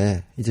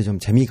생활에 이제 좀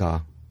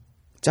재미가,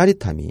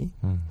 짜릿함이,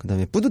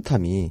 그다음에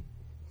뿌듯함이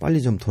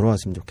빨리 좀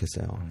돌아왔으면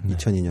좋겠어요.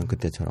 2002년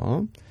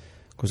그때처럼.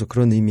 그래서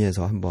그런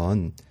의미에서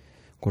한번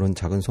그런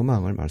작은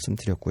소망을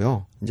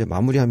말씀드렸고요. 이제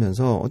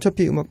마무리하면서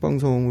어차피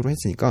음악방송으로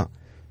했으니까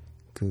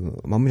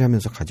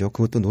마무리하면서 가죠.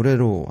 그것도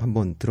노래로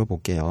한번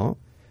들어볼게요.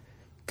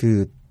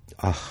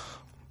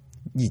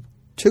 이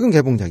최근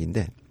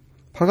개봉작인데,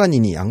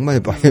 파가니니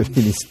악마의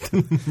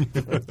바이올리니스트.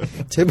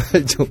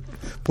 제발 좀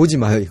보지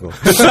마요, 이거.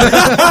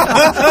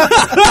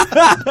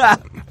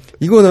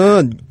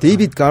 이거는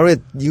데이빗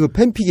가렛, 이거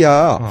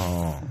팬픽이야.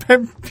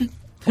 팬픽?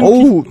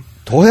 어우,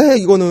 더해,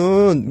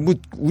 이거는. 뭐,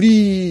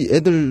 우리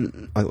애들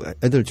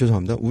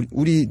죄송합니다.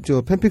 우리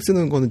팬픽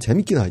쓰는 거는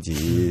재밌긴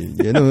하지.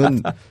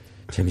 얘는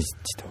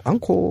재밌지도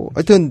않고.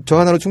 하여튼, 저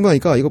하나로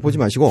충분하니까 이거 보지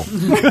마시고.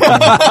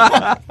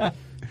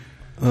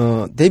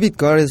 데이빗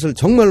가렛을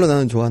정말로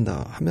나는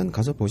좋아한다 하면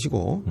가서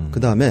보시고 그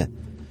다음에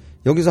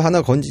여기서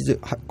하나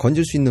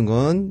건질 수 있는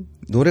건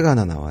노래가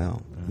하나 나와요.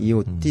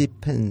 Io ti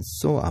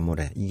penso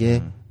amore.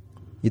 이게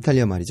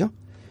이탈리아 말이죠.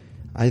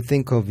 I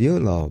think of you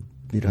love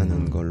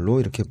이라는 걸로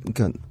이렇게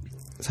그러니까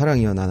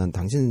사랑이여 나는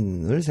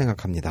당신을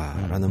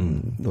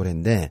생각합니다라는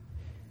노래인데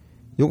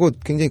요거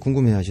굉장히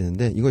궁금해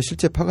하시는데 이거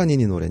실제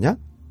파가니니 노래냐?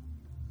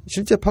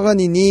 실제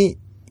파가니니의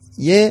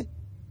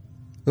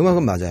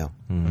음악은 맞아요.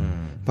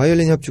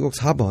 바이올린 협주곡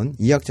 4번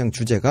 2악장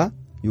주제가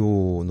요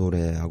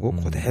노래하고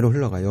그대로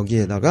흘러가.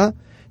 여기에다가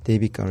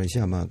데이빗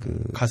가렛이 아마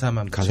그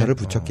가사를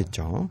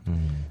붙였겠죠.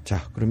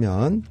 자,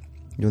 그러면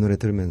요 노래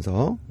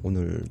들으면서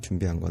오늘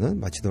준비한 거는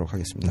마치도록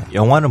하겠습니다.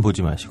 영화는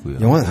보지 마시고요.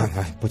 영화는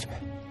보지 마.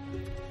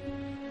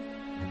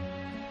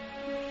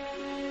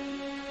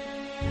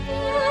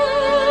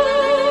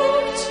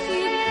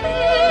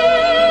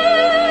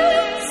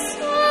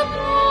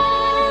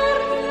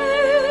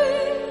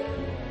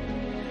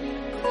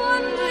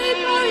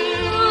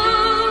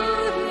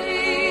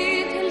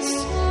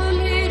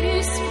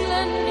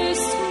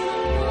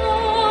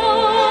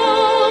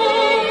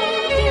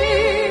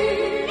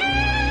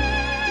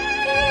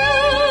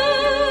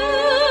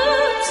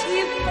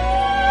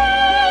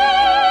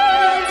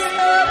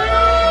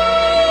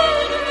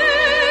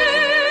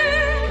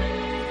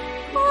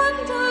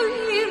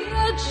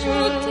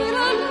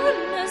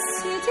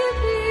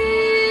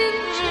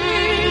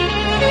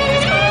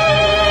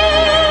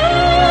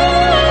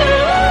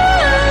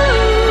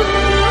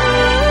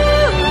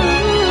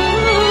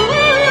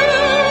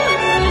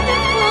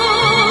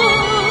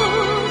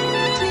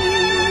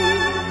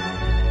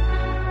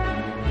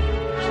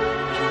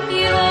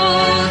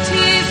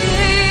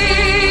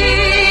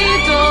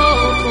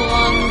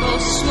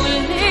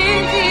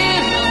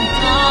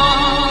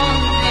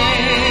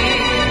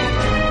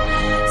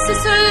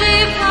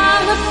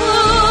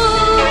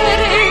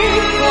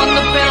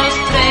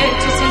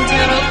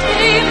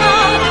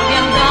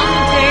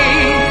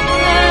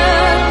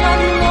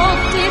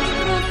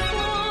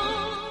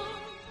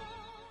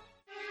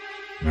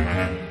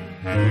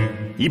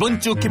 이번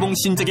주 개봉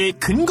신작의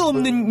근거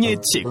없는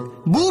예측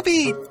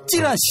무비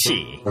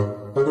찌라시.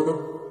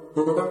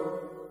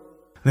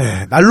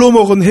 네, 날로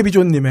먹은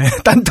해비존님의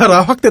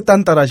딴따라 확대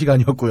딴따라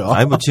시간이었고요.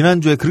 아니 뭐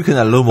지난주에 그렇게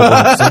날로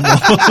먹었어.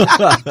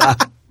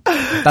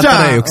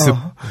 딴따라의 역습.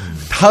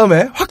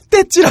 다음에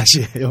확대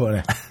찌라시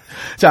이번에.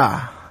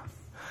 자,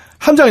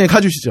 함장님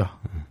가주시죠.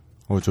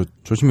 저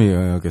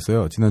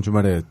조심해야겠어요. 지난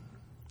주말에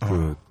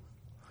그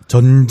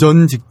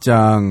전전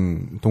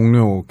직장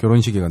동료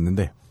결혼식에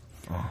갔는데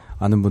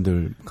아는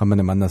분들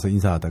간만에 만나서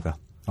인사하다가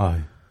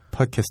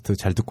팟캐스트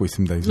잘 듣고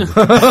있습니다. 예?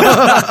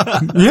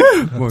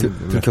 뭐,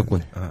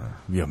 들켰군.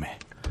 위험해.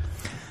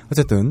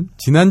 어쨌든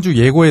지난주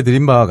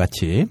예고해드린 바와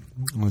같이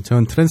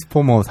전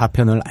트랜스포머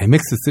 4편을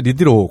IMAX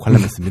 3D로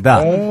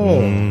관람했습니다.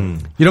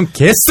 이런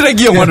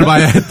개쓰레기 영화를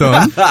봐야 했던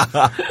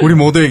우리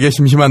모두에게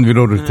심심한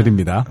위로를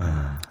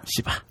드립니다.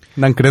 씨발.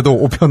 난 그래도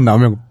 5편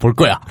나오면 볼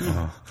거야.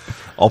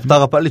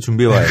 없다가 빨리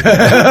준비해와야 돼.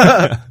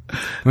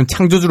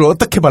 창조주를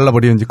어떻게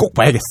발라버리는지 꼭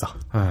봐야겠어.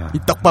 이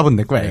떡밥은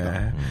내 거야, 이거.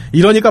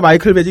 이러니까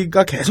마이클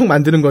베디가 계속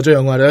만드는 거죠,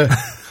 영화를.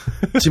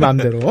 지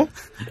맘대로.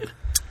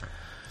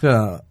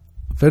 자,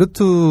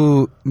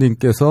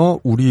 베르투님께서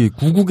우리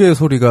구국의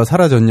소리가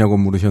사라졌냐고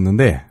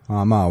물으셨는데,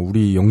 아마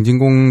우리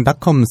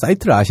영진공.com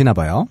사이트를 아시나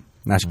봐요.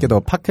 아쉽게도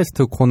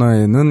팟캐스트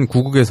코너에는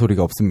구국의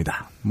소리가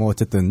없습니다. 뭐,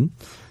 어쨌든,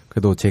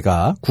 그래도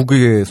제가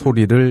구국의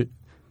소리를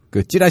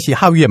그 찌라시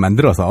하위에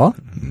만들어서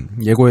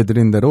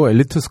예고해드린 대로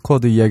엘리트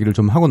스쿼드 이야기를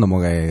좀 하고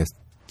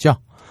넘어가야겠죠.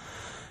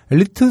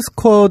 엘리트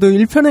스쿼드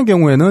 1편의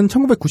경우에는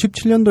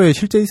 1997년도에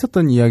실제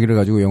있었던 이야기를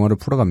가지고 영화를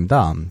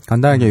풀어갑니다.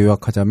 간단하게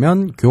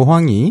요약하자면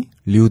교황이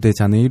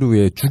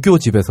리우데자네이루의 주교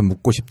집에서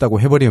묵고 싶다고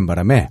해버리는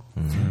바람에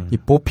이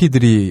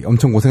보피들이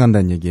엄청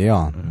고생한다는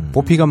얘기예요.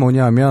 보피가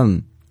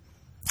뭐냐면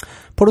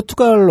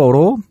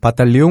포르투갈어로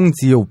바탈리옹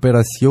지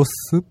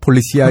오페라시오스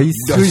폴리시아이스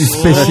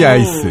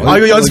스페시아이스.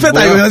 이거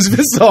연습했다. 이거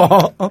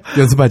연습했어.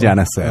 연습하지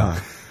않았어요.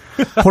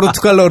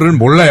 포르투갈어를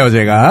몰라요,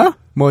 제가.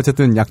 뭐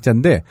어쨌든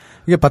약자인데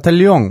이게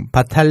바탈리온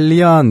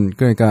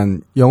그러니까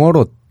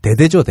영어로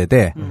대대죠,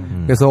 대대.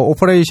 그래서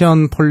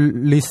오퍼레이션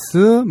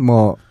폴리스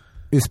뭐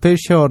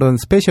스페셜은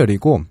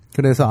스페셜이고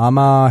그래서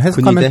아마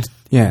해석하면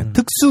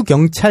특수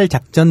경찰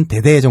작전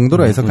대대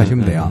정도로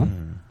해석하시면 돼요.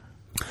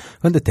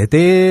 그런데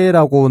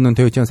대대라고는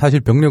되어 있지만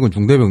사실 병력은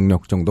중대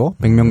병력 정도,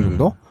 100명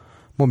정도.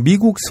 뭐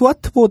미국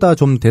스와트보다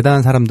좀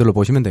대단한 사람들로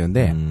보시면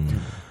되는데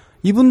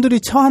이분들이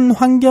처한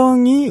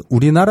환경이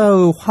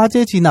우리나라의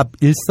화재 진압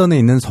일선에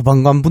있는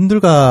소방관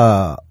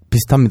분들과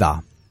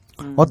비슷합니다.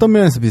 어떤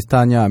면에서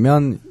비슷하냐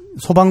하면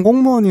소방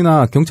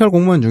공무원이나 경찰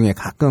공무원 중에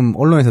가끔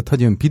언론에서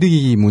터지는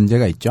비리기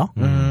문제가 있죠.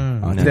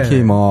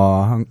 특히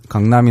뭐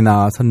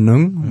강남이나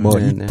선릉, 뭐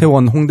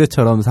이태원,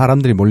 홍대처럼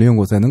사람들이 몰리는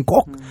곳에는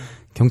꼭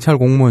경찰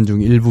공무원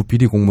중 일부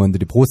비리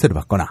공무원들이 보호세를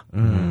받거나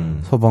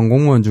소방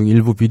공무원 중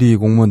일부 비리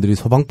공무원들이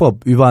소방법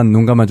위반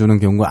눈 감아주는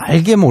경우가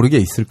알게 모르게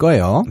있을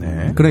거예요.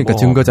 네. 그러니까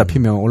증거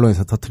잡히면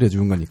언론에서 터뜨려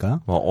주는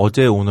거니까.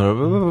 어제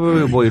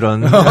오늘 뭐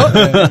이런.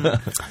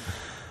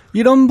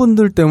 이런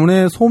분들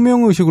때문에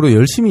소명의식으로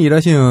열심히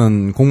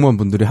일하시는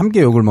공무원분들이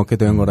함께 욕을 먹게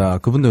된 거라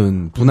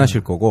그분들은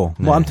분하실 거고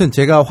뭐 아무튼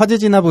제가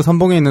화재진압부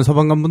선봉에 있는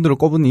소방관분들을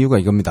꼽은 이유가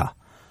이겁니다.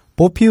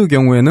 보피의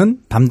경우에는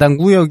담당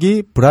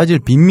구역이 브라질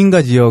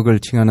빈민가 지역을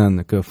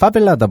칭하는 그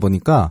파벨라다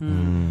보니까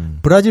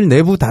브라질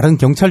내부 다른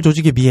경찰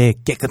조직에 비해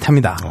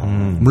깨끗합니다.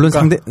 물론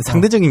그러니까,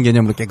 상대적인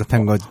개념으로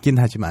깨끗한 거긴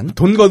하지만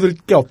돈 거둘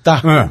게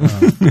없다.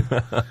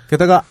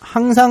 게다가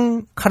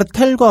항상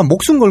카르텔과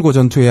목숨 걸고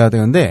전투해야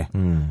되는데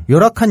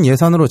열악한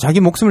예산으로 자기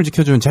목숨을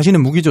지켜주는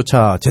자신의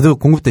무기조차 제대로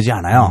공급되지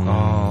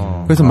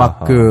않아요. 그래서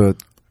막 그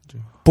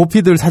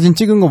보피들 사진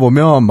찍은 거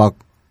보면 막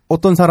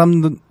어떤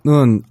사람은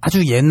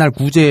아주 옛날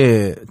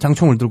구제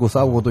장총을 들고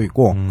싸우고도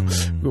있고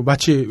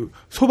마치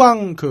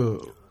소방 그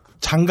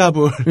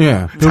장갑을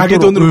자기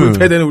돈으로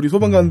불패야 되는 우리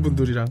소방관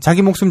분들이랑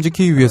자기 목숨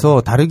지키기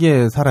위해서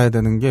다르게 살아야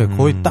되는 게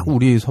거의 딱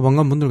우리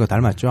소방관 분들과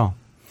닮았죠.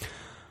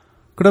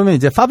 그러면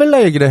이제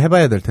파벨라 얘기를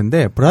해봐야 될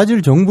텐데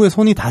브라질 정부의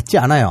손이 닿지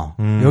않아요.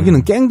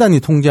 여기는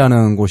갱단이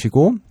통제하는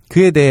곳이고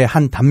그에 대해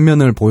한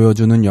단면을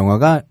보여주는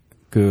영화가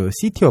그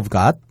시티 오브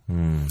갓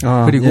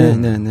그리고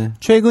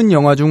최근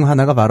영화 중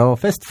하나가 바로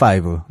패스트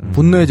 5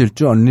 분노의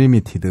질주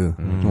언리미티드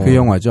그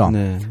영화죠.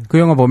 그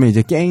영화 보면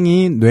이제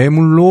갱이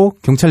뇌물로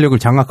경찰력을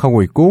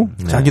장악하고 있고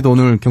자기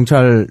돈을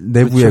경찰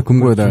내부에 그렇죠.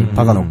 금고에다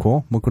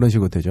박아놓고 뭐 그런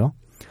식으로 되죠.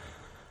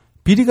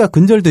 비리가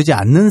근절되지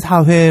않는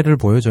사회를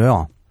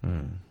보여줘요.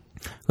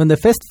 그런데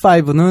패스트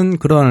 5는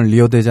그런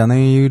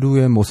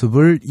리오데자네이루의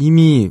모습을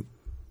이미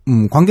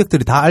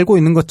관객들이 다 알고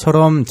있는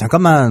것처럼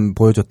잠깐만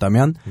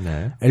보여줬다면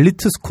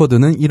엘리트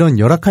스쿼드는 이런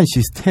열악한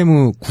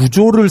시스템의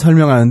구조를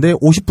설명하는데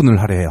 50분을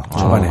할애해요.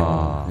 초반에.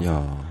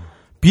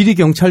 비리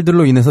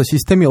경찰들로 인해서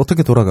시스템이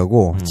어떻게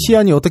돌아가고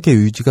치안이 어떻게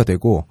유지가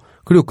되고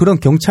그리고 그런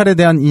경찰에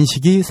대한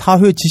인식이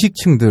사회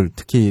지식층들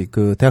특히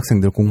그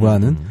대학생들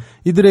공부하는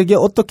이들에게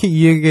어떻게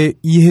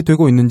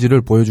이해되고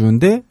있는지를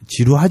보여주는데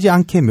지루하지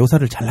않게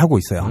묘사를 잘하고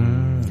있어요.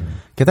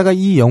 게다가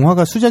이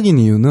영화가 수작인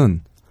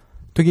이유는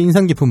되게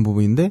인상 깊은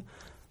부분인데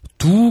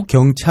두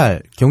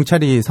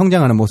경찰이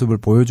성장하는 모습을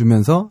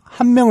보여주면서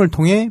한 명을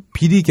통해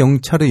비리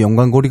경찰의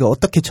연관고리가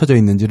어떻게 쳐져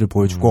있는지를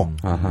보여주고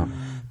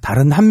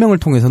다른 한 명을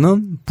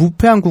통해서는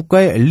부패한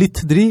국가의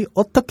엘리트들이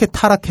어떻게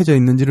타락해져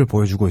있는지를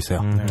보여주고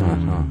있어요.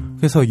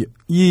 그래서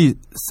이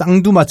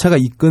쌍두마차가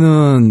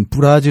이끄는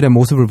브라질의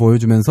모습을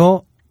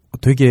보여주면서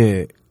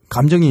되게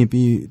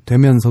감정이입이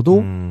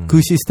되면서도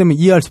그 시스템을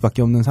이해할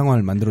수밖에 없는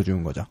상황을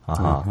만들어주는 거죠.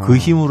 그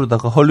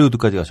힘으로다가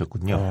헐리우드까지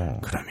가셨군요.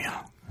 그러면.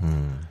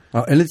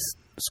 엘리트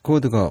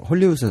스쿼드가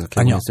헐리우드에서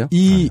개봉했어요?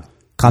 이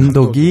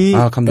감독이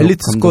엘리트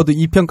스쿼드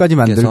 2편까지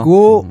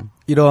만들고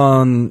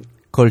이런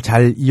걸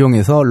잘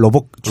이용해서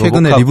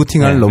최근에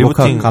리부팅한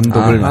로보캅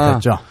감독을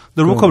맡았죠.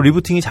 로보캅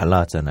리부팅이 잘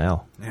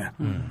나왔잖아요.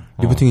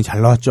 리부팅이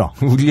잘 나왔죠.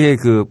 우리의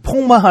그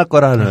폭망할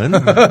거라는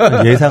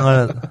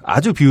예상을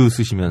아주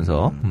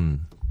비웃으시면서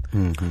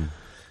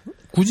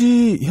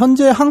굳이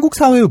현재 한국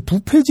사회의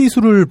부패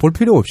지수를 볼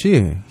필요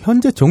없이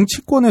현재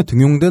정치권에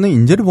등용되는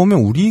인재를 보면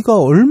우리가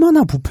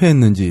얼마나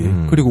부패했는지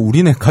그리고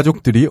우리네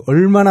가족들이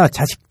얼마나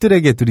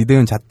자식들에게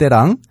들이대는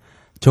잣대랑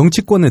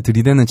정치권에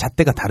들이대는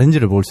잣대가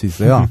다른지를 볼 수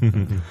있어요.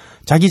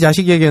 자기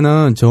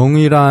자식에게는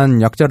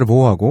정의란 약자를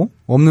보호하고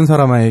없는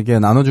사람에게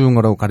나눠주는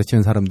거라고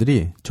가르치는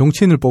사람들이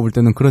정치인을 뽑을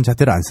때는 그런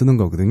잣대를 안 쓰는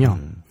거거든요.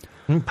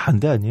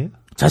 반대 아니에요?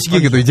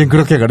 자식에게도 이젠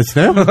그렇게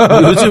가르치나요?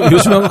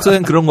 요즘 한국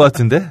사회는 그런 것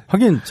같은데?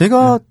 하긴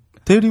제가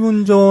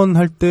대리운전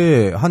할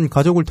때 한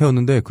가족을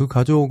태웠는데 그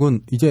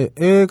가족은 이제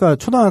애가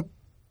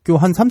초등학교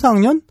한 3,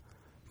 4학년?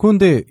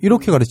 그런데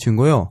이렇게 가르치는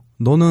거예요.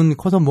 너는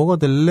커서 뭐가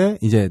될래?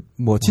 이제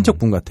뭐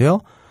친척분 같아요.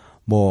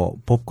 뭐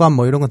법관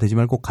뭐 이런 거 되지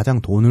말고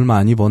가장 돈을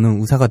많이 버는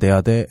의사가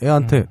돼야 돼.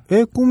 애한테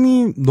애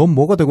꿈이 넌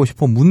뭐가 되고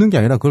싶어 묻는 게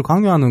아니라 그걸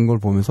강요하는 걸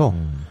보면서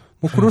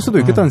뭐 그럴 수도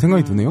있겠다는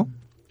생각이 드네요.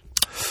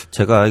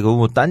 제가 이거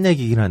뭐 딴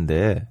얘기긴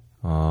한데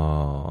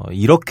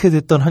이렇게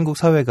됐던 한국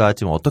사회가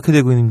지금 어떻게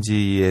되고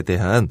있는지에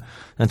대한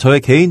그냥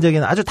저의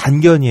개인적인 아주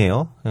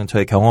단견이에요. 그냥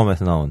저의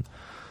경험에서 나온.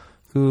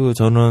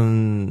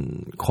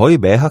 저는 거의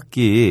매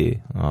학기,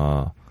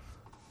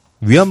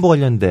 위안부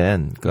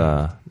관련된,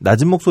 그니까,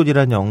 낮은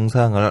목소리라는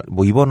영상을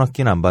뭐 이번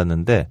학기는 안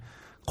봤는데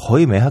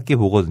거의 매 학기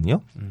보거든요.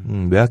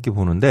 매 학기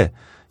보는데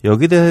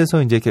여기에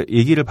대해서 이제 이렇게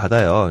얘기를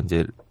받아요.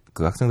 이제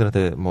그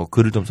학생들한테 뭐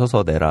글을 좀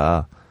써서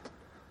내라.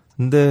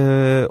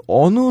 근데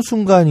어느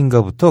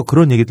순간인가부터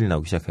그런 얘기들이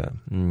나오기 시작해요.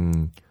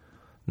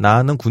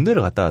 나는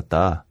군대를 갔다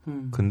왔다.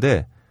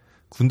 근데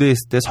군대에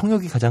있을 때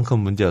성역이 가장 큰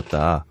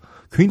문제였다.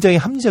 굉장히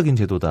합리적인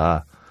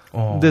제도다.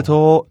 근데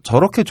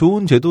저렇게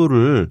좋은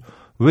제도를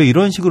왜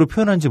이런 식으로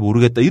표현하는지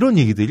모르겠다. 이런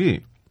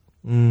얘기들이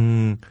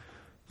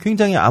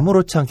굉장히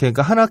아무렇지 않게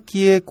그러니까 한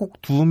학기에 꼭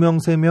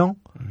 2명, 3명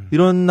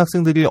이런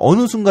학생들이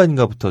어느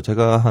순간인가부터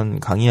제가 한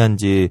강의한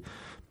지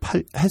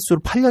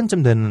횟수로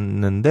 8년쯤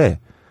됐는데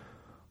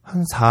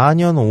한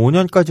 4년,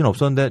 5년까지는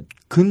없었는데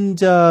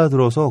근자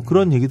들어서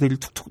그런 얘기들이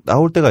툭툭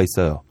나올 때가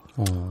있어요.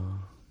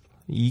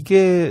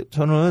 이게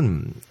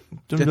저는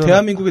좀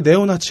대한민국의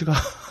네오나치가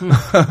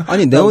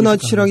아니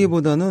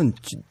네오나치라기보다는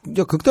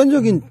진짜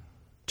극단적인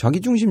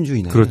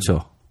자기중심주의네. 그렇죠.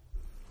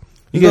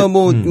 그러니까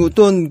뭐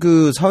어떤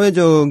그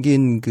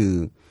사회적인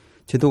그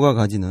제도가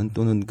가지는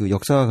또는 그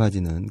역사가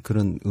가지는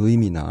그런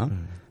의미나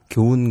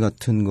교훈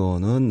같은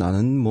거는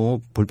나는 뭐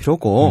볼 필요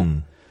없고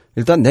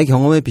일단 내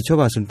경험에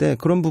비춰봤을 때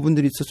그런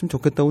부분들이 있었으면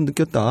좋겠다고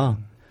느꼈다.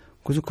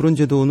 그래서 그런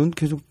제도는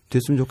계속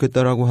됐으면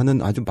좋겠다라고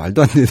하는 아주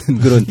말도 안 되는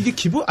그런. 이게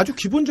아주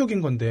기본적인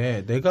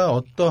건데 내가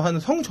어떠한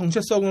성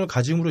정체성을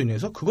가짐으로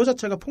인해서 그거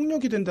자체가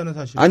폭력이 된다는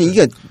사실. 아니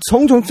이게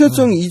성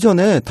정체성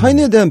이전에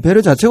타인에 대한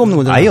배려 자체가 없는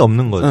거잖아요. 아예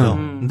없는 거죠.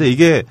 근데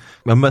이게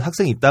몇몇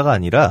학생이 있다가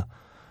아니라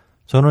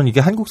저는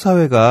이게 한국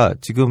사회가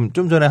지금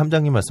좀 전에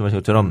함장님 말씀하신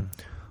것처럼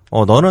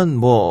너는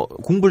뭐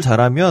공부를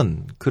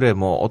잘하면 그래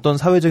뭐 어떤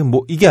사회적인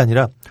뭐 이게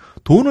아니라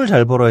돈을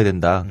잘 벌어야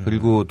된다.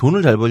 그리고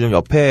돈을 잘 벌려면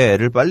옆에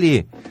애를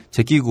빨리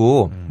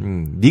제끼고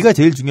네가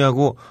제일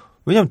중요하고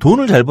왜냐하면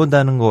돈을 잘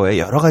번다는 거에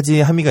여러 가지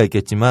함의가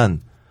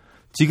있겠지만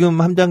지금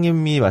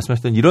함장님이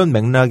말씀하셨던 이런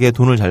맥락의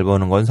돈을 잘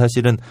버는 건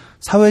사실은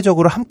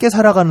사회적으로 함께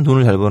살아가는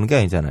돈을 잘 버는 게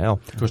아니잖아요.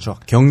 그렇죠.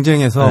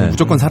 경쟁에서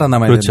무조건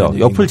살아남아야 그렇죠. 된다는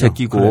옆을 얘기죠.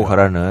 제끼고 그래요.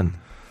 가라는.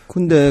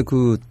 근데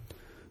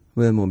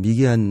왜 뭐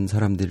미개한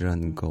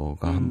사람들이라는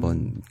거가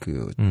한번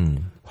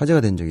화제가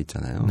된 적이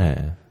있잖아요. 네.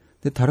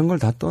 근데 다른 걸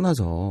다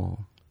떠나서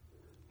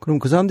그럼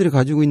그 사람들이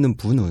가지고 있는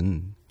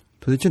부는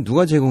도대체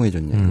누가 제공해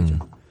줬냐 이거죠.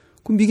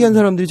 그럼 미개한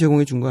사람들이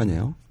제공해 준 거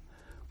아니에요?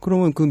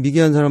 그러면 그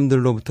미개한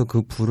사람들로부터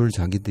그 부를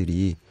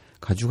자기들이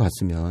가지고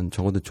갔으면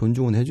적어도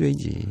존중은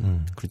해줘야지.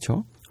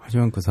 그렇죠?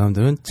 하지만 그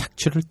사람들은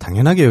착취를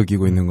당연하게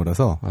여기고 있는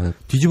거라서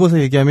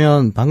뒤집어서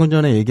얘기하면 방금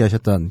전에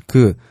얘기하셨던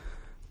그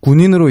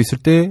군인으로 있을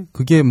때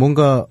그게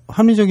뭔가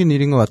합리적인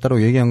일인 것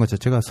같다고 얘기한 것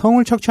자체가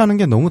성을 착취하는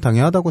게 너무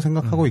당연하다고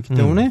생각하고 있기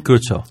때문에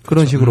그렇죠.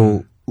 그런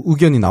식으로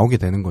의견이 나오게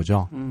되는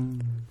거죠.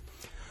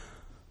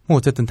 뭐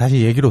어쨌든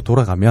다시 얘기로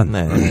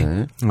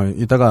돌아가면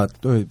이따가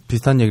또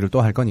비슷한 얘기를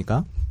또 할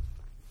거니까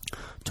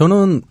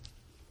저는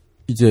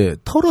이제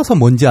털어서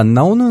먼지 안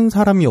나오는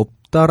사람이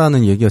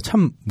없다라는 얘기가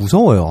참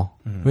무서워요.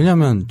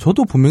 왜냐하면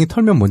저도 분명히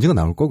털면 먼지가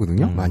나올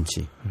거거든요.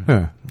 많지.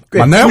 네.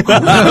 맞나요?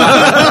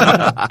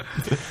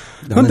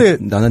 그런데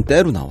나는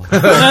때로 나와.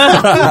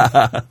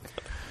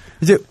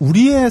 이제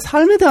우리의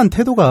삶에 대한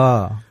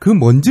태도가 그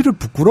먼지를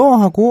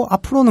부끄러워하고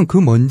앞으로는 그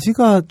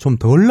먼지가 좀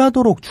덜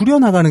나도록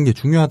줄여나가는 게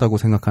중요하다고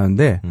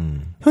생각하는데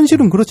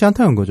현실은 그렇지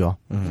않다는 거죠.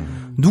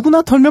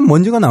 누구나 털면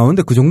먼지가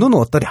나오는데 그 정도는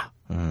어떠랴.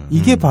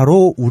 이게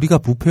바로 우리가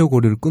부패의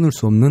고리를 끊을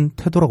수 없는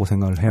태도라고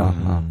생각을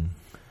해요.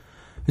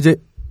 이제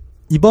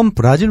이번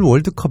브라질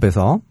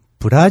월드컵에서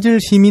브라질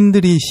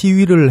시민들이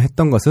시위를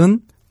했던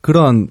것은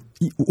그런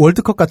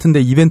월드컵 같은데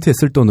이벤트에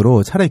쓸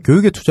돈으로 차라리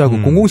교육에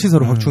투자하고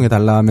공공시설을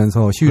확충해달라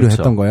하면서 시위를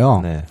그렇죠. 했던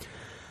거예요. 네.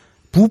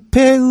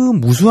 부패의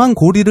무수한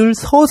고리를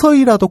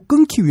서서히라도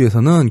끊기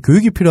위해서는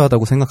교육이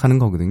필요하다고 생각하는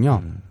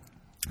거거든요.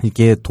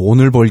 이게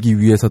돈을 벌기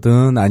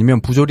위해서든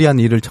아니면 부조리한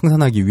일을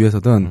청산하기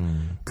위해서든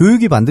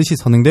교육이 반드시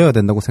선행되어야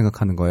된다고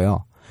생각하는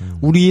거예요.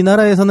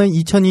 우리나라에서는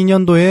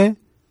 2002년도에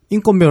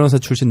인권 변호사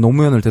출신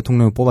노무현을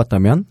대통령으로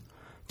뽑았다면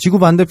지구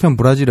반대편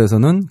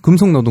브라질에서는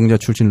금속 노동자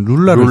출신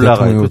룰라를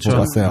대통령으로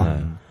뽑았어요.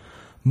 네.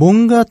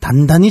 뭔가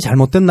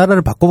잘못된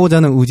나라를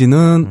바꿔보자는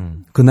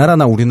의지는 그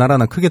나라나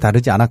우리나라나 크게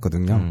다르지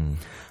않았거든요.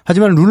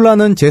 하지만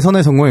룰라는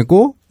재선에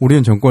성공했고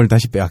우리는 정권을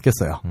다시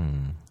빼앗겼어요.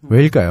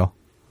 왜일까요?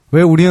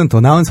 왜 우리는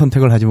더 나은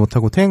선택을 하지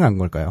못하고 퇴행한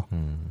걸까요?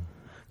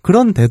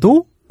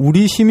 그런데도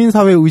우리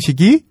시민사회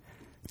의식이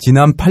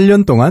지난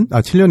 8년 동안,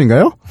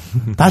 7년인가요?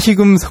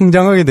 다시금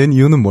성장하게 된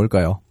이유는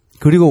뭘까요?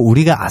 그리고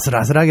우리가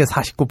아슬아슬하게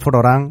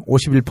 49%랑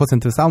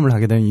 51% 싸움을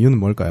하게 된 이유는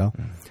뭘까요?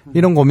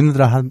 이런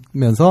고민들을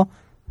하면서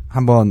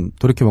한번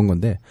돌이켜본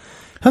건데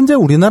현재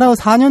우리나라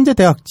 4년제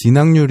대학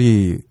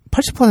진학률이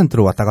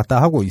 80%로 왔다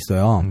갔다 하고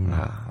있어요.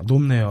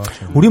 높네요.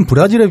 우린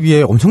브라질에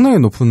비해 엄청나게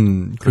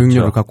높은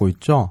교육열을 갖고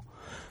있죠.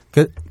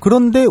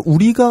 그런데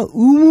우리가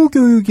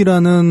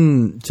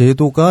의무교육이라는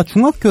제도가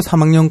중학교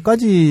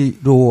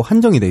 3학년까지로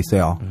한정이 돼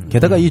있어요.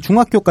 게다가 이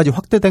중학교까지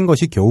확대된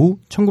것이 겨우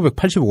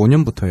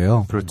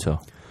 1985년부터예요. 그렇죠.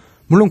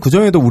 물론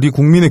그전에도 우리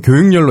국민의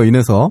교육열로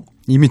인해서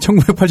이미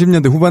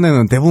 1980년대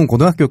후반에는 대부분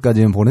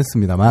고등학교까지는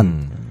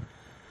보냈습니다만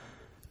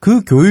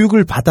그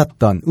교육을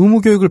받았던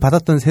의무교육을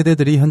받았던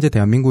세대들이 현재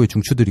대한민국의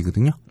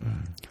중추들이거든요.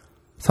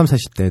 30,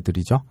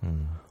 40대들이죠.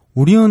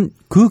 우리는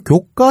그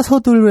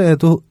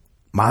교과서들에도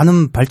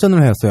많은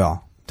발전을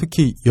해왔어요.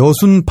 특히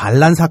여순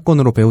반란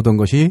사건으로 배우던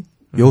것이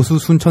여수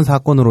순천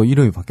사건으로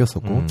이름이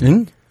바뀌었었고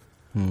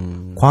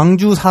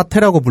광주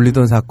사태라고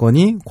불리던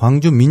사건이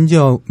광주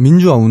민주화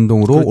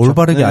운동으로 그렇죠.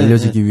 올바르게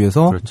알려지기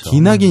위해서 그렇죠.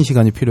 기나긴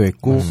시간이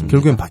필요했고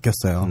결국엔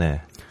바뀌었어요.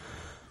 네.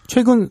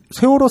 최근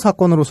세월호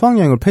사건으로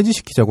수학여행을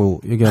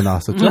폐지시키자고 얘기가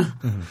나왔었죠.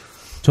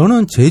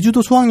 저는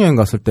제주도 수학여행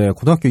갔을 때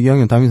고등학교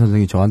 2학년 담임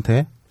선생님이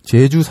저한테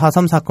제주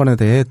 4.3 사건에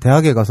대해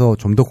대학에 가서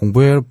좀 더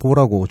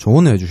공부해보라고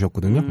조언을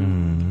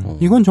해주셨거든요.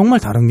 이건 정말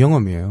다른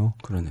경험이에요.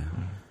 그러네요.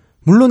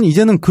 물론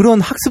이제는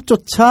그런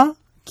학습조차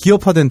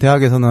기업화된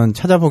대학에서는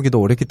찾아보기도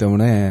어렵기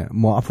때문에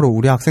뭐 앞으로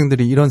우리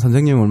학생들이 이런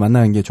선생님을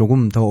만나는 게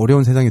조금 더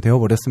어려운 세상이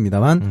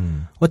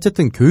되어버렸습니다만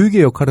어쨌든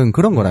교육의 역할은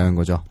그런 거라는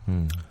거죠.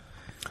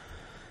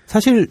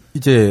 사실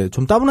이제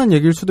좀 따분한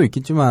얘기일 수도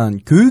있겠지만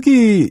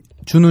교육이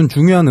주는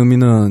중요한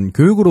의미는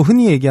교육으로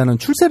흔히 얘기하는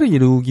출세를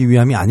이루기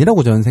위함이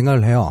아니라고 저는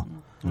생각을 해요.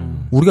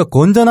 우리가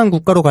건전한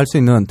국가로 갈 수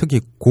있는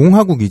특히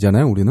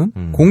공화국이잖아요. 우리는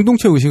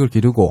공동체 의식을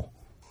기르고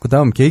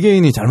그다음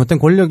개개인이 잘못된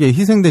권력에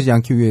희생되지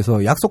않기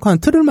위해서 약속하는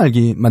틀을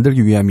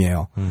만들기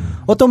위함이에요.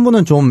 어떤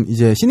분은 좀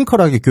이제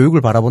시니컬하게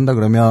교육을 바라본다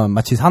그러면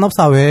마치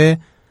산업사회에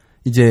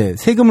이제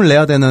세금을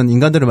내야 되는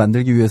인간들을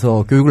만들기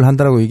위해서 교육을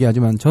한다라고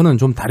얘기하지만 저는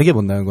좀 다르게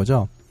본다는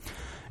거죠.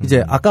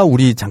 이제 아까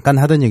우리 잠깐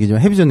하던 얘기죠.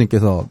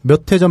 해비전님께서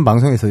몇 회 전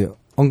방송에서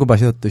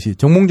언급하셨듯이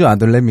정몽준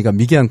아들내미가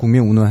미개한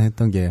국민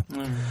운운했던 게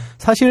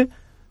사실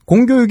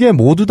공교육에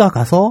모두 다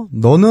가서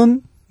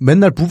너는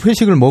맨날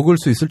뷔페식을 먹을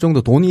수 있을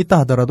정도 돈이 있다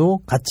하더라도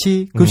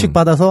같이 급식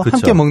받아서 그쵸.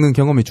 함께 먹는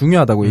경험이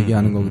중요하다고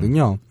얘기하는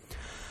거거든요.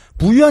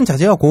 부유한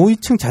자제와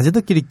고위층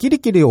자제들끼리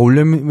끼리끼리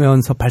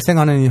어울리면서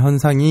발생하는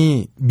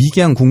현상이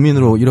미개한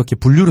국민으로 이렇게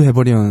분류를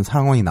해버리는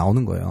상황이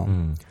나오는 거예요.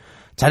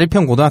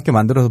 자립형 고등학교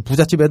만들어서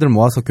부잣집 애들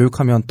모아서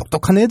교육하면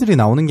똑똑한 애들이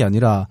나오는 게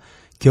아니라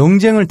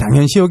경쟁을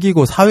당연시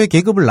여기고 사회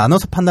계급을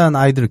나눠서 판단하는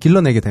아이들을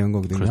길러내게 되는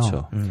거거든요.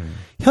 그렇죠.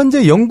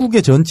 현재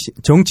영국의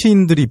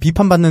정치인들이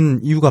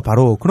비판받는 이유가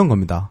바로 그런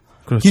겁니다.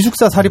 그렇죠.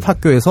 기숙사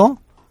사립학교에서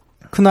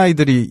큰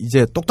아이들이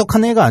이제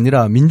똑똑한 애가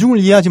아니라 민중을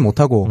이해하지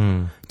못하고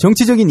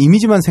정치적인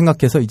이미지만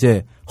생각해서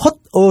이제 헛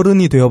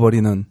어른이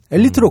되어버리는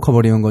엘리트로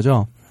커버리는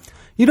거죠.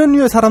 이런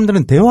류의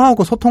사람들은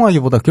대화하고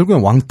소통하기보다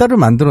결국엔 왕따를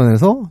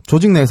만들어내서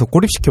조직 내에서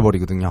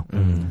고립시켜버리거든요.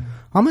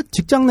 아마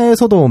직장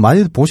내에서도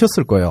많이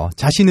보셨을 거예요.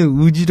 자신의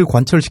의지를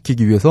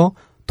관철시키기 위해서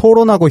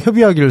토론하고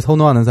협의하기를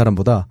선호하는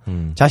사람보다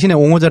자신의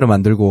옹호자를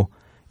만들고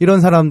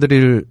이런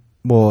사람들을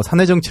뭐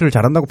사내 정치를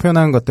잘한다고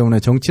표현하는 것 때문에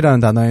정치라는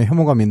단어에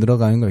혐오감이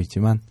늘어가는 거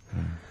있지만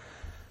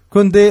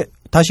그런데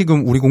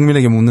다시금 우리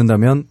국민에게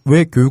묻는다면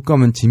왜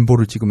교육감은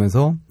진보를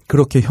찍으면서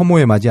그렇게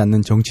혐오에 맞지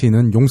않는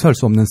정치인은 용서할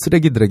수 없는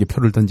쓰레기들에게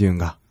표를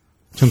던지는가?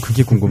 전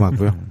그게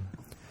궁금하고요.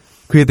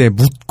 그에 대해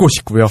묻고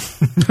싶고요.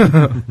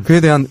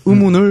 그에 대한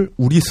의문을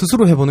우리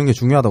스스로 해보는 게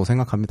중요하다고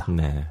생각합니다.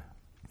 네.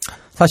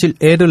 사실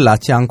애를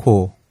낳지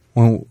않고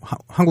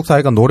한국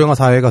사회가 노령화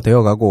사회가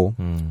되어가고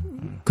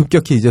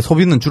급격히 이제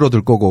소비는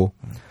줄어들 거고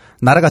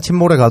나라가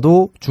침몰해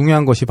가도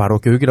중요한 것이 바로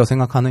교육이라고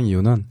생각하는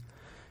이유는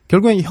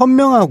결국엔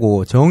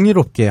현명하고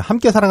정의롭게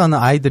함께 살아가는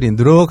아이들이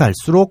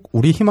늘어갈수록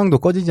우리 희망도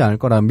꺼지지 않을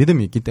거라는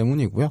믿음이 있기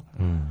때문이고요.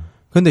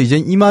 그런데 이제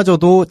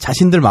이마저도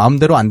자신들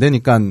마음대로 안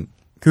되니까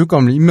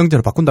교육감을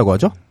임명제로 바꾼다고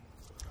하죠?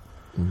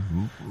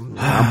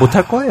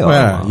 못할 거예요.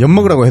 네,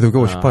 엿먹으라고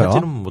해두고 싶어요.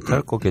 하지는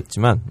못할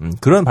거겠지만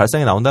그런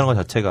발상이 나온다는 것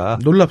자체가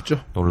놀랍죠.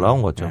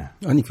 놀라운 거죠. 네.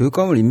 아니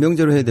교육감을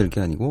임명제로 해야 될 게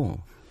아니고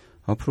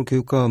앞으로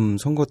교육감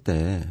선거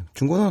때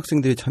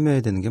중고등학생들이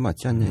참여해야 되는 게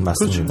맞지 않냐.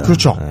 맞습니다.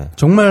 그렇죠. 네.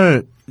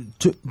 정말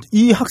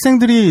이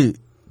학생들이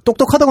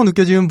똑똑하다고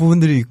느껴지는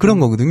부분들이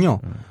그런 거거든요.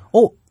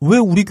 왜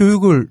우리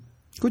교육을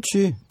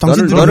그렇지.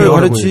 당신들이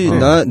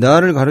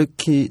나를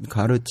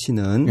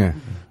가르치는 네.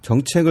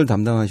 정책을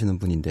담당하시는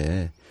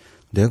분인데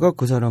내가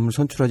그 사람을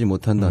선출하지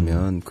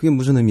못한다면 그게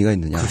무슨 의미가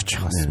있느냐.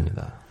 그렇죠.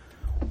 맞습니다.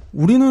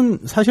 우리는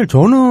사실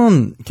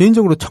저는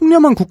개인적으로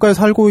청렴한 국가에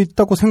살고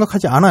있다고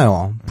생각하지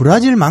않아요.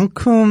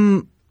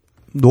 브라질만큼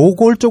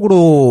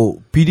노골적으로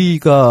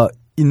비리가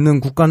있는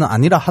국가는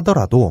아니라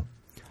하더라도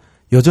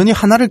여전히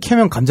하나를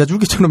캐면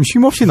감자줄기처럼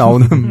쉼없이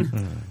나오는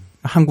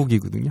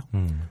한국이거든요.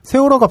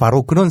 세월호가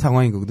바로 그런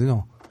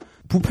상황이거든요.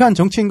 부패한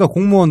정치인과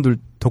공무원들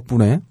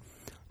덕분에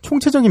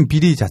총체적인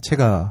비리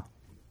자체가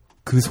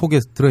그 속에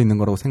들어있는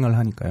거라고 생각을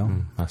하니까요.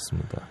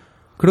 맞습니다.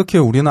 그렇게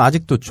우리는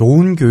아직도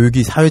좋은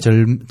교육이 사회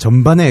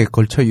전반에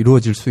걸쳐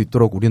이루어질 수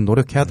있도록 우리는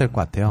노력해야 될 것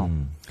같아요.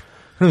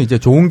 그럼 이제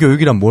좋은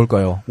교육이란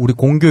뭘까요? 우리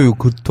공교육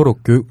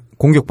그토록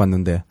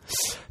공격받는데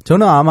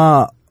저는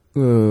아마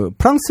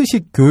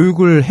프랑스식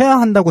교육을 해야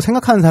한다고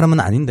생각하는 사람은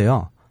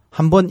아닌데요.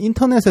 한번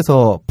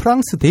인터넷에서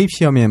프랑스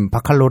대입시험인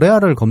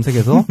바칼로레아를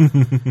검색해서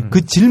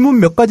그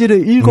질문 몇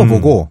가지를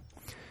읽어보고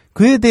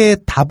그에 대해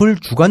답을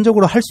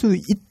주관적으로 할 수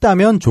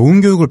있다면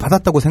좋은 교육을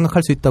받았다고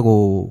생각할 수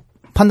있다고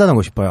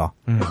판단하고 싶어요.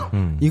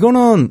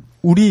 이거는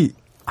우리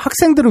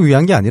학생들을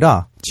위한 게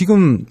아니라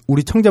지금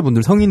우리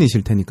청자분들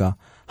성인이실 테니까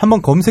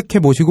한번 검색해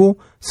보시고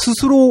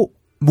스스로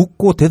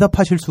묻고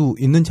대답하실 수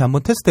있는지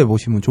한번 테스트해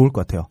보시면 좋을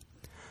것 같아요.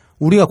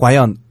 우리가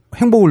과연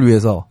행복을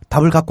위해서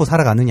답을 갖고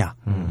살아가느냐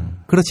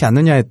그렇지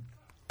않느냐에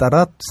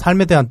따라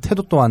삶에 대한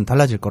태도 또한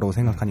달라질 거라고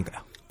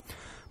생각하니까요.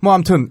 뭐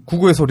아무튼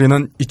구구의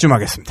소리는 이쯤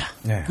하겠습니다.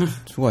 네.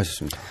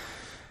 수고하셨습니다.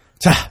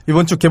 자,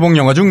 이번 주 개봉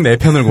영화 중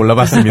 4편을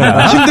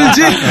골라봤습니다.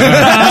 힘들지?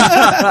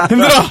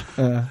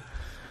 힘들어!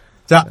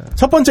 자,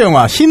 첫 번째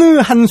영화,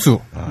 신의 한수.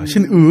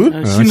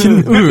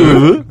 신의.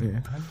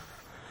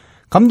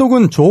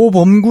 감독은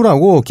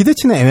조범구라고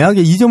기대치는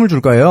애매하게 2점을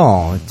줄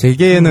거예요.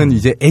 제게는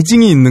이제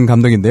애증이 있는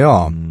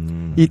감독인데요.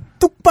 이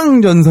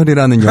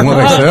뚝방전설이라는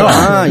영화가 있어요.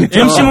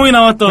 MC몽이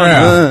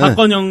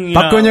나왔던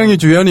박건영이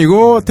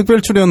주연이고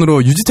특별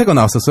출연으로 유지태가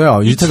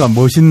나왔었어요. 유지태가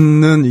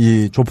멋있는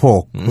이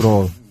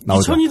조폭으로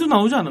나오죠. 이천희도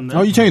나오지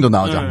않았나요? 이천희도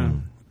나오죠.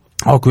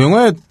 그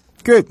영화에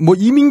꽤 뭐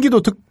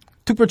이민기도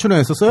특별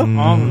출연했었어요.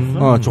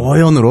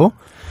 조연으로.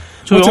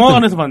 저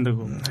영화관에서 봤는데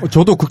그거.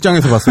 저도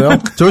극장에서 봤어요.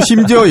 저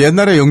심지어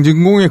옛날에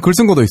영진공에 글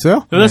쓴 것도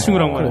있어요.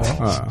 여자친구랑 말이야.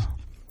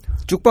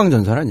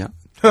 쭉방전설 아니야?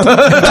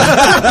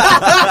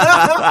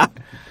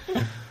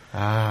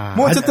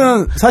 뭐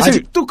어쨌든 사실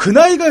아직도 그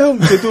나이가 형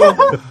그래도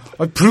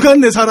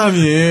불같네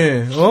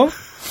사람이.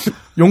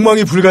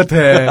 욕망이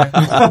불같아.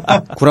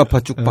 구라파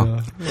쭉방.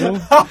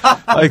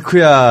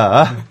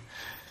 아이쿠야.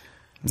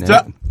 네,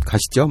 자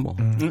가시죠 뭐.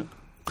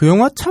 그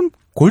영화 참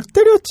골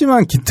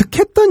때렸지만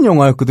기특했던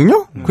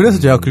영화였거든요. 그래서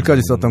제가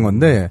글까지 썼던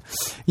건데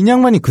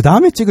인양반이 그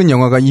다음에 찍은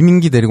영화가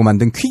이민기 데리고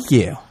만든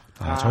퀵이에요.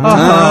 전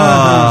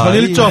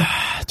 1점.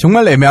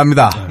 정말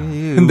애매합니다.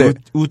 근데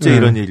우째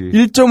이런 일이.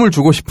 1점을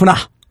주고 싶으나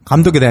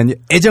감독에 대한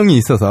애정이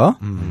있어서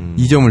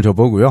 2점을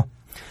줘보고요.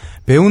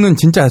 배우는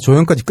진짜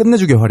조연까지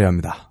끝내주게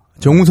화려합니다.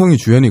 정우성이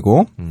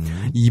주연이고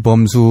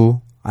이범수,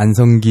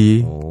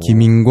 안성기,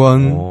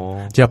 김인권,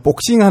 제가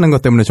복싱하는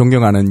것 때문에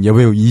존경하는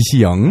여배우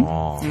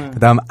이시영,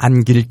 그다음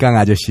안길강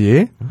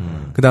아저씨,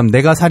 그다음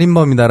내가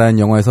살인범이다라는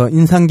영화에서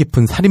인상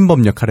깊은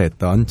살인범 역할을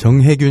했던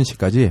정혜균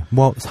씨까지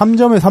뭐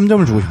 3점에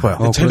 3점을 주고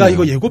싶어요. 제가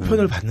이거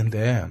예고편을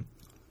봤는데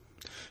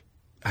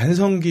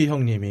안성기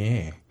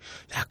형님이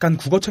약간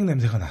국어책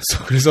냄새가 났어.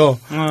 그래서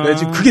내가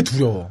지금 그게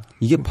두려워.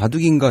 이게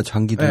바둑인가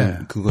장기도 네.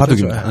 그거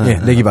바둑입니다. 예,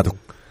 내기 바둑.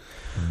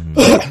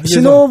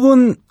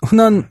 신업은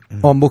흔한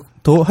뭐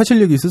더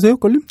하실 얘기 있으세요,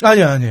 걸림?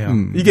 아니에요.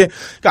 이게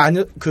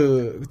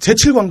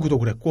제칠 광구도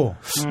그랬고.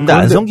 근데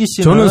안성기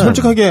씨는 저는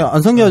솔직하게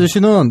안성기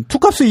아저씨는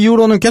투캅스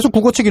이후로는 계속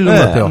국어책 읽는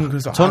것 같아요.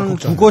 그래서 저는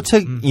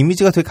국어책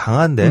이미지가 되게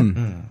강한데.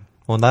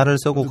 뭐 나를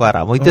쏘고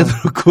가라 뭐 이때도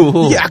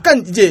그렇고 이게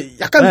약간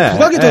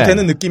부각이 더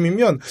되는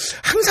느낌이면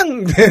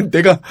항상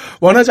내가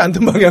원하지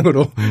않던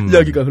방향으로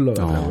이야기가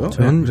흘러가더라고요.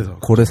 저는 그래서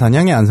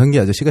고래사냥의 안성기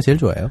아저씨가 제일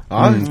좋아요.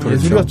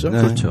 예술이었죠.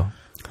 그렇죠.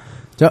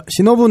 자,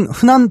 신업은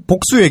흔한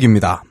복수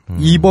얘기입니다.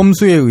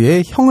 이범수에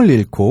의해 형을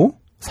잃고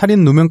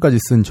살인 누명까지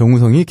쓴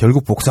정우성이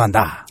결국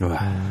복수한다.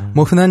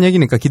 뭐 흔한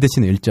얘기니까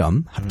기대치는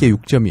 1점, 합계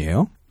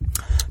 6점이에요.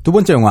 두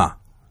번째 영화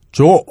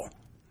조.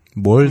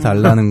 뭘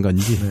달라는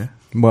건지.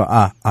 뭐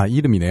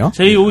이름이네요.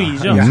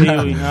 J.O.E죠.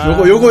 J.O.E.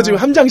 요거 지금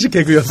함장식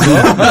개그였어.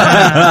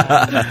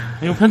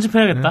 이거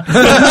편집해야겠다.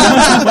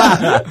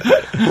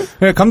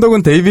 네,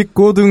 감독은 데이빗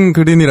고든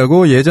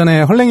그린이라고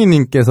예전에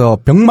헐랭이님께서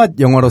병맛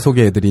영화로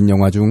소개해드린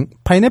영화 중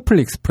파인애플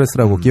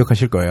익스프레스라고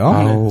기억하실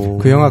거예요.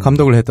 그 영화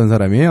감독을 했던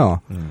사람이에요.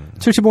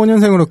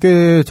 75년생으로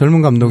꽤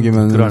젊은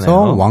감독이면서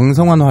그러네요.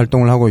 왕성한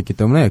활동을 하고 있기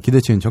때문에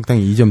기대치는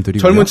적당히 2점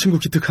드리고요. 젊은 친구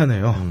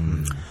기특하네요.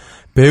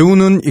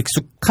 배우는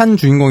익숙한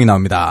주인공이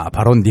나옵니다.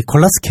 바로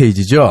니콜라스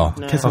케이지죠.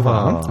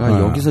 캐서가.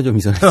 여기서 좀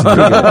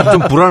이상했어요.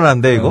 좀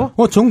불안한데 이거?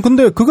 전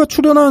근데 그가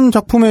출연한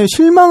작품에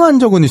실망한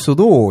적은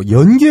있어도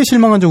연기에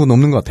실망한 적은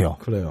없는 것 같아요.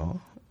 그래요.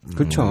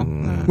 그렇죠.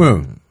 네.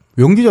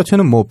 연기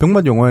자체는 뭐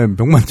병맛 영화의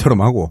병맛처럼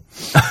하고.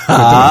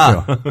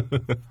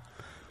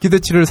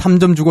 기대치를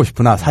 3점 주고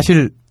싶으나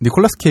사실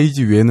니콜라스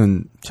케이지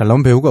외에는 잘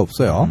나온 배우가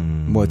없어요.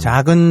 뭐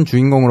작은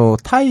주인공으로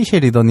타이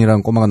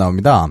셰리던이라는 꼬마가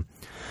나옵니다.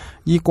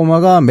 이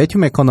꼬마가 매튜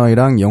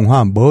맥커너이랑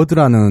영화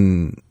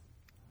머드라는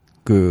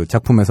그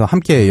작품에서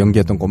함께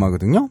연기했던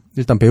꼬마거든요.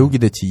 일단 배우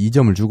기대치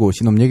 2점을 주고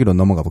신업 얘기로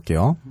넘어가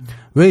볼게요.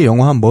 왜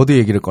영화 머드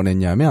얘기를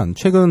꺼냈냐면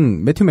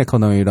최근 매튜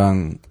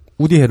맥커너이랑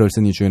우디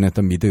헤럴슨이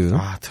주연했던 미드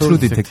트루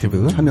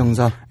디텍티브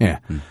차명사. 예.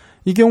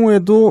 이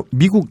경우에도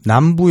미국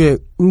남부의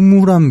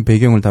음울한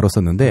배경을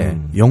다뤘었는데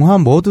영화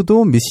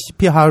머드도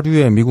미시시피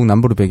하류의 미국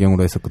남부를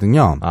배경으로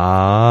했었거든요.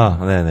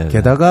 네네.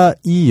 게다가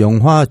이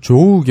영화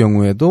조우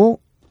경우에도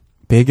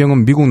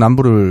배경은 미국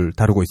남부를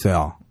다루고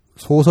있어요.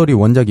 소설이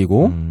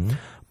원작이고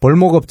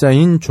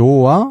벌목업자인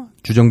조와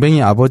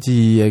주정뱅이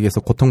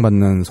아버지에게서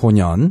고통받는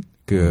소년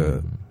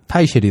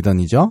타이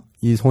셰리던이죠.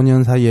 이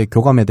소년 사이의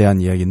교감에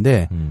대한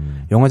이야기인데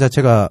영화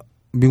자체가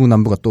미국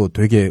남부가 또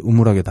되게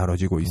음울하게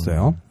다뤄지고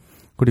있어요.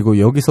 그리고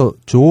여기서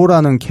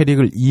조라는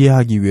캐릭을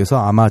이해하기 위해서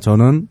아마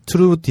저는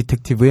트루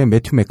디텍티브의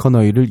매튜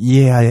맥커너이를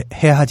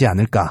이해해야 하지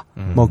않을까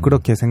뭐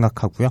그렇게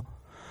생각하고요.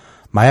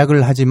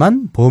 마약을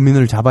하지만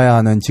범인을 잡아야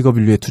하는 직업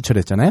인류에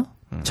투철했잖아요.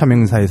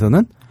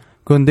 차명사에서는.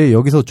 그런데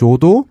여기서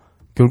조도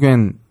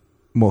결국엔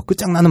뭐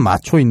끝장나는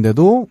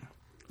마초인데도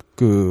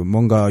그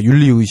뭔가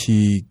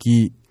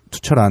윤리의식이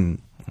투철한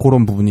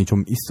그런 부분이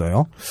좀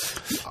있어요.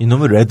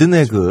 이놈의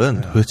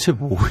레드넥은 도대체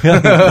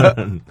뭐야?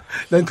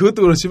 난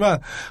그것도 그렇지만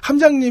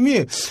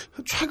함장님이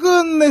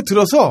최근에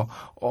들어서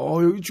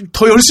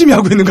더 열심히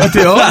하고 있는 것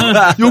같아요.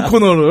 요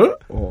코너를.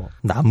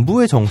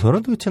 남부의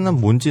정서는 도대체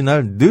난 뭔지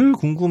날 늘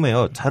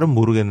궁금해요. 잘은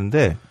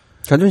모르겠는데.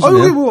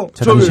 자존심이요? 여기 뭐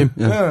자존심.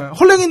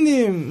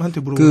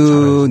 헐랭이님한테 물어보고.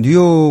 그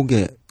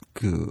뉴욕의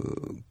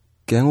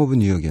갱 오브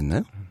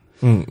뉴욕이었나요?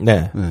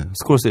 네.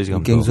 스콜세지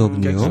감독. 갱스 오브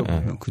뉴욕.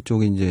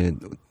 그쪽에 이제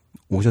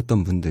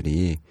오셨던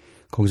분들이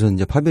거기서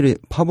이제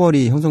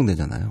파벌이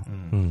형성되잖아요.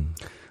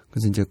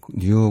 그래서 이제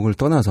뉴욕을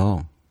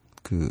떠나서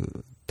그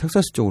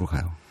텍사스 쪽으로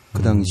가요.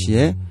 그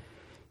당시에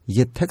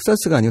이게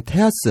텍사스가 아니고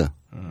테아스,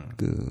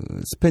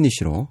 그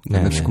스페니쉬로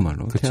멕시코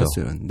말로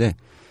테아스였는데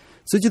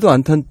쓰지도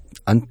않던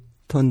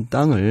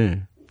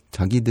땅을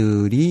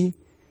자기들이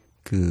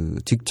그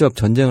직접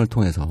전쟁을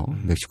통해서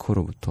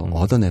멕시코로부터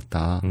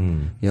얻어냈다.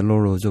 옐로우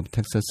로즈 오브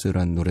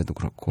텍사스라는 노래도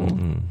그렇고.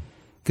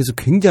 그래서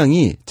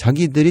굉장히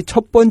자기들이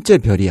첫 번째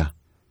별이야.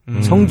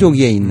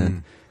 성조기에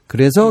있는.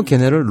 그래서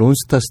걔네를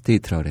론스타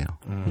스테이트라 그래요.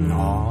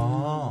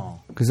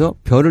 그래서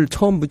별을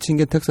처음 붙인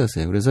게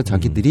텍사스예요. 그래서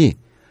자기들이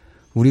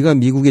우리가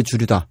미국의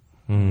주류다.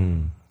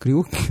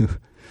 그리고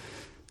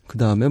그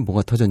다음에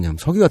뭐가 터졌냐면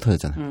석유가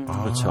터졌잖아요.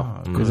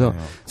 그렇죠. 그래서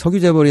석유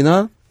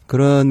재벌이나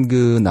그런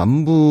그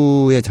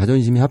남부의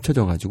자존심이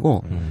합쳐져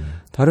가지고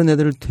다른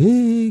애들을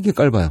되게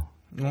깔봐요.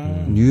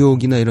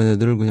 뉴욕이나 이런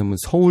애들을 그냥 뭐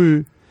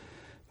서울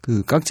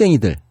그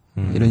깍쟁이들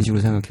이런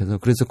식으로 생각해서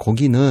그래서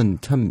거기는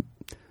참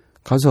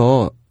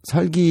가서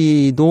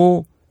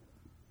살기도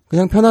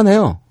그냥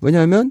편안해요.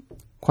 왜냐하면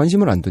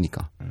관심을 안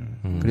두니까.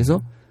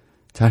 그래서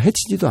잘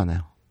해치지도 않아요.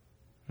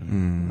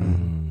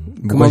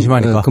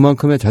 무관심하니까.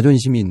 그만큼의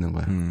자존심이 있는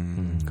거예요.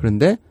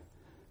 그런데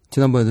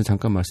지난번에도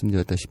잠깐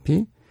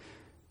말씀드렸다시피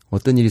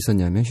어떤 일이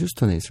있었냐면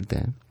휴스턴에 있을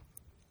때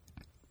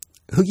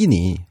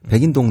흑인이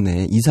백인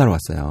동네에 이사를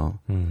왔어요.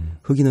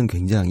 흑인은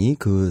굉장히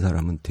그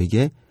사람은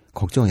되게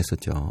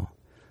걱정했었죠.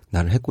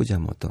 나를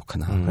해코지하면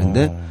어떡하나.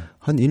 그런데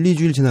한 1,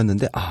 2주일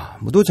지났는데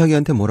아무도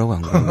자기한테 뭐라고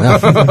안 그러는 거야.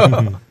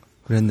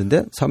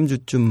 그랬는데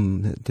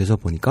 3주쯤 돼서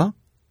보니까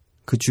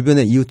그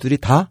주변의 이웃들이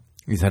다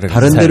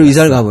다른 데로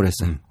이사를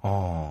가버렸어요.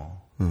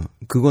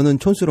 그거는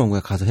촌스러운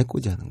거야. 가서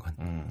해코지하는 건.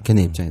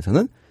 걔네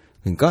입장에서는.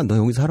 그러니까 너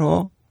여기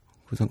살아.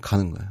 그래서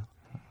가는 거예요.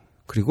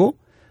 그리고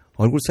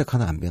얼굴색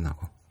하나 안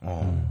변하고.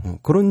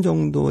 그런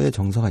정도의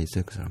정서가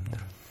있어요. 그 사람들은.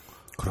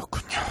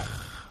 그렇군요.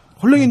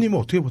 헐랭이님은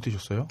어떻게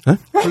버티셨어요? 네?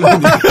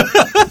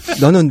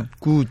 나는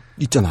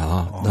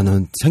있잖아.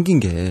 나는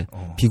생긴 게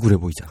비굴해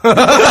보이잖아.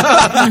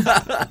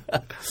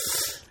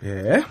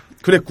 예,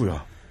 그랬고요.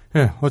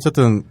 예,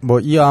 어쨌든 뭐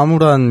이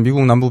암울한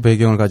미국 남부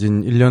배경을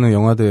가진 일련의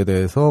영화들에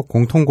대해서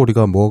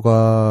공통고리가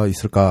뭐가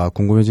있을까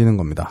궁금해지는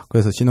겁니다.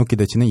 그래서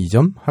신옥기대치는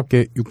 2점,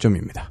 합계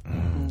 6점입니다.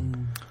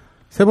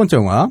 세 번째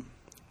영화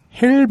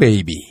헬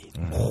베이비.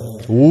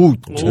 오,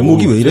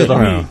 제목이 왜 이래?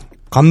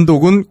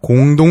 감독은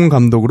공동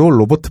감독으로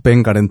로버트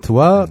벤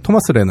가렌트와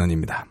토마스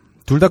레넌입니다.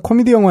 둘 다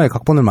코미디 영화에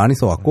각본을 많이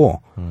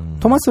써왔고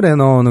토마스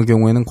레넌의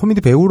경우에는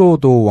코미디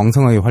배우로도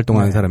왕성하게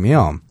활동하는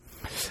사람이에요.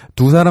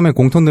 두 사람의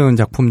공통되는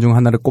작품 중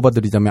하나를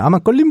꼽아드리자면 아마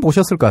끌림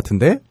보셨을 것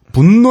같은데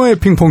분노의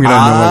핑퐁이라는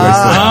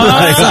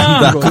영화가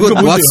있어요.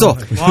 그거 왔어.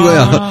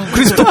 이거야.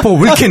 크리스토퍼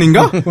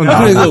윌켄인가?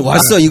 그래, 이거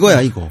왔어.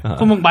 이거야, 이거.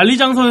 그럼 막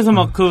만리장성에서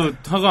막 하고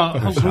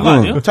그런 거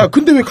아니에요? 자,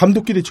 근데 왜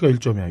감독 기대치가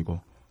 1점이야, 이거?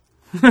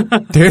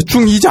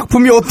 대충 이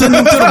작품이 어떤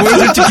형태로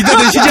보여질지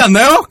기대되시지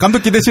않나요?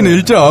 감독 기대치는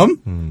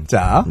 1점.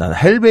 자. 난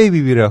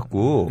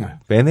헬베이비비라고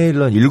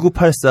베네일런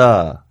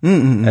 1984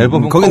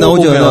 앨범 거기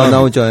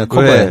나오죠.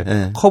 커버에.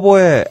 네.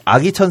 커버에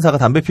아기 천사가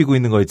담배 피고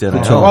있는 거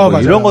있잖아요. 그렇죠. 뭐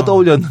이런 거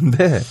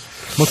떠올렸는데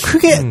뭐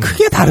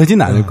크게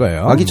다르진 않을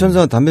거예요. 아기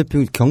천사가 담배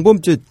피고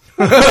경범죄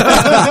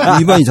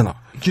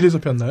위반이잖아. 길에서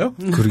폈나요?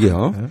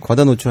 그러게요.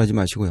 과다 노출하지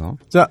마시고요.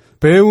 자,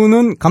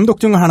 배우는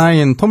감독 중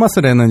하나인 토마스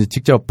레넌이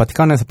직접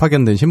바티칸에서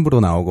파견된 신부로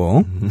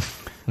나오고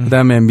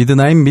그다음에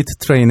미드나잇 미트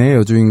트레인의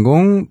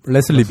여주인공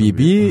레슬리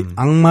비비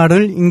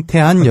악마를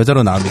잉태한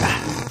여자로 나옵니다.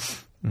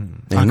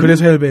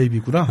 그래서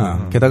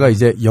헬베이비구나. 게다가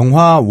이제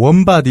영화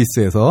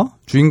원바디스에서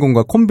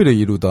주인공과 콤비를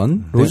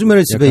이루던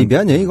로즈메리스 베이비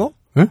아니야 이거?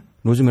 네?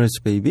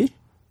 로즈메리스 베이비?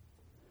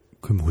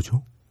 그게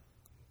뭐죠?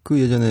 그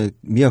예전에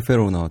미아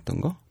페로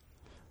나왔던 거?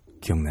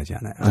 기억나지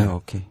않아요.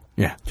 오케이.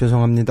 예.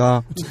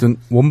 죄송합니다. 어쨌든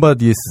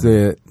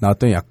원바디스에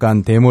나왔던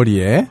약간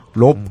대머리의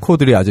롭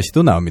코드리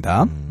아저씨도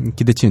나옵니다.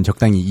 기대치는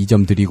적당히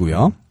 2점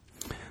드리고요.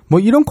 뭐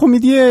이런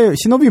코미디의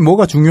신업이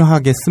뭐가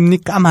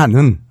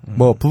중요하겠습니까마는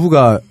뭐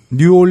부부가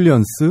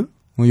뉴올리언스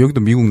여기도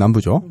미국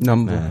남부죠.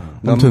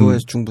 남부에서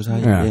중부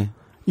사이. 예.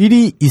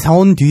 일이 이사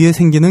온 뒤에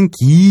생기는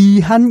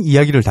기이한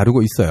이야기를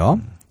다루고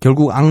있어요.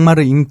 결국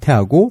악마를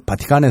잉태하고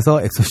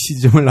바티칸에서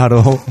엑소시즘을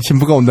하러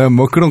신부가 온다는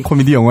뭐 그런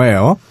코미디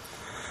영화예요.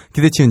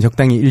 기대치는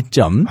적당히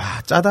 1점.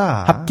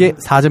 짜다. 합계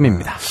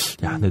 4점입니다.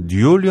 야, 근데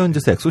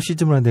뉴올리언즈에서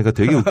엑소시즘을 하는 데가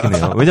되게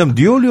웃기네요. 왜냐면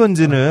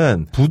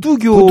뉴올리언즈는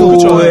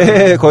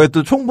부두교의 거의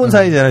또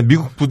총본산이잖아요.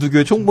 미국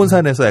부두교의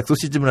총본산에서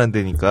엑소시즘을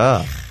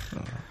한다니까.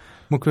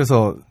 뭐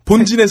그래서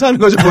본진에서 하는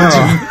거죠.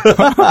 본진.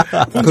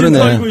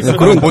 그러네.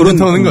 그런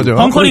본진 하는 거죠.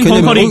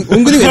 벙커링.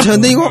 은근히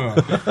괜찮은데 이거?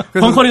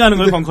 벙커링 하는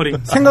거예요. 벙커링.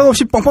 생각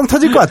없이 뻥뻥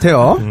터질 것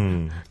같아요.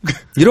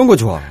 이런 거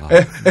좋아.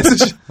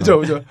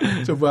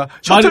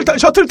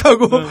 셔틀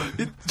타고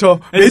저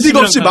매직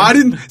없이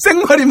마린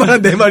생마리만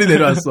한 4마리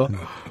내려왔어.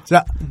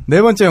 자,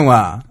 네 번째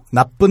영화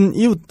나쁜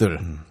이웃들.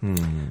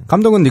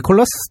 감독은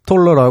니콜라스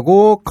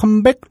스톨러라고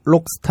컴백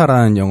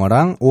록스타라는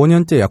영화랑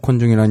 5년째 약혼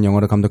중이라는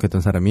영화를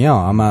감독했던 사람이에요.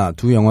 아마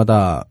두 영화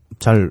다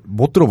잘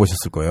못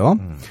들어보셨을 거예요.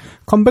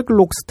 컴백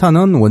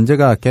록스타는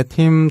원제가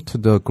Get Him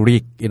to the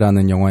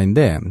Greek이라는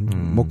영화인데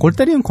뭐 골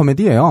때리는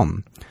코미디예요.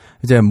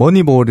 이제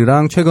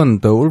머니볼이랑 최근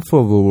The Wolf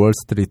of Wall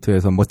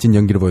Street에서 멋진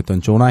연기를 보였던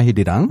조나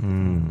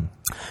힐이랑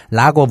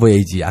락 오브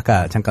에이지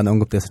아까 잠깐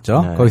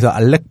언급됐었죠. 네. 거기서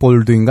알렉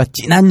볼드윈과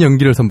진한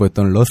연기를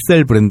선보였던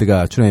러셀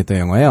브랜드가 출연했던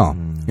영화예요.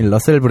 이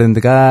러셀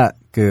브랜드가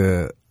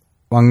그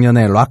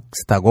왕년의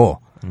락스타고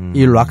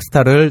이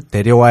락스타를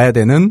데려와야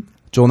되는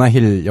조나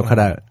힐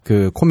역할을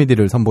그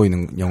코미디를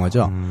선보이는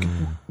영화죠.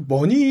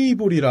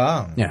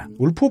 머니볼이랑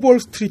울프 오브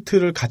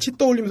스트리트를 같이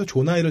떠올리면서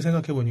조나 힐을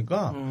생각해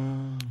보니까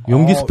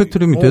연기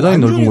스펙트럼이 대단히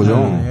넓은 거죠.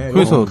 다르네.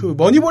 그래서 그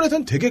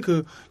머니볼에서는 되게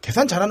그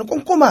계산 잘하는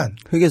꼼꼼한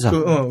회계사,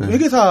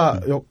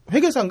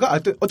 회계사인가?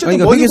 어쨌든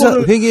그러니까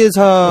머니볼을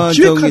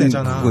회계사적인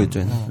그거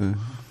있잖아요.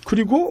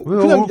 그리고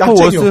그냥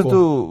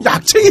약쟁이였고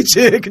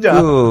약쟁이지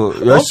그냥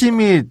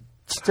열심히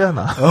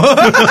치잖아.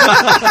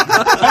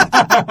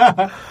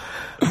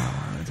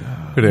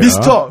 그래요.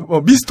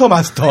 미스터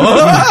마스터.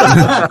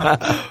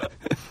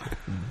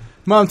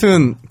 뭐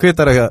아무튼 그에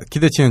따라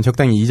기대치는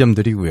적당히 2점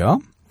드리고요.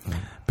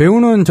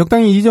 배우는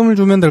적당히 2점을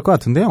주면 될 것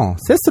같은데요.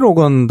 세스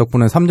로건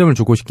덕분에 3점을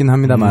주고 싶긴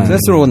합니다만.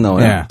 세스 로건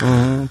나와요? 예.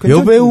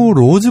 여배우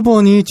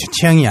로즈번이 제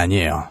취향이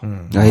아니에요.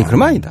 아니,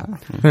 그럼 아니다.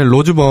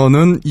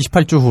 로즈번은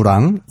 28주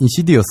후랑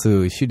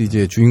인시디어스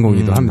시리즈의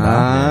주인공이기도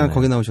합니다.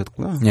 거기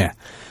나오셨구나. 예.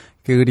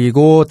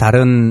 그리고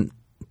다른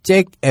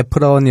잭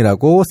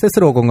에프런이라고 세스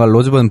로건과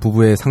로즈번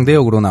부부의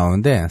상대역으로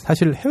나오는데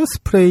사실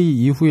헤어스프레이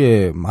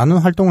이후에 많은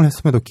활동을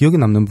했음에도 기억에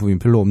남는 부분이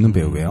별로 없는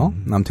배우예요.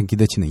 아무튼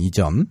기대치는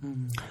 2점.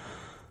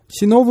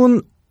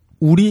 신업은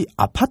우리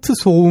아파트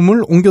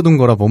소음을 옮겨둔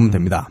거라 보면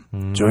됩니다.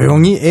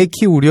 조용히 애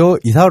키우려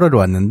이사를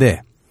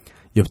왔는데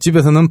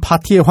옆집에서는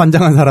파티에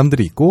환장한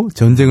사람들이 있고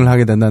전쟁을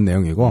하게 된다는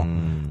내용이고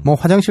뭐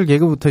화장실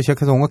개그부터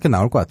시작해서 온갖 게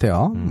나올 것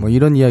같아요. 뭐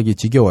이런 이야기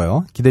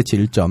지겨워요. 기대치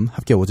 1점,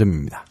 합계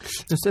 5점입니다.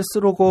 세스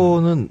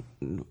로건은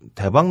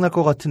대박 날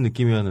것 같은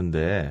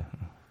느낌이었는데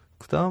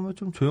그 다음에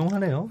좀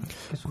조용하네요.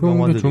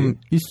 그런 게 좀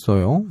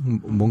있어요.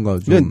 뭔가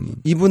좀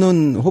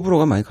이분은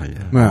호불호가 많이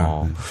갈려요. 네.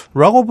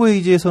 락 오브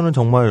에이지에서는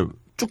정말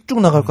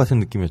쭉쭉 나갈 것 같은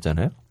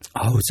느낌이었잖아요.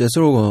 아우 세스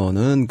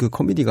로건은 그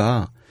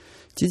코미디가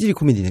찌질이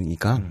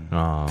코미디니까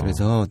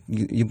그래서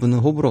이분은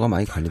호불호가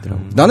많이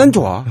갈리더라고요. 나는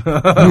좋아.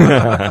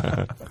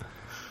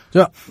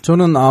 자,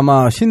 저는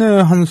아마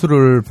신의 한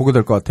수를 보게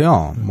될 것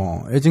같아요.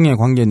 뭐 애증의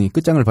관계니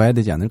끝장을 봐야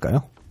되지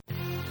않을까요?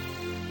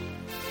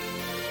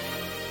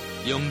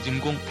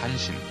 영진공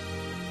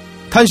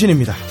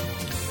단신입니다.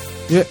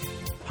 예,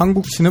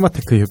 한국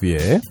시네마테크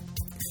협의회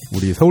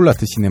우리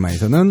서울아트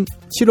시네마에서는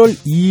 7월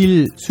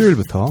 2일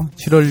수요일부터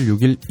 7월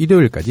 6일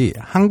일요일까지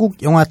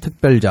한국 영화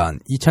특별전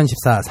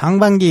 2014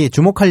 상반기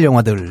주목할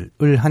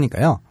영화들을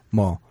하니까요.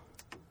 뭐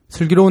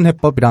슬기로운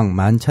해법이랑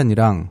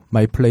만찬이랑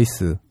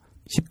마이플레이스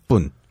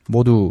 10분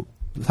모두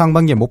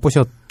상반기에 못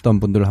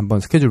보셨던 분들 한번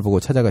스케줄 보고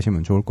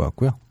찾아가시면 좋을 것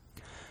같고요.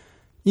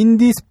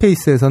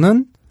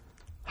 인디스페이스에서는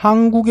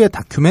한국의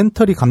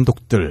다큐멘터리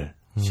감독들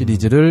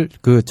시리즈를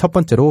그 첫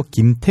번째로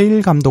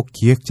김태일 감독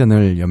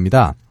기획전을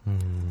엽니다.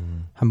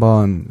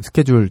 한번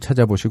스케줄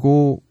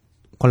찾아보시고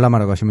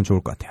관람하러 가시면 좋을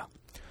것 같아요.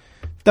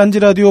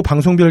 딴지라디오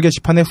방송별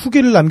게시판에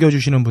후기를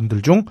남겨주시는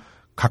분들 중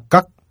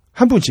각각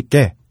한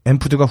분씩께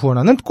엠푸드가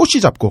후원하는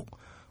꽃씨 잡곡,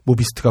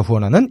 모비스트가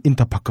후원하는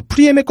인터파크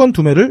프리엠의권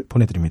 2매를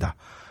보내드립니다.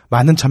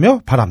 많은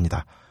참여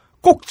바랍니다.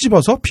 꼭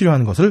집어서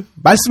필요한 것을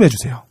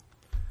말씀해주세요.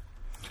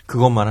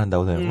 그것만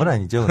한다고 되는 건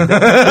아니죠. 근데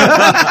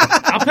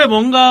앞에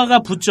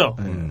뭔가가 붙죠.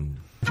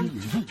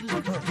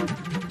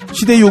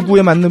 시대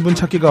요구에 맞는 분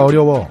찾기가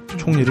어려워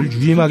총리를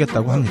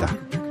유임하겠다고 합니다.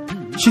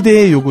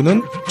 시대의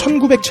요구는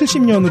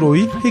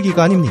 1970년으로의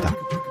회기가 아닙니다.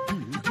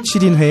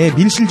 7인회의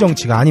밀실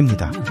정치가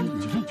아닙니다.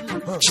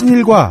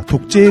 친일과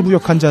독재에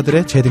부역한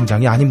자들의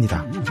재등장이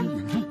아닙니다.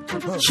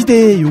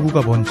 시대의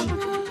요구가 뭔지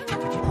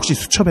혹시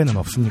수첩에는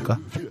없습니까?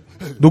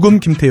 녹음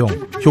김태용,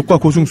 효과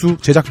고승수,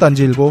 제작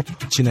딴지일보,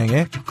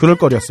 진행의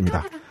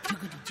그럴거리였습니다.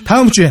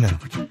 다음 주에는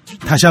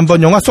다시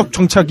한번 영화 속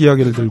정착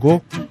이야기를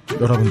들고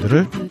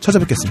여러분들을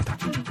찾아뵙겠습니다.